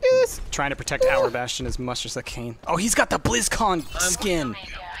this. We can do this. Trying to protect our Bastion as much as I can. Oh, he's got the BlizzCon skin.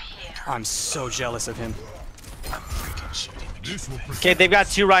 I'm so jealous of him. Okay, they've got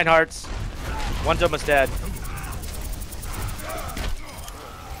 2 Reinhardts. One's almost dead.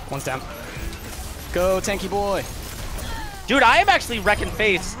 One's down. Go, tanky boy. Dude, I am actually wrecking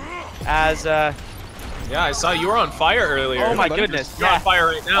face as Yeah, I saw you were on fire earlier. oh my goodness. You're on Yeah. fire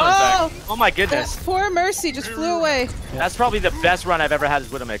right now, in fact. Oh my goodness. That poor Mercy just flew away. That's probably the best run I've ever had as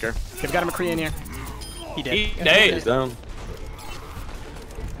Widowmaker. They've got a McCree in here. He did. He He's did. down.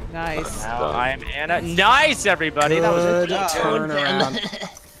 Nice. Now I am Anna. Nice, everybody. That was Good a turnaround.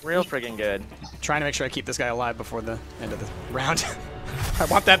 real friggin' good. Trying to make sure I keep this guy alive before the end of the round. I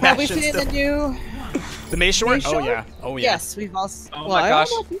want that Have we Bastion seen still. the new? The Maze Short? Maze Oh Short? yeah. Oh yeah. Yes, we've all. Oh Well, my I gosh.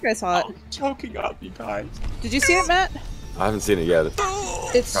 don't know if you guys saw it. Choking up, you guys. Did you see it, Matt? I haven't seen it yet.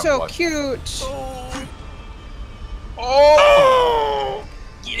 It's Can't so watch. cute. Oh!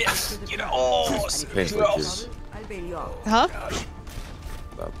 Get it! Get it! Oh! Painfully cute. Huh?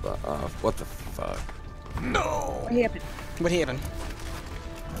 What the fuck? No. What happened? What happened?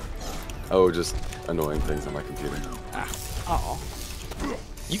 Oh, just annoying things on my computer. Oh.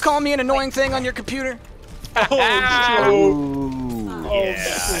 You calling me an annoying thing on your computer?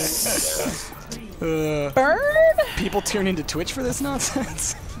 Bird? People tune into Twitch for this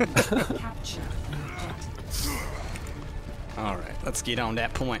nonsense? Alright, let's get on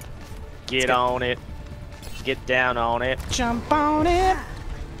that point. Get on it. Get down on it. Jump on it!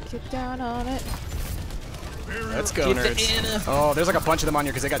 Get down on it. Let's go, nerds. Oh, there's like a bunch of them on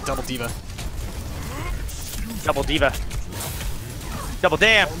here because they got double D.Va. Double diva. Double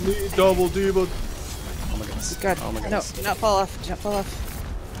damn. Double D.Va. Oh my goodness. God. Oh my No, goodness. do not fall off. Do not fall off.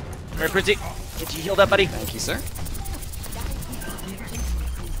 Very pretty. Get you healed up, buddy. Thank you, sir.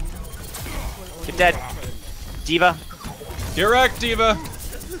 Get dead. Diva. Get wrecked, D.Va.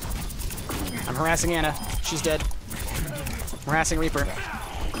 I'm harassing Anna. She's dead. I'm harassing Reaper.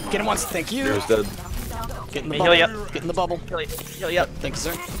 Get him once. Thank you. Hero's dead. Get in the Hey, bubble. heal ya. Get in the bubble. Heal you up. Thank you,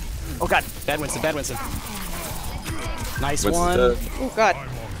 sir. Oh god. Bad Winston. Bad Winston. Nice Winston's one. dead. Oh God.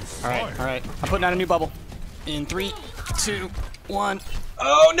 All right. All right. I'm putting out a new bubble. In 3, 2, 1.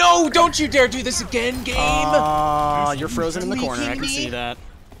 Oh no! Don't you dare do this again, game! You're frozen in the corner. I can see that.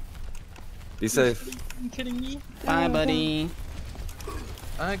 Be safe. Are you kidding me? Bye, buddy.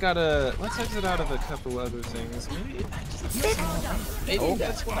 I gotta. Let's exit out of a couple other things. Maybe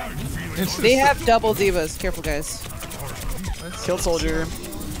that's what I need. They have double divas. Careful, guys. Killed soldier.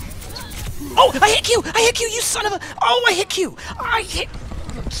 Oh, I hit you! I hit you, you son of a... Oh, I hit you! I hit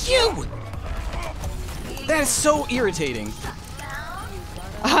you! That is so irritating.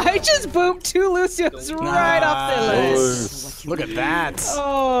 I just booped 2 Lucios right off the list. Look at that.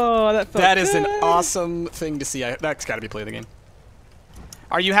 Oh, that felt That is an good. awesome thing to see. That's got to be play of the game.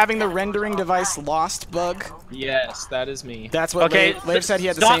 Are you having the rendering device lost bug? Yes, that is me. That's what Okay, Lave said he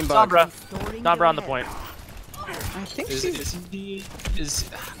had the same bug. Sombra on the point. I think Is she's... he?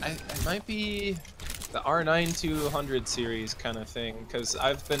 I might be the R9 200 series kind of thing, because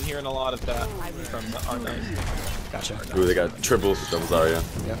I've been hearing a lot of that from the R9. Gotcha. Ooh, they got triple double Zarya.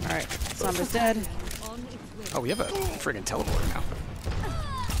 Yep. All right, Sombra's dead. Oh, we have a friggin' teleporter now.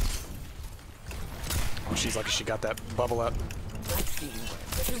 Oh, she's lucky she got that bubble up.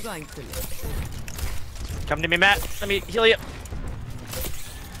 Come to me, Matt. Let me heal you.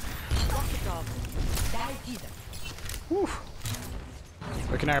 Whew.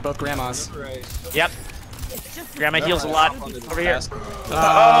 Rick and I are both grandmas. Right. Yep. Grandma heals a lot over here.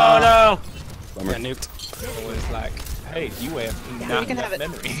 Oh no! Yeah, nuked. Always like, hey, you have you not can enough have it.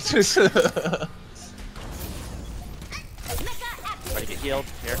 memory. Try to get healed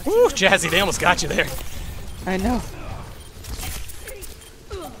here. Woo, Jazzy, they almost got you there. I know.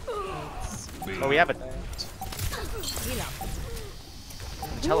 Oh, we have it.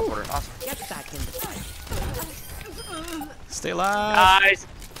 Teleporter, awesome. Stay alive. Nice.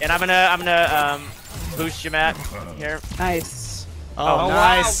 And I'm gonna boost you, Matt. Here. Nice. Oh,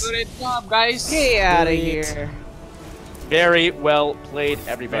 nice. Wow, great job, guys. Get out of Great. here. Very well played,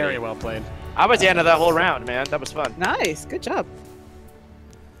 everybody. Very well played. I was the end of that whole round, man. That was fun. Nice. Good job.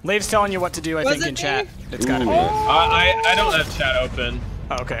 Lave's telling you what to do, I Was think, it in me? chat. It's gotta be. I don't have chat open.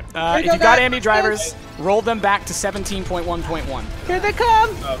 Oh, okay. Here If go you got back. ambi drivers, roll them back to 17.1.1. Here they come.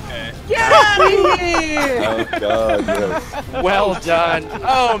 Okay. Get out of here. Oh god, yes. Well done.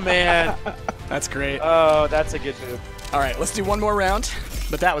 Oh, man. That's great. Oh, that's a good move. All right, let's do one more round.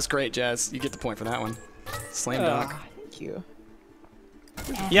 But that was great, Jazz. You get the point for that one. Slam dunk. Thank you.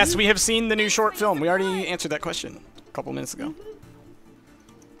 Yes, we have seen the new short film. We already answered that question a couple minutes ago.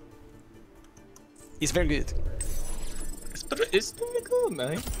 He's very good. It's pretty cool,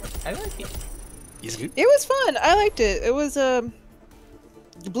 man. I like it. He's good. It was fun. I liked it. It was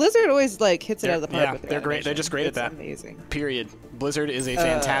Blizzard always like hits it out of the park. Yeah, with their they're great. They're animation. just great It's at that. Amazing. Period. Blizzard is a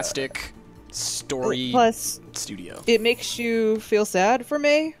fantastic story Plus, studio. it makes you feel sad for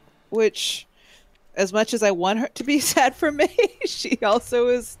May, which, as much as I want her to be sad for May, she also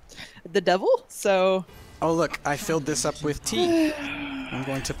is the devil. So. Oh look, I filled this up with tea. I'm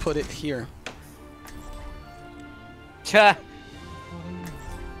going to put it here.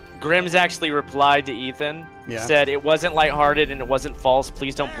 Grimm's actually replied to Ethan. Yeah. Said it wasn't lighthearted and it wasn't false.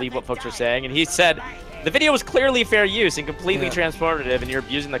 Please don't believe what folks are saying. And he said the video was clearly fair use and completely transformative, and you're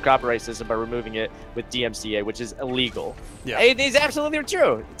abusing the copyright system by removing it with DMCA, which is illegal. Yeah. It's absolutely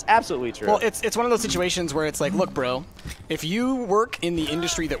true. It's absolutely true. Well, it's one of those situations where it's like, look, bro, if you work in the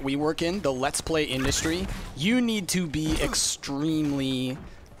industry that we work in, the Let's Play industry, you need to be extremely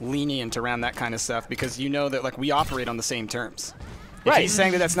lenient around that kind of stuff, because you know that like we operate on the same terms. If he's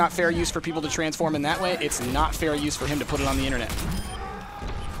saying that that's not fair use for people to transform in that way, it's not fair use for him to put it on the internet.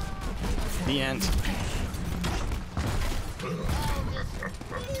 The end.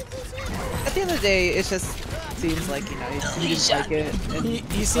 At the end of the day, it just seems like, you know, he just like it. And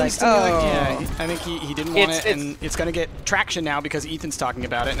He seems like, to be like, oh. yeah, I think he didn't want it, and it's going to get traction now because Ethan's talking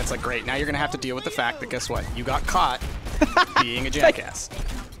about it, and it's like, great, now you're going to have to deal with the fact that, guess what, you got caught being a jackass.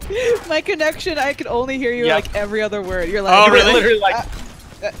 My connection, I could only hear you like every other word. You're like, Oh, really? Literally like,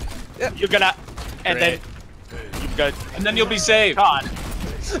 you're gonna, and Great. then you've got, And then you'll be saved. God.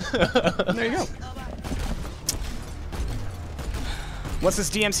 There you go. What's this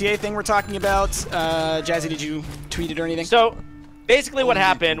DMCA thing we're talking about? Jazzy, did you tweet it or anything? So, basically what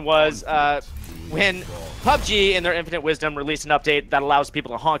happened was when PUBG, in their infinite wisdom, released an update that allows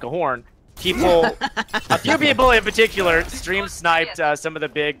people to honk a horn, people, a few people in particular, stream sniped some of the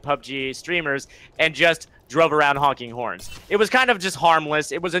big PUBG streamers and just drove around honking horns. It was kind of just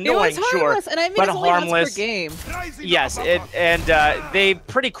harmless. It was annoying, it was harmless, sure, and I mean, but it's only once harmless. per game. Yes, and they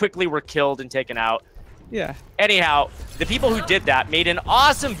pretty quickly were killed and taken out. Yeah. Anyhow, the people who did that made an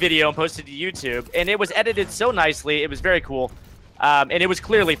awesome video and posted to YouTube, and it was edited so nicely. It was very cool, and it was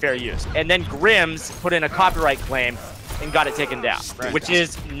clearly fair use. And then Grimm's put in a copyright claim and got it taken down, which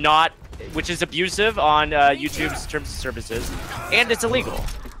is abusive on YouTube's terms of services, and it's illegal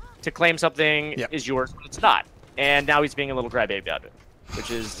to claim something is yours when it's not. And now he's being a little crybaby about it,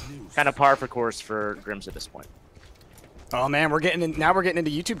 which is kind of par for course for Grimm's at this point. Oh man, now we're getting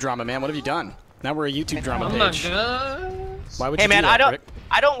into YouTube drama, man. What have you done? Now we're a YouTube drama Oh page. my god. Why would Hey you man, do that, Rick?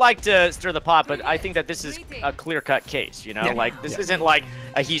 I don't like to stir the pot, but I think that this is a clear-cut case. You know, like this isn't like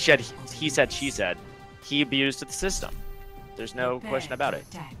a he said, she said. He abused the system. There's no question about it.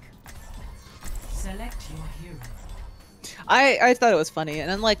 Select your hero. I thought it was funny, and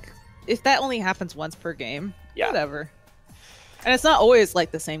I'm like, if that only happens once per game, whatever. And it's not always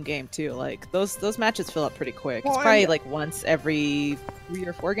like the same game too. Like those matches fill up pretty quick. Well, it's probably and- like once every 3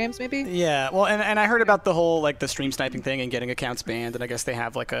 or 4 games, maybe. Yeah, well, and I heard about the whole like the stream sniping thing and getting accounts banned, and I guess they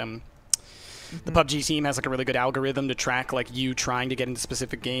have like the PUBG team has like a really good algorithm to track like you trying to get into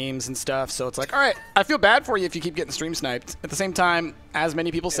specific games and stuff. So it's like, all right, I feel bad for you if you keep getting stream sniped. At the same time, as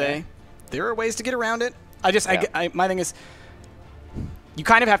many people say, there are ways to get around it. My thing is, you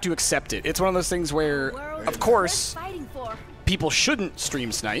kind of have to accept it. It's one of those things where, of course, people shouldn't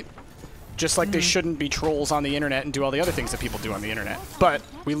stream snipe, just like they shouldn't be trolls on the internet and do all the other things that people do on the internet. But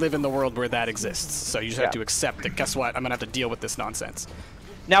we live in the world where that exists, so you just have to accept that. Guess what? I'm gonna have to deal with this nonsense.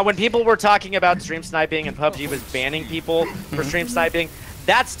 Now, when people were talking about stream sniping and PUBG was banning people for stream sniping,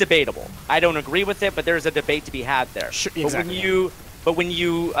 that's debatable. I don't agree with it, but there's a debate to be had there. Sure, exactly. But when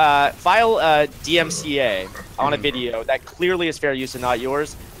you file a DMCA on a video that clearly is fair use and not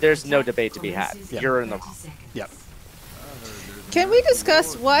yours, there's no debate to be had. Yep. You're in the... Yep. Can we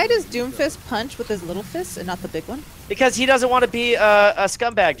discuss why does Doomfist punch with his little fist and not the big one? Because he doesn't want to be a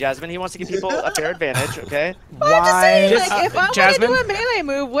scumbag, Jasmine. He wants to give people a fair advantage, okay? Well, I'm just saying, Why- like, if I want to Jasmine? do a melee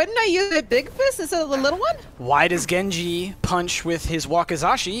move, wouldn't I use a big fist instead of the little one? Why does Genji punch with his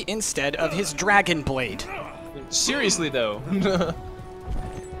Wakizashi instead of his Dragon Blade? Seriously though.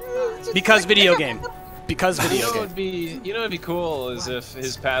 Because video game. Because video game. You know what'd be cool is if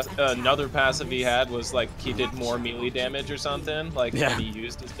his another passive he had was like he did more melee damage or something, like when he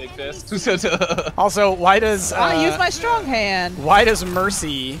used his big fist. Also, why does I use my strong hand. Why does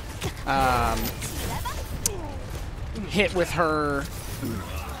Mercy hit with her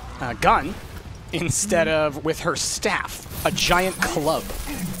gun instead of with her staff, a giant club?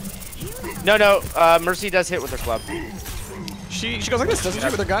 No, Mercy does hit with her club. She goes like this, doesn't she,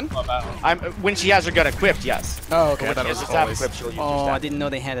 with her gun? When she has her gun equipped, yes. Oh, okay. When I thought she it has was her staff always. equipped, she'll use her Oh, staff. I didn't know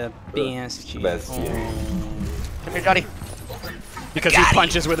they had a bastion. Come here, Johnny. Because he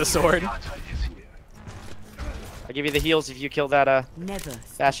punches with a sword. I'll give you the heals if you kill that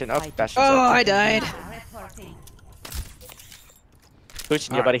Bastion. Oh, Bastion's Oh, up. I died.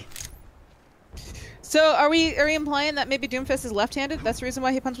 Boosting you, buddy. So are we implying that maybe Doomfist is left-handed? That's the reason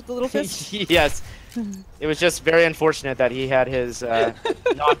why he punched with the little fist? Yes. It was just very unfortunate that he had his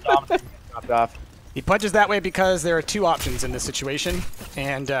non-dominant knocked off. He punches that way because there are two options in this situation,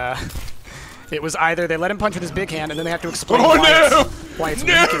 and it was either they let him punch with his big hand, and then they have to explain why it's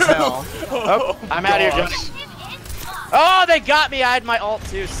weak as hell. Oh, I'm out of here, Johnny. Oh, they got me. I had my ult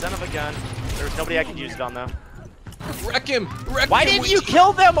too. Son of a gun. There was nobody I could use it on though. Wreck him! Why didn't you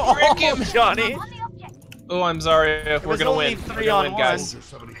kill them all, Johnny? Oh, I'm sorry. If we're gonna win. We're gonna win, guys.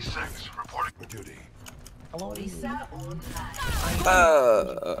 76 reporting for duty. This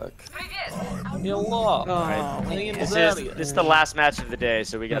is the last match of the day,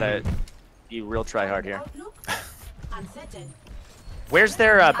 so we gotta be real try hard here. Where's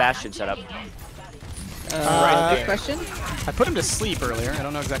their Bastion setup? Good question. I put him to sleep earlier. I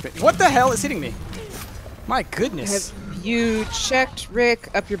don't know exactly. What the hell is hitting me? My goodness. Have you checked Rick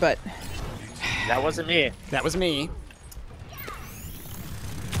up your butt? That wasn't me. That was me.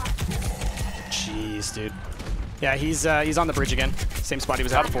 Jeez, dude. Yeah, he's on the bridge again. Same spot he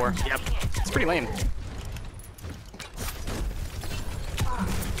was at before. Yep. It's pretty lame.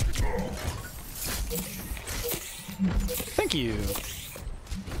 Thank you.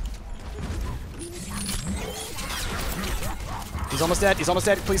 He's almost dead. He's almost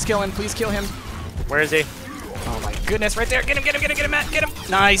dead. Please kill him. Please kill him. Where is he? Oh my goodness, right there. Get him, get him, get him, get him, Matt. Get him.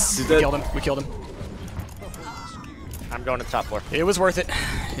 Nice. We killed him. We killed him. I'm going to the top floor. It was worth it.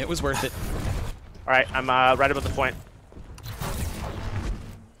 It was worth it. All right, I'm right above the point.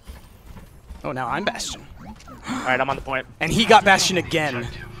 Oh, now I'm Bastion. All right, I'm on the point. And he got Bastion again.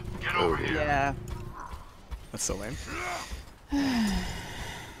 Yeah. That's so lame.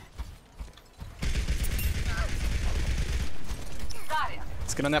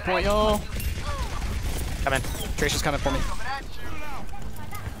 Let's get on that point, yo. Come in. Tracer's is coming for me.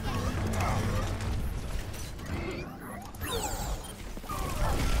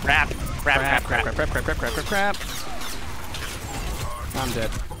 Crap. Crap. I'm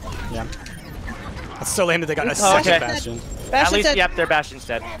dead. Yeah. That's so lame that they got a second Bastion. At least, yep, their Bastion's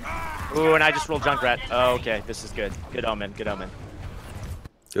dead. Ooh, and I just rolled Junkrat. Oh, okay, this is good. Good omen, good omen.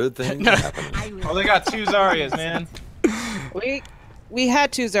 Good thing happened. Oh, they got two Zaryas, man. We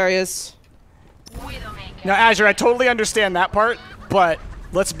had two Zaryas. Now, Azure, I totally understand that part, but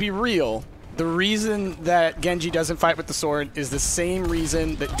let's be real. The reason that Genji doesn't fight with the sword is the same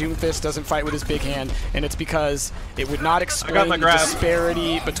reason that Doomfist doesn't fight with his big hand, and it's because it would not explain the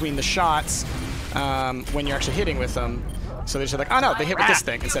disparity between the shots when you're actually hitting with them. So they're just like, oh no, they hit with this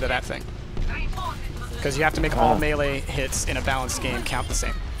thing instead of that thing. Because you have to make all melee hits in a balanced game count the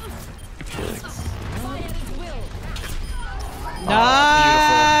same.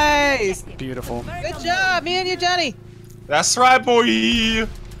 Nice! Beautiful. Good job, me and you, Johnny. That's right, boy.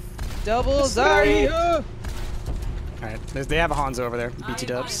 Double Zarya. Alright, they have a Hanzo over there. BT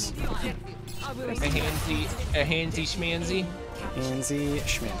dubs. A handsy schmanzy. Handsy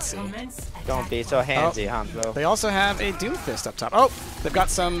schmancy. Don't be so handsy, Hanzo. They also have a Doomfist up top. Oh, they've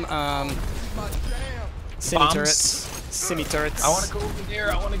got some Simi turrets. Simi turrets. I want to go over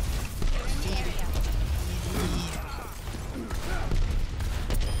there. I want to.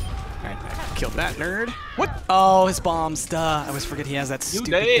 Alright, I killed that nerd. What? Oh, his bombs. Duh. I always forget he has that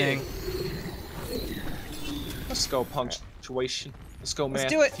stupid thing. Let's go punctuation. Let's go, man.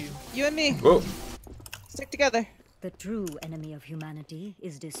 Let's do it. You and me. Whoa. Stick together. The true enemy of humanity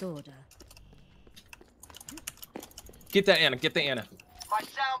is disorder. Get that Anna. Get the Anna. My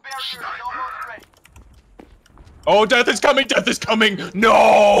sound barrier is almost ready. Oh, death is coming! Death is coming!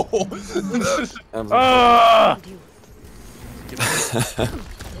 No!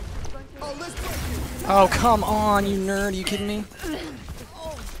 Oh, come on, you nerd. Are you kidding me?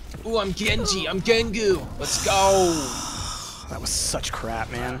 Ooh, I'm Genji. I'm Gengu. Let's go. That was such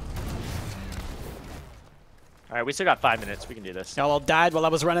crap, man. Alright, we still got 5 minutes. We can do this. Y'all all died while I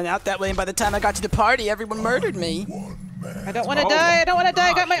was running out that way, and by the time I got to the party, everyone murdered me. I don't want to die. I don't want to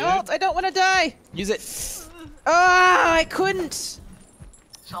die. I got my ult. I don't want to die. Use it. Ah, I couldn't.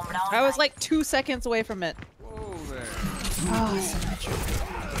 I was like 2 seconds away from it.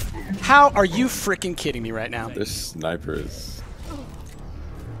 How are you freaking kidding me right now? This sniper is.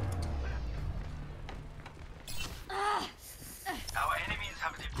 Our enemies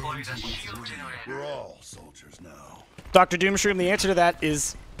have deployed a shield generator. We're all soldiers now. Dr. Doomshroom, the answer to that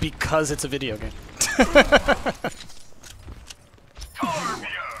is because it's a video game.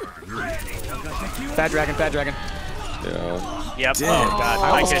 Bad dragon, bad dragon. Yeah. Yep. Damn. Oh god. I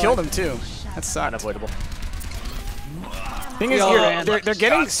almost killed him too. That's unavoidable. Thing is, they're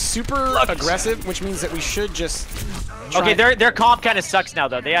getting super aggressive, which means that we should just. Okay, their comp kind of sucks now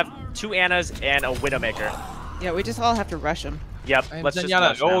though. They have 2 Annas and a Widowmaker. Yeah, we just all have to rush them. Yep. And Let's then just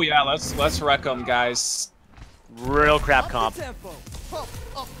rush now. oh yeah, let's wreck them, guys. Real crap comp.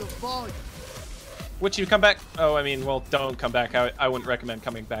 Would you come back? Oh, I mean, well, don't come back. I wouldn't recommend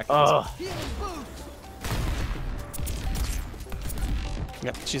coming back.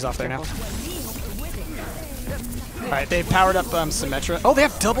 Yep, she's off there now. Alright, they powered up Symmetra. Oh, they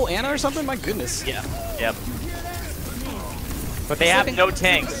have double Anna or something? My goodness. Yeah. Yep. But they have no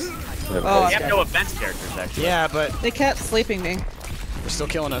tanks. Oh, they have no offense characters, actually. Yeah, but they kept sleeping me. they're still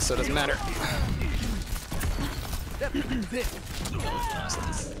killing us, so it doesn't matter.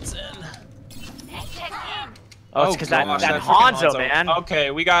 Oh, it's because that Hanzo, man.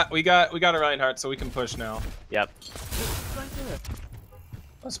 Okay, we got a Reinhardt, so we can push now. Yep.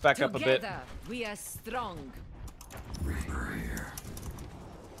 Let's back up a bit. We are strong.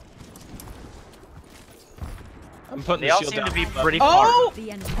 I'm putting They the all shield seem down. to be pretty Oh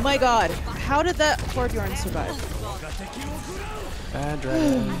hard. my god. How did that Torbjorn survive? Bad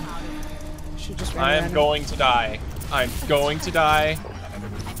dragon. She just I am going to die. I'm going to die.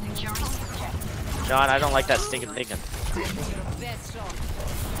 John, I don't like that stinking thinking.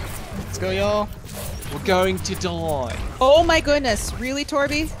 Let's go, y'all. We're going to die. Oh my goodness. Really,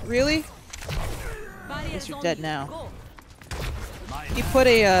 Torby? Really? I guess you're dead now. He put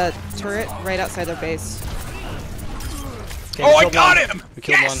a turret right outside their base. Okay, Oh, I got him! We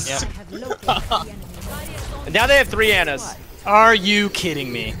killed Yes! one, yeah. And now they have 3 Annas. Are you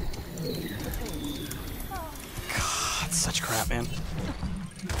kidding me? God, such crap, man.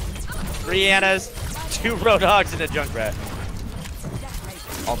 3 Annas, 2 Roadhogs, and a Junkrat.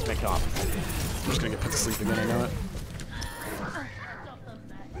 Ultimate comp. I'm just gonna get put to sleep again, I know it.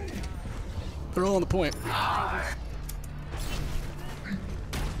 They're all on the point.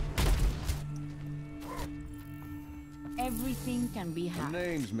 Everything can be hacked.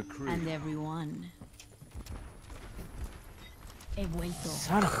 Name's McCree. And everyone. He vuelto.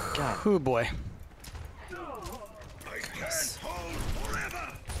 Son of a god. Oh boy.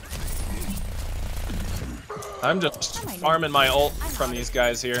 I'm just farming my ult from these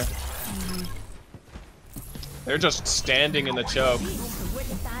guys here. They're just standing in the choke.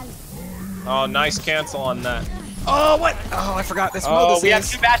 Oh, nice cancel on that. Oh, what? Oh, I forgot this mode. Oh, we have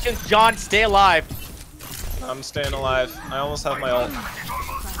 2 Bastions. John, stay alive. I'm staying alive. I almost have my ult.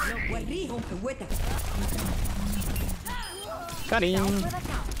 Got him.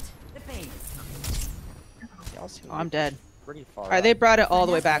 Oh, I'm dead. Pretty far. Alright, they brought it all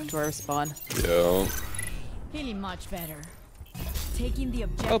the way back to our spawn. Yo. Feeling much better. taking the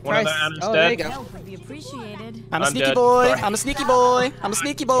objective. Oh, One of Price. the Anna's Oh, there you dead. go. Help would be appreciated. I'm a I'm sneaky dead. boy. Sorry. I'm a sneaky boy. I'm a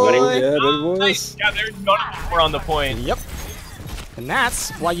sneaky Oh, boy. yeah, baby boys. Nice. Yeah, there's none of them were on the point. Yep. And that's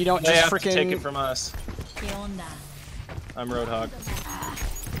why you don't They just have to take it freaking. from us. I'm Roadhog.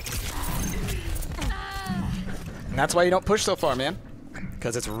 And that's why you don't push so far, man.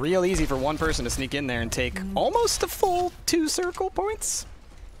 Because it's real easy for one person to sneak in there and take almost a full 2 circle points.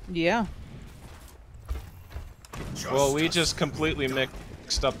 Yeah. Well, we just completely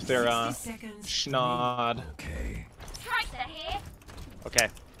mixed up their schnod. Okay. Tracer here. Okay.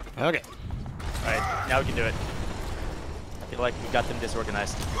 Okay. Alright, now we can do it. I feel like we got them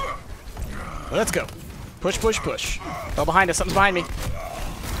disorganized. Let's go. Push, push, push. Oh, behind us. Something's behind me.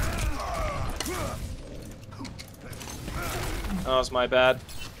 Oh, it's my bad.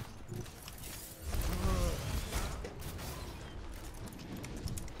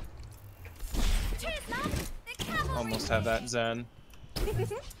 Almost have that Zen.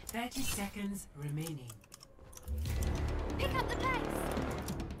 30 seconds remaining. Pick up the pace.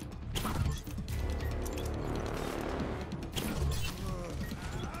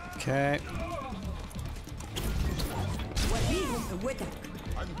 Okay.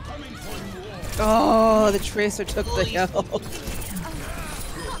 Oh, the Tracer took the hill.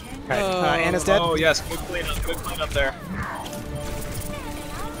 Okay. Anna's dead. Oh yes, good cleanup there.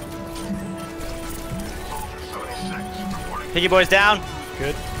 Piggy boy's down.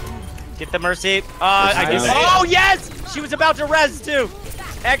 Good. Get the mercy. I Nice. guess. Oh yes! She was about to res too.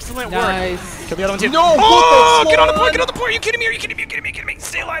 Excellent work. Nice. Kill the other one too. No! Oh, get on the point! Get on the point! Are you kidding me? Are you kidding me? Are you kidding me? Are you kidding me?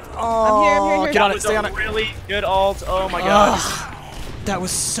 Stay alive! Oh, I'm here. Get on That it. was Stay a on it. really good ult. Oh my god. That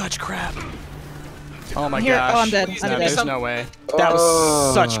was such crap. Oh my Here. gosh. Oh, I'm dead. No, I'm dead. there's no way. That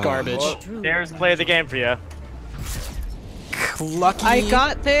was such garbage. There's play of the game for you. Lucky. I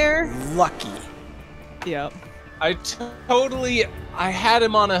got there. Lucky. Yep. I had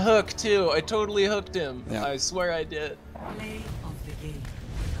him on a hook too. I totally hooked him. Yeah. I swear I did. Play of the game.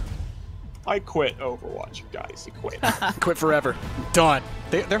 I quit Overwatch, guys. I quit. Quit forever. Done.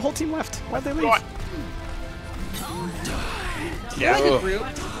 Their whole team left. Why'd they leave? Yeah. Like a group.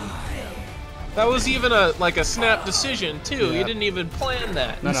 That was even a snap decision too. Yeah. You didn't even plan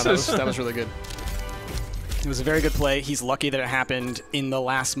that. No, that was really good. It was a very good play. He's lucky that it happened in the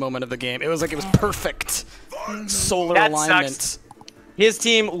last moment of the game. It was like it was perfect solar That alignment. sucks. His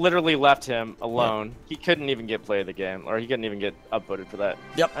team literally left him alone. He couldn't even get play of the game, or he couldn't even get upvoted for that.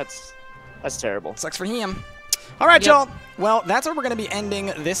 Yep. That's terrible. Sucks for him. All right, y'all. Well, that's where we're going to be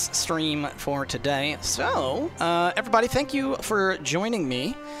ending this stream for today. So, everybody, thank you for joining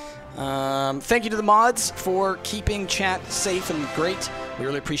me. Thank you to the mods for keeping chat safe and great. We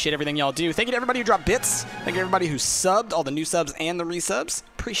really appreciate everything y'all do. Thank you to everybody who dropped bits. Thank you to everybody who subbed, all the new subs and the resubs.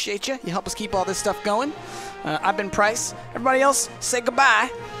 Appreciate you. You help us keep all this stuff going. I've been Price. Everybody else, say goodbye.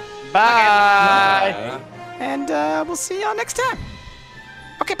 Bye. And we'll see y'all next time.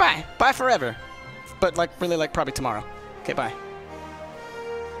 Okay, bye. Bye forever. But really probably tomorrow. Okay, bye.